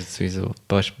stelle mir das jetzt wie so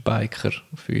Biker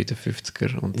für die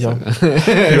 50er und sagen,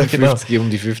 genau. 50 um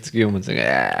die 50 herum und sagen,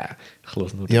 ich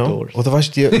höre nur die Doors. Oder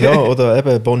weißt du, oder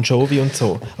eben Bon Jovi und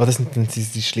so. Aber das sind dann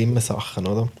die schlimmen Sachen,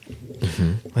 oder?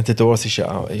 Und die Doors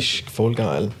ist voll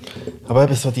geil. Aber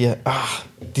eben so die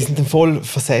sind dann voll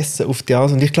versessen auf die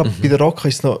Art. Und ich glaube, bei den Rocker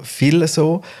ist es noch viel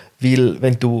so, weil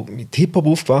wenn du mit Hip-Hop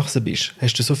aufgewachsen bist,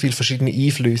 hast du so viele verschiedene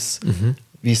Einflüsse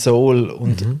wie Soul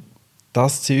und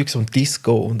das Zeugs und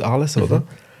Disco und alles, oder?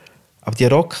 Aber die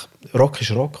Rock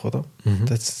ist Rock, oder?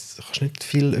 Das kannst du nicht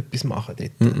viel etwas machen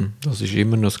dort. Das ist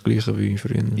immer noch das Gleiche wie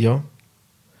früher. Ja.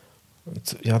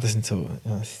 Ja, das sind so...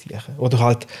 Ja, oder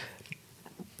halt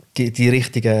die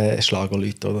richtigen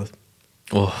Schlagerleute, oder?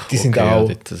 Die sind auch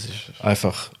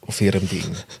einfach auf ihrem Ding.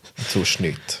 Und sonst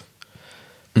nicht.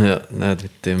 Ja, nein,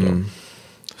 mit dem...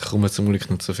 kommen zum Glück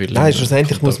nicht so viele. Nein,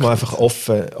 schlussendlich muss man einfach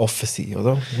offen sein,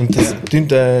 oder? Und das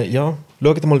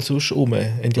schaut mal sonst um.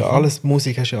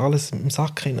 Musik hast ja alles im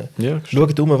Sack rein. Ja,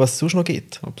 schaut um, was es sonst noch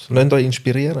gibt. Absolut. Lasst euch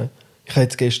inspirieren. Ich habe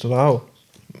jetzt gestern auch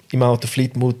im Auto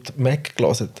Fleetwood Mac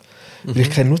gelesen. Weil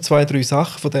ich kenne nur 2-3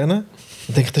 Sachen von denen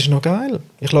und denke, das ist noch geil.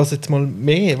 Ich lasse jetzt mal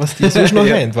mehr, was die sonst noch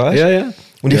haben, weißt du? Ja.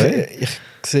 Und ich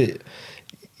sehe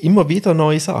immer wieder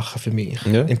neue Sachen für mich.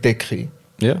 Entdecke.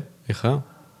 Ja, ich auch.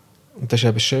 Und das ist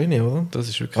eben das Schöne, oder? Das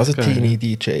ist wirklich also geil.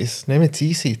 Teenie-DJs. Nehmen es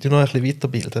easy, du noch ein bisschen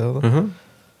weiterbilden, oder?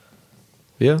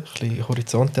 Ja. Ein bisschen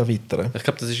Horizont erweitern. Ich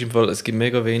glaube, das ist im Fall, es gibt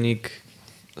mega wenig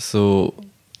so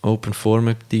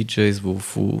Open-Format-DJs, die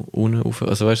von unten auf,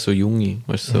 also weißt du, so junge,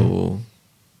 weißt du, so,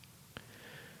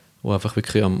 wo einfach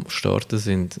wirklich am Starten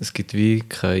sind. Es gibt wie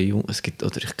keine, oder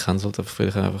ich kenne es halt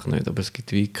vielleicht einfach nicht, aber es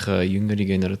gibt wie keine jüngere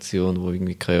Generation, die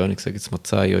irgendwie, keine Ahnung, ich sage jetzt mal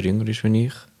 10 Jahre jünger ist wie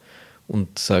ich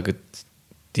und sagen,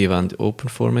 die wollen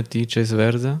Open-Format-DJs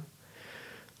werden.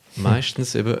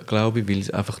 Meistens eben, glaube ich, weil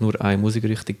sie einfach nur eine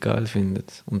Musikrichtung geil finden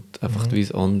und einfach wie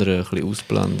das andere ein bisschen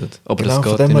ausblendet. Aber genau, das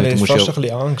geht von dem nicht. Du musst fast ein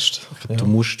bisschen Angst.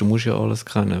 Du musst ja alles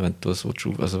kennen, wenn du das willst.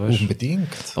 Also, weißt, unbedingt.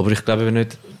 Aber ich glaube eben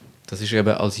nicht, das ist eben,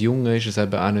 als Junge ist es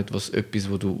eben auch nicht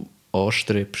etwas, wo du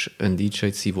anstrebst, ein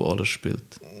DJ zu sein, der alles spielt.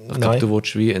 Ich glaube, du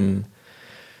willst wie ein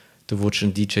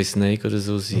DJ Snake oder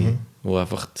so sein, wo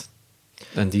einfach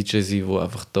ein DJ sein, der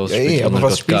einfach das spielt, aber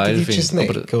was spielt geil DJ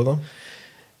Snake, aber, oder?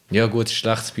 Ja gut, ein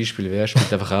schlechtes Beispiel, er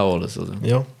spielt einfach auch alles, oder?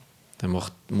 Ja. Er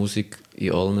macht Musik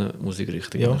in allen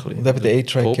Musikrichtungen. Ja, und eben der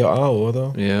A-Track ja auch,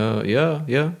 oder?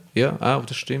 Ja, auch,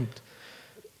 das stimmt.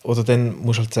 Oder dann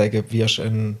musst du halt sagen, wie hast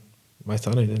ein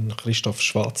Christoph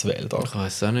Schwarzwälder. Ich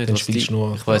weiß auch nicht, ich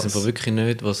weiß einfach wirklich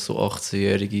nicht, was so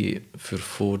 18-Jährige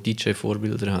für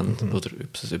DJ-Vorbilder haben, oder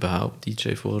ob sie überhaupt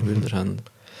DJ-Vorbilder haben.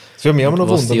 Das würde mich auch noch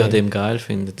was wundern. Die an dem geil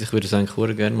finden. Ich würde es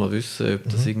eigentlich gerne mal wissen, ob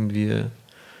das irgendwie,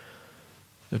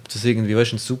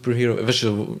 weißt du, ein Superhero, weißt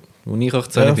du, wo ich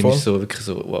 18 bin, ist so wirklich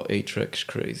so, wow, A-Track ist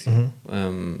crazy,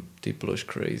 Diplo ist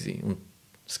crazy und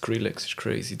Skrillex ist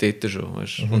crazy, dort schon,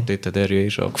 weißt du, und dort hat er ja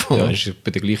schon angefangen, er ist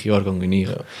bei dem gleichen Jahrgang wie ich.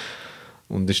 Ja.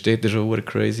 Und das war dort schon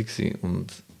crazy gewesen.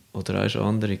 Oder auch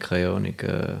andere, keine Ahnung,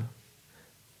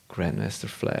 Grandmaster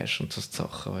Flash und so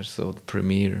Sachen, weißt du, so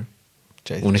Premiere.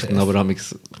 Und ich dann aber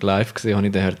live gesehen habe,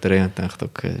 ich den Herr und dachte,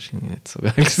 okay, das war nicht so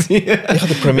geil gewesen. Ich habe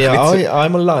den Premiere auch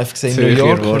einmal live gesehen in New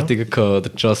York. York. Erwartungen gehabt,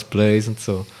 oder Just Plays und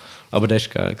so. Aber das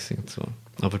war geil gewesen und so.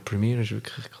 Aber die Premiere war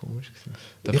wirklich komisch gewesen.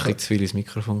 Da habe ich zu viel ins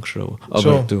Mikrofon geschraubt. Aber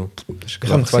Schon. du, Ich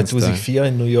habe 2004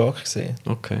 in New York gesehen.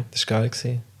 Okay. Das war geil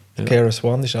gewesen. Ja. KRS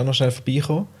One ist auch noch schnell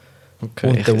vorbeigekommen. Okay.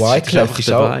 Und der White Club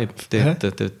ist auch... Der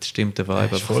Vibe, der stimmt der Vibe Ja,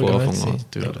 ist einfach voll von geil Anfang an. gewesen.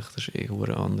 Natürlich, Ja. das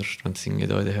ist anders. Wenn du irgendwie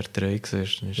da in der Herr 3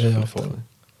 siehst, dann ist Ja, es voll.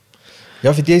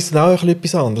 Ja, für die ist es auch ein bisschen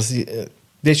etwas anderes.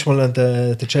 Letztes Mal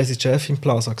den Jazzy Jeff im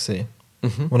Plaza gesehen,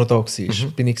 wo er da war.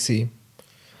 Bin ich gewesen.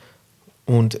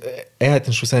 Und er hat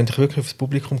dann schlussendlich wirklich aufs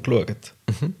Publikum geschaut.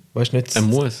 Weißt, nicht, Er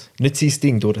muss. nicht sein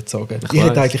Ding durchgezogen. Ich weiss.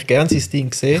 hätte eigentlich gerne sein Ding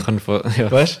gesehen.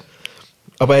 Ja. Weißt?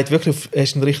 Aber er hat wirklich er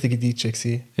ist ein richtiger DJ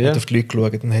gewesen. Ja. Hat auf die Leute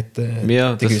geschaut und hat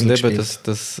Ja, die das Güssel Leben,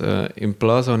 gespielt. im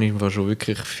Plaza habe ich schon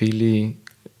wirklich viele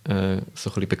so ein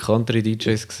bisschen bekanntere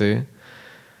DJs gesehen.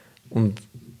 Und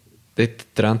dort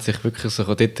trennt sich wirklich so,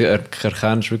 dort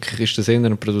erkennst du wirklich, ist das eher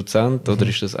ein Produzent oder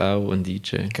ist das auch ein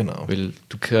DJ? Genau. Weil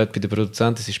du hörst bei den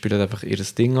Produzenten, sie spielen einfach ihr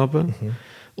Ding ab.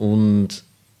 Und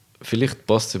vielleicht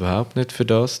passt es überhaupt nicht für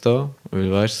das da,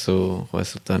 weil weißt du, so, ich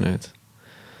weiss auch nicht.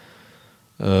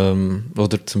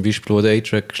 Oder zum Beispiel, wo der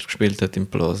A-Track gespielt hat im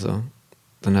Plaza.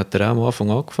 Dann hat er auch am Anfang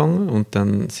angefangen und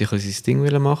dann sich sein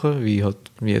Ding machen, wie halt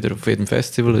jeder auf jedem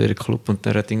Festival oder jedem Club. Und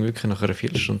dann hat er wirklich nach einer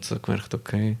Viertelstunde so gemerkt,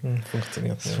 okay,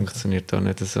 Funktioniert das nicht. funktioniert auch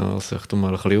nicht so. Also ich tue mal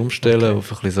ein bisschen umstellen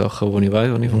auf ein bisschen Sachen, die ich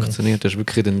weiß, die nicht funktionieren. Da ist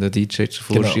wirklich dann der DJ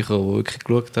zuvor gekommen, der wirklich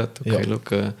geschaut hat, okay, look,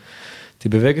 die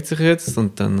bewegen sich jetzt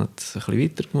und dann hat es ein bisschen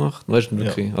weitergemacht. Weißt du,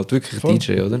 wirklich, halt wirklich ein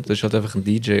DJ, oder? Das ist halt einfach ein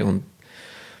DJ und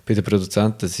bei den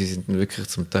Produzenten, sie sind wirklich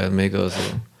zum Teil mega so...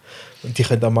 Und die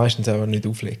können dann meistens auch nicht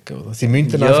auflegen, oder? Sie müssen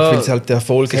dann einfach, weil sie halt den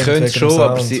Erfolg sie haben. können wegen dem schon,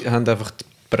 aber Sound. sie haben einfach die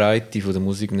Breite von der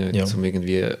Musik nicht, Ja. um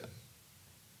irgendwie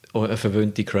eine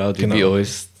verwöhnte Crowd Genau. wie bei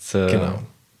uns zu... Genau. Und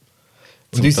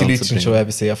zum unsere Leute Tanzen sind schon bringen.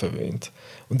 eben sehr verwöhnt.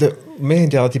 Und wir haben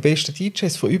ja auch die besten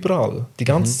DJs von überall, die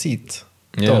ganze Zeit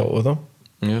Ja. da, oder?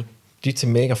 Ja, Die Leute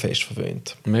sind mega fest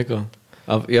verwöhnt. mega.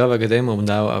 Aber, ja, wegen dem und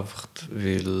auch einfach,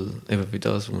 weil eben wie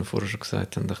das, was wir vorher schon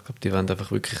gesagt haben, ich glaube, die wollen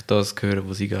einfach wirklich das hören,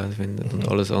 was sie geil finden. Und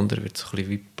alles andere wird so ein bisschen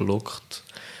wie blockt,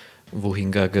 wo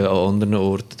hingegen an anderen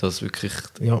Orten das wirklich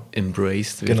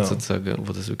embraced wird, Genau. sozusagen,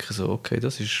 wo das wirklich so, okay,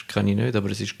 das ist, kann ich nicht, aber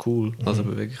es ist cool, also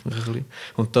bewege ich mich ein bisschen.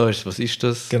 Und da ist, was ist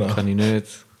das? Genau. Kann ich nicht.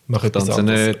 Mach Ich etwas tanze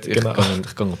anderes. nicht, Genau.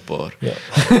 ich gehe ein paar. Ja.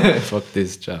 Fuck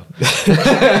this, ciao.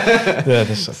 Ja, das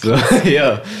ist schon So,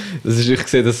 ja, das ist, ich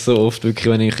sehe das so oft, wirklich,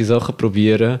 wenn ich Sachen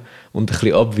probiere und ein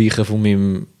bisschen abweiche von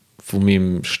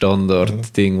meinem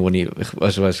Standard-Ding, wo ich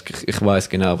weiss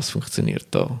genau, was funktioniert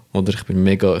da. Oder ich bin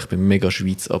mega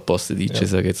Schweiz angepasster DJ,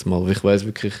 sage ich jetzt mal. Ich weiss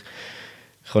wirklich,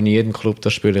 ich kann in jedem Club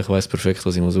das spielen, ich weiss perfekt,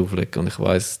 was ich muss auflegen und ich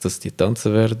weiss, dass die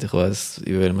tanzen werden, ich weiss,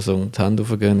 in welchem Song die Hände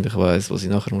aufgehen, ich weiss, was ich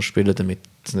nachher muss spielen, damit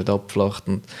es nicht abflacht.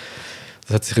 Und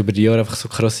das hat sich über die Jahre einfach so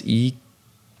krass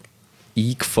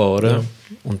eingefahren. Ja.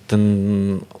 Und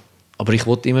dann, aber ich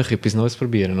wollte immer etwas Neues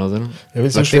probieren, oder? Ja, weil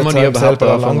sonst Weißt du, wird es ich einem überhaupt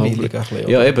selber auch anfangen, langweilig. ein bisschen,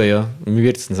 ja, oder? eben, ja. Mir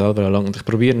wird es dann selber auch lang. Und ich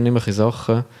probiere immer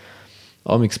Sachen,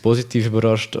 amigs positiv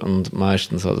überrascht und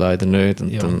meistens halt leider nicht.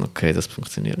 Und dann, okay, das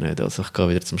funktioniert nicht. Also ich gehe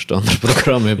wieder zum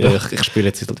Standardprogramm. Ja. Ich spiele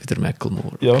jetzt halt wieder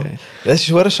Macklemore. Ja. Okay. Das ist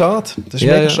verdammt schade. Das ist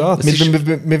Ja, mega ja. schade. Es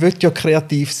Wir wollen ja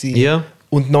kreativ sein Ja.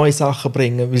 und neue Sachen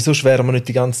bringen, weil sonst wären wir nicht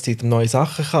die ganze Zeit neue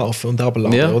Sachen kaufen und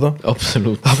abladen, Ja, oder?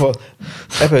 absolut. Aber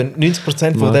eben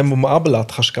 90% von Ja. dem, was man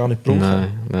ablädt, kannst du gar nicht brauchen.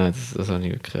 Nein, das habe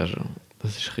ich wirklich auch schon.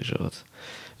 Das ist ein bisschen schade.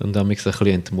 Und dann ist es ein bisschen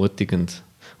entmutigend.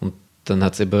 Und dann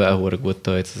hat es eben auch gut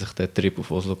getan, dass ich den Trip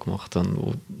auf Oslo gemacht habe,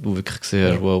 wo wirklich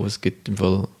gesehen hast, wow, es gibt im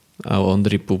Fall auch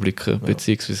andere Publiken,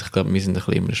 beziehungsweise ich glaube, wir sind ein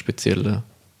bisschen in einem speziellen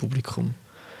Publikum.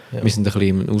 Ja. Wir sind ein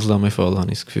bisschen im Ausnahmefall,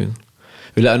 habe ich das Gefühl.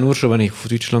 Weil auch nur schon, wenn ich auf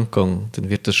Deutschland gehe, dann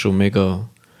wird das schon mega...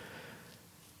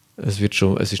 Es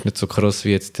ist nicht so krass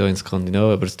wie jetzt hier in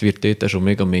Skandinavien, aber es wird dort auch schon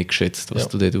mega mehr geschätzt, was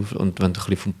du dort und wenn du ein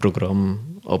bisschen vom Programm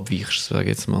abweichst, sage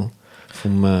ich jetzt mal,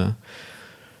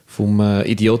 vom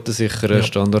idiotensicheren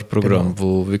Standardprogramm,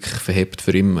 wo wirklich verhebt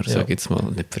für immer, sage ich jetzt mal,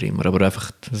 nicht für immer, aber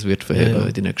einfach, es wird verheben.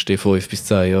 In den nächsten 5 bis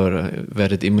 10 Jahren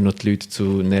werden immer noch die Leute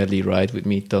zu Nearly Ride With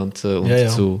Me tanzen und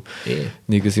zu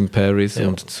Niggas in Paris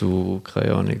und zu,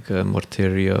 keine Ahnung,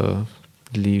 Materia,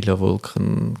 Lila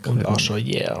Wolken. Und Ascha,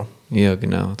 yeah. Ja,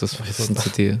 genau, das sind so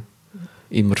die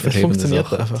immer verhebenden funktioniert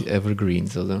Sachen, einfach. die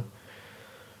Evergreens, oder?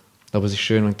 Aber es ist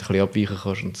schön, wenn du ein bisschen abweichen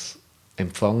kannst und es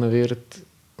empfangen wird.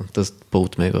 Und das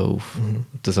baut mega auf. Und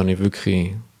das habe ich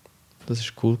wirklich... Das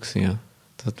war cool gewesen, ja.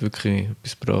 Das hat wirklich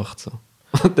etwas gebracht. So.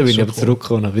 Und dann bin ich aber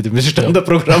zurückgekommen und wieder mein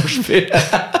Standardprogramm spielen.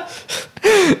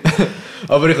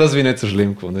 Aber ich habe es wie nicht so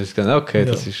schlimm gefunden. Ich habe gesagt, okay,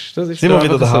 das ist Sind wir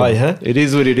wieder daheim, hä? It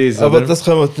is what it is. Aber oder? das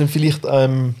können wir dann vielleicht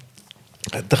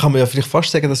Da kann man ja vielleicht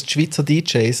fast sagen, dass die Schweizer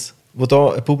DJs, die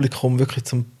da ein Publikum wirklich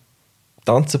zum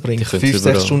Tanzen bringen, Die können es 5-6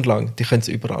 überall. Stunden lang, die können es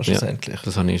überall Ja, schlussendlich.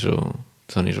 das habe ich schon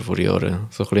vor Jahren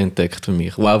so ein bisschen entdeckt für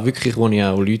mich. Wow, wirklich, wo ich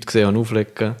auch Leute gesehen habe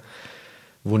auflegen,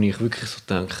 wo ich wirklich so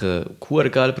denke,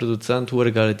 geiler Produzent,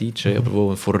 geiler DJ, aber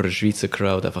wo vor einer Schweizer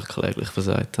Crowd einfach kläglich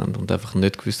versagt haben und einfach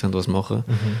nicht gewusst haben, was machen.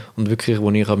 Und wirklich, wo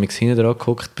ich am hinten dran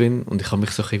gehockt bin und ich habe mich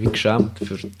so ein bisschen wie geschämt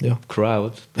für die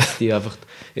Crowd, dass die einfach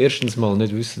erstens mal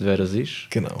nicht wissen, wer das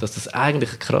ist, Genau. dass das eigentlich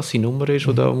eine krasse Nummer ist,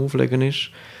 die da am Auflegen ist,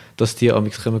 dass die am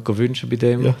kommen wünschen bei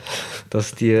dem, Ja.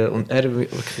 dass die, und er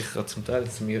wirklich hat zum Teil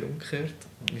zu mir umgekehrt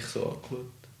und mich so angeschaut.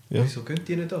 Ja. Wieso gehen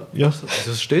die nicht an? Ja.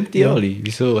 Wieso stehen die alle?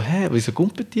 Wieso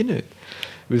gumpen die nicht?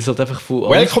 Weil es halt einfach von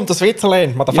Welcome to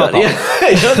Switzerland, motherfucker!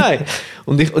 ja, nein.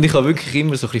 Und ich habe wirklich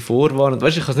immer so ein bisschen vorwarnt.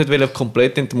 Weißt du, ich habe es nicht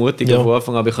komplett entmutigen von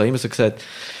Anfang an, aber ich habe immer so gesagt,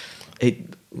 hey,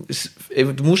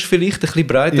 du musst vielleicht ein bisschen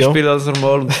breiter spielen als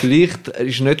normal und vielleicht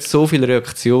ist nicht so viel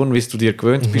Reaktion, wie du dir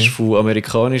gewöhnt bist von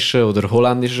amerikanischen oder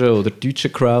holländischen oder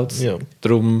deutschen Crowds. Ja.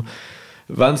 Darum,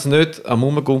 wenn sie nicht am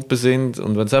Rumgumpen sind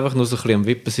und wenn sie einfach nur so ein bisschen am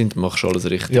Wippen sind, machst du alles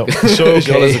richtig. Ja, ist schon ist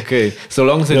alles okay.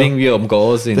 Solange sie nicht irgendwie am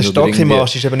Gehen sind. Der oder Stock im irgendwie-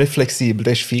 Arsch ist eben nicht flexibel,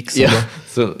 der ist fix. ja, Oder?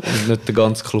 so, nicht der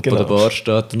ganze Club Genau. an der Bar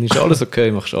steht, dann ist alles okay,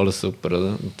 machst alles super,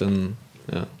 oder? Und dann,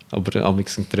 ja. Aber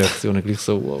amigs sind die Reaktionen gleich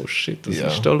so, wow, shit, was Ja.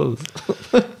 ist da los?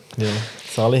 Ja,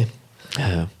 Sally.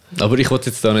 Ja. Aber ich wollte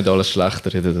jetzt da nicht alles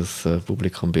schlechter reden, das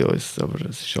Publikum bei uns, aber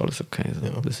es ist alles okay. So.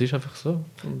 Ja. Das ist einfach so.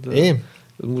 Und,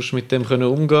 du musst mit dem können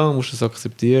umgehen, musst es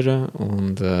akzeptieren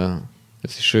und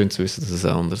es ist schön zu wissen, dass es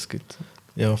auch anders gibt.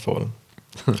 Ja, voll.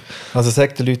 Also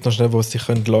sag den Leuten noch schnell, wo sie sich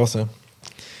hören können.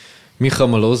 Mich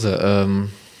kann man hören.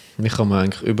 Mich kann man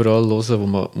eigentlich überall hören, wo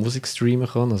man Musik streamen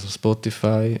kann. Also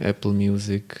Spotify, Apple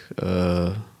Music.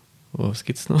 Was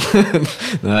gibt es noch?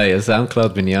 Nein,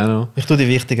 Soundcloud bin ich auch noch. Ich tue die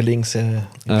wichtigen Links in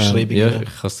der Beschreibung. Ja, ich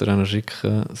kann es dir auch noch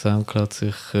schicken. Soundcloud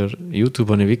sicher. YouTube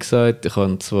habe ich wie gesagt. Ich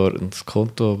habe zwar ein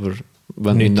Konto, aber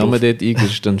wenn du Nicht meinen Namen drauf. dort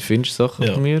eingibst, dann findest du Sachen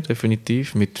Ja. von mir,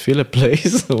 definitiv. Mit vielen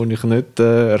Plays, die ich nicht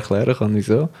erklären kann,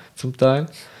 wieso, zum Teil.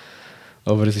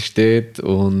 Aber es ist dort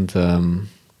und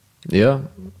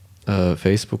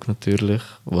Facebook natürlich,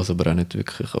 was aber auch nicht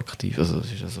wirklich aktiv. Also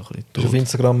es ist auch so ein bisschen Bist du auf tot.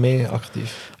 Instagram mehr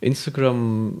aktiv?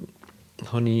 Instagram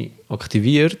habe ich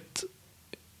aktiviert,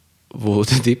 wo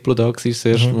der Diplo da war das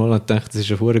erste Mal. Und ich dachte, das ist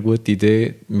eine verdammt gute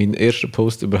Idee. Mein erster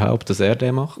Post überhaupt, dass er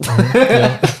den macht.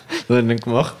 Ja. Das habe ich dann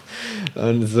gemacht.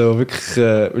 Und so wirklich,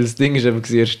 weil das Ding ist eben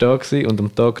erst da gewesen, und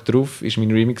am Tag darauf ist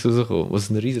mein Remix rausgekommen, was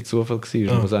ein riesen Zufall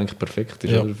war und was eigentlich perfekt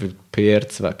ist, Ja. oder? Für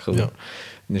PR-Zwecke. Ja.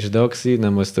 Dann ist er da gewesen, dann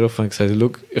haben wir uns getroffen und gesagt,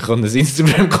 schau, ich habe ein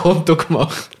Instagram-Konto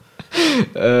gemacht.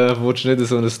 Wolltest du nicht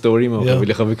so eine Story machen? Ja. Weil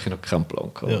ich habe wirklich noch keinen Plan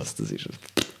gehabt, Ja. was das ist.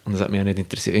 Und das hat mich auch nicht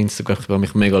interessiert. Instagram ich habe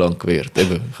mich mega lang gewehrt.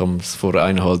 Eben, ich habe es vor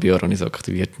 1,5 Jahren habe ich es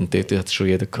aktiviert und dort hat es schon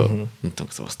jeder gehabt. Und dann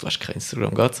so, was, du hast kein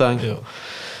Instagram, geht es eigentlich? Ja.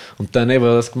 Und dann eben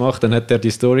das gemacht, dann hat er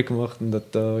die Story gemacht und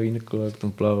hat da reingeschaut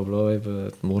und bla bla bla,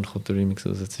 eben, morgen kommt der Remix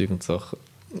raus, Zeug und Sachen.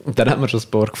 Und dann hat man schon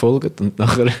ein paar gefolgt und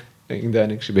nachher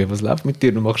irgendeiner geschrieben, was läuft mit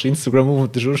dir? Du machst Instagram auf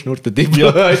und der Schuss nur der Diplo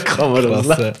in die Kamera. Was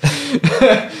Klasse.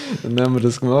 Dann haben wir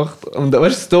das gemacht. Und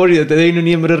weißt du, die Story hat eh noch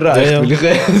niemand erreicht, Ja, ja. weil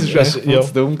das war echt Ja.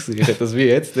 zu dumm gewesen. Ich hätte das wie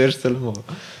jetzt erst machen.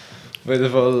 Auf jeden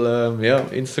Fall,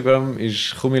 Instagram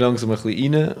komme ich langsam ein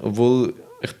bisschen rein, obwohl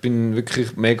ich bin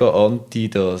wirklich mega anti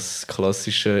das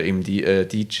klassische im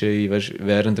DJ, weißt,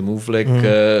 während dem Auflegen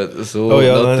so. Oh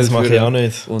ja, nein, das Latte mache ich führen auch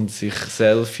nicht. Und sich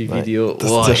Selfie-Video.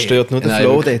 Das Oh, zerstört nur den nein,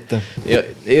 Flow wirklich. dort. Ja,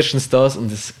 erstens das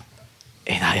und das.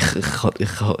 Nein,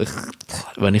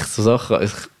 wenn ich so Sachen.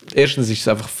 Erstens ist es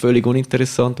einfach völlig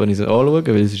uninteressant, wenn ich sie anschaue,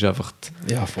 weil es ist einfach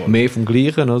Ja, voll. mehr vom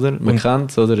Gleichen, oder? Man kennt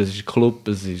es, oder? Es ist ein Club,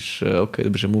 es ist okay, du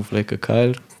bist am Auflegen,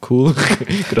 geil, cool,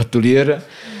 gratuliere.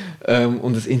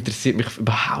 Und es interessiert mich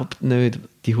überhaupt nicht,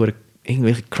 die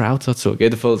irgendwelche Crowds anzuschauen.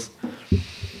 Jedenfalls,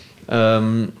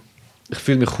 ich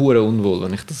fühle mich hure unwohl,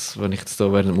 wenn ich das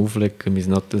da während dem Auflegen mein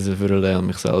Nattel vorlege und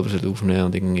mich selber aufnehmen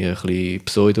und irgendwie ein bisschen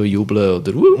Pseudo-jubeln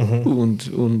oder und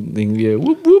irgendwie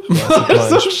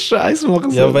so Scheiß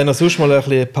machen. Ja, wenn er sonst mal ein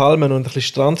bisschen Palmen und ein bisschen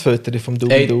Strandfotos vom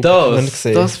Doobious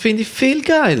Das finde ich viel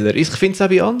geiler. Ich finde es auch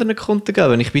bei anderen Konten geil.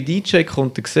 Wenn ich bei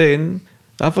DJ-Konten sehe,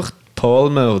 einfach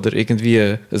Palmen oder irgendwie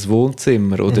ein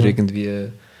Wohnzimmer oder irgendwie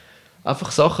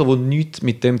einfach Sachen, die nichts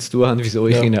mit dem zu tun haben, wieso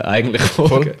ich ihnen eigentlich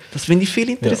folge. Das finde ich viel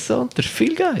interessanter,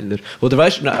 viel geiler. Oder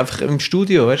weißt du, einfach im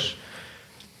Studio, weißt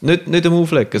du, nicht am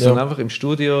Auflegen, sondern einfach im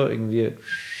Studio irgendwie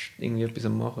etwas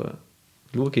am machen.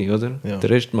 Schaue ich, oder? Ja. Den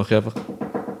Rest mache ich einfach,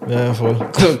 Ja, voll.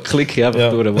 klicke ich einfach Ja.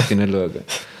 durch, was ich nicht schaue.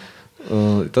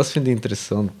 Das finde ich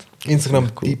interessant. Instagram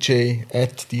Cool. DJ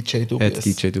Doobious.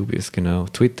 DJ Doobious, genau.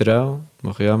 Twitter auch.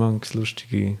 Mache ich auch manchmal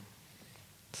lustige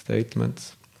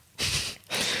Statements.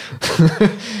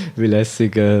 Wie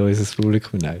lässig unser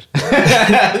Publikum ist.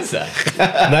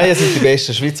 Nein, es sind die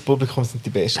Besten. Schweizer Publikum sind die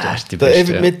Besten. Ja, ist die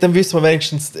Besten, ja. Mit dem wissen wir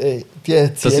wenigstens, die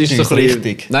Das ist so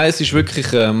richtig. Nein, es ist wirklich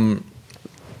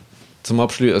zum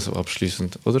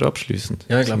abschließend.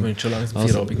 Ja, ich glaube, wir müssen schon langsam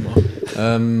Feierabend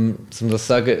machen. Zum das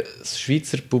sagen, das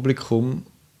Schweizer Publikum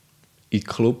in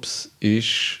Clubs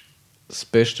ist das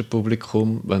beste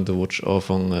Publikum, wenn du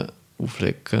anfangen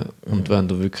auflegen und wenn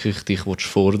du wirklich dich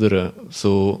fordern willst.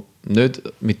 So nicht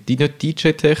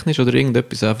DJ-technisch oder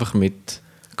irgendetwas, einfach mit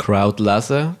Crowd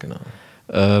lesen. Genau.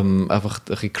 Einfach ein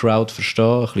bisschen Crowd verstehen,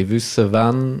 ein bisschen wissen,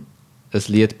 wann ein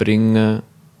Lied bringen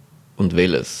und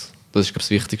welches. Das ist, glaube ich,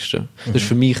 das Wichtigste. Das ist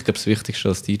für mich, glaube ich, das Wichtigste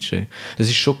als DJ. Es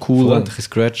ist schon cool, wenn du ein bisschen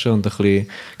scratchen und ein bisschen,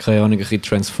 keine Ahnung, ein bisschen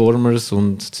Transformers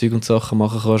und Zeug und Sachen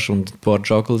machen kannst und ein paar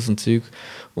Juggles und Zeug.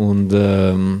 Und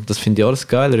das finde ich alles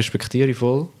geil, respektiere ich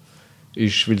voll.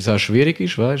 Ist, weil es auch schwierig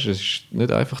ist, weißt? Es ist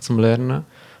nicht einfach zum Lernen.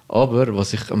 Aber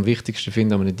was ich am wichtigsten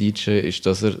finde an einem DJ ist,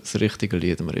 dass er das richtige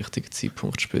Lied am richtigen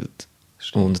Zeitpunkt spielt.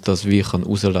 Und das wie kann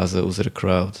rauslesen aus einer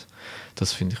Crowd.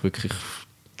 Das finde ich wirklich...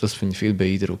 Das finde ich viel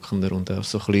beeindruckender und auch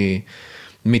so ein bisschen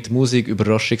mit Musik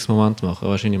Überraschungsmoment machen.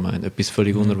 Weißt du, was ich meine? Etwas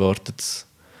völlig Unerwartetes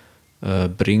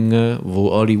bringen,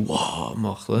 wo alle wow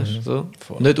machen. Weißt? So.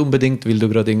 Nicht unbedingt, weil du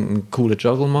gerade einen coolen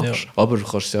Juggle machst, aber du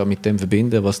kannst es ja mit dem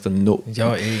verbinden, was dann noch...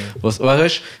 Ja,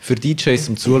 weißt, für DJs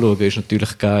zum Zuschauen ist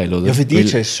natürlich geil, oder? Ja, für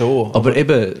DJs schon. Aber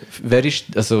eben, wer ist...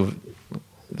 Also,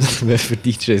 wer für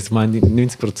DJs? Ich meine,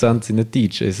 90% sind nicht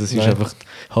DJs. Es ist einfach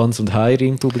Hans und Heiri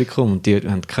im Publikum und die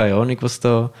haben keine Ahnung, was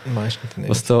da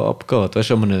abgeht. Weißt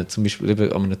du, zum Beispiel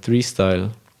eben an einem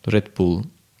Freestyle Red Bull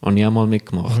habe ich auch mal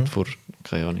mitgemacht, vor,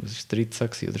 keine Ahnung, was war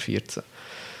 13 oder 14.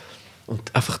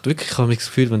 Und einfach wirklich, ich habe das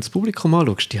Gefühl, wenn du das Publikum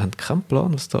anschaust, die haben keinen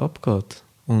Plan, was da abgeht.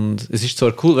 Und es ist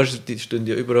zwar cool, weißt du, die stehen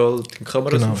ja überall die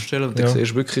Kameras aufstellen und dann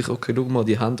siehst du wirklich, okay, schau mal,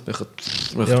 die Hände machen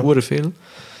verdammt viel.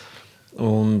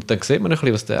 Und dann sieht man ein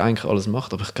bisschen, was der eigentlich alles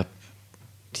macht, aber ich glaube,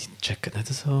 die checken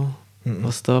nicht so,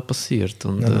 was da passiert.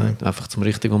 Und einfach zum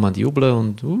richtigen Moment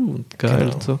jubeln und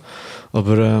geil und so.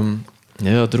 Aber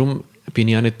ja, darum bin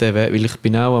ich auch nicht der Weg, weil ich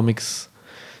bin auch als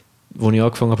ich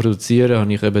angefangen habe zu produzieren,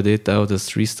 habe ich eben dort auch das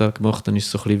Freestyle gemacht, dann ist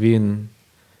es so ein bisschen wie ein,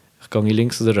 ich gehe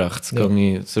links oder rechts, soll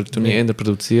ich eher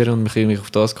produzieren und mich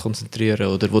auf das konzentrieren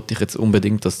oder wollte ich jetzt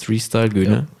unbedingt das Freestyle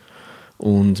gewinnen?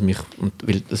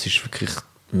 Weil das ist wirklich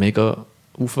mega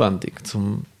aufwendig,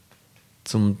 zum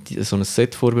so ein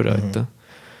Set vorbereiten.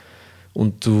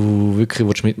 Und du wirklich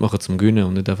willst mitmachen zum Gewinnen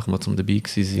und nicht einfach mal zum dabei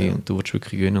gewesen sein und du willst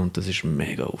wirklich gewinnen und das ist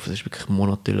mega auf. Das ist wirklich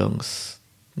monatelanges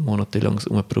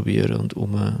umprobieren und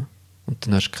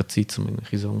dann hast du keine Zeit, um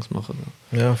irgendwelche Songs zu machen.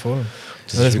 Ja, voll.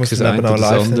 Das muss man eben auch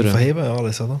live verheben,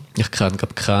 alles, oder? Ich kenne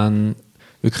keinen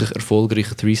wirklich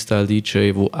erfolgreichen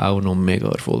Freestyle-DJ, der auch noch mega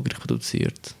erfolgreich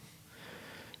produziert.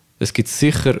 Es gibt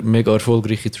sicher mega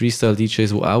erfolgreiche Freestyle-DJs,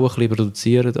 die auch ein bisschen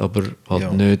produzieren, aber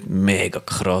halt nicht mega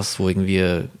krass, die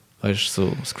irgendwie, weißt du,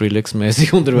 so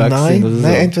Skrillex-mäßig unterwegs sind. Oder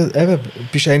nein, so.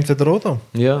 Bist du entweder oder.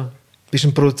 Ja. Bist du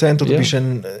ein Produzent oder bist du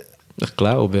ein ich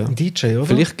glaube, ja. Ein DJ, oder?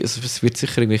 Vielleicht, es wird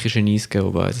sicher irgendwelche Genies geben,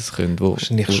 die beides können,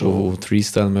 die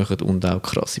Freestyle machen und auch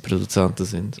krasse Produzenten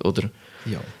sind, oder?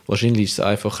 Ja. Wahrscheinlich ist es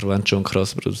einfacher, wenn du schon ein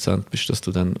krasser Produzent bist, dass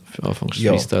du dann anfängst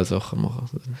Freestyle-Sachen zu machen.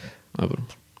 Aber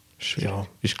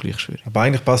ist gleich schwierig. Aber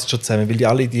eigentlich passt es schon zusammen, weil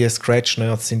alle die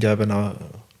Scratch-Nerds sind ja eben auch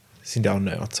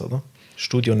Nerds, oder?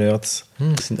 Studio-Nerds.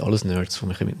 Das sind alles Nerds, die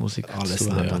mich mit Musik alles zu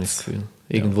tun haben, habe ich das Gefühl.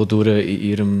 Irgendwo Ja. durch in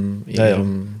ihrem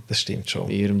das stimmt schon.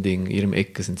 In ihrem Ding, in ihrem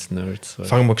Ecke sind es Nerds.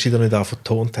 Fangen wir gescheiter nicht an von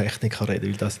Tontechniker reden,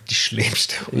 weil das ist die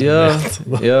schlimmste. Ja,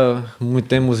 ja,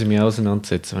 mit dem muss ich mich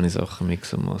auseinandersetzen, wenn ich Sachen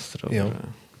mixe und master. Aber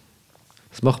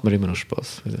es macht mir immer noch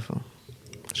Spass, auf jeden Fall.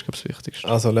 Das ist, glaube ich, das Wichtigste.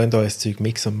 Also lasst euch das Zeug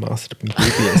mixen und mastern beim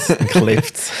Doobious, dann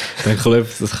klebt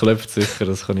es. Das klebt sicher,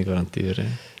 das kann ich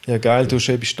garantieren. Ja, geil, du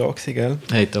schön bist da gewesen, gell?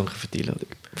 Hey, danke für die Einladung.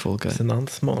 Voll geil. Das ist ein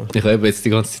anderes Mal. Ich habe jetzt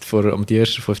die ganze Zeit vor die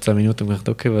ersten 15 Minuten gedacht,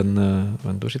 okay,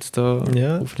 wenn du jetzt da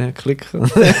aufnehmen, klicken.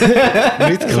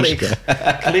 Nicht klicken.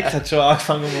 Klick hat schon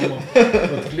angefangen, wo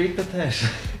du geläutet hast.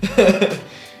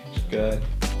 Ist geil.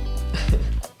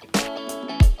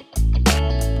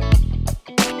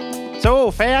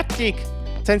 So, fertig.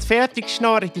 Jetzt haben sie fertig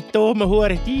geschnarrt, die dummen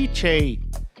Huren DJ.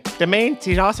 Der Mensch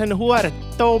ist auch so ein Huren,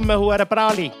 dummen Huren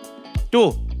Bralli.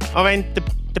 Du, auch wenn du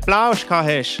den Plausch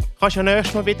hast, kannst du ja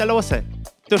nächstes Mal wieder hören.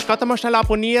 Du musst gerade mal schnell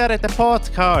abonnieren, den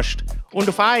Podcast. Und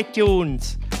auf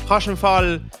iTunes kannst du im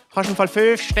Fall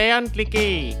 5 Sterne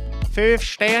geben. 5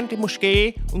 Sterne musst du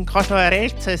geben und kannst noch eine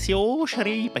Rezension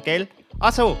schreiben, gell?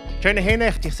 Also, schöne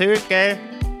Hinrichtung, ich sage, gell?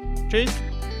 Tschüss.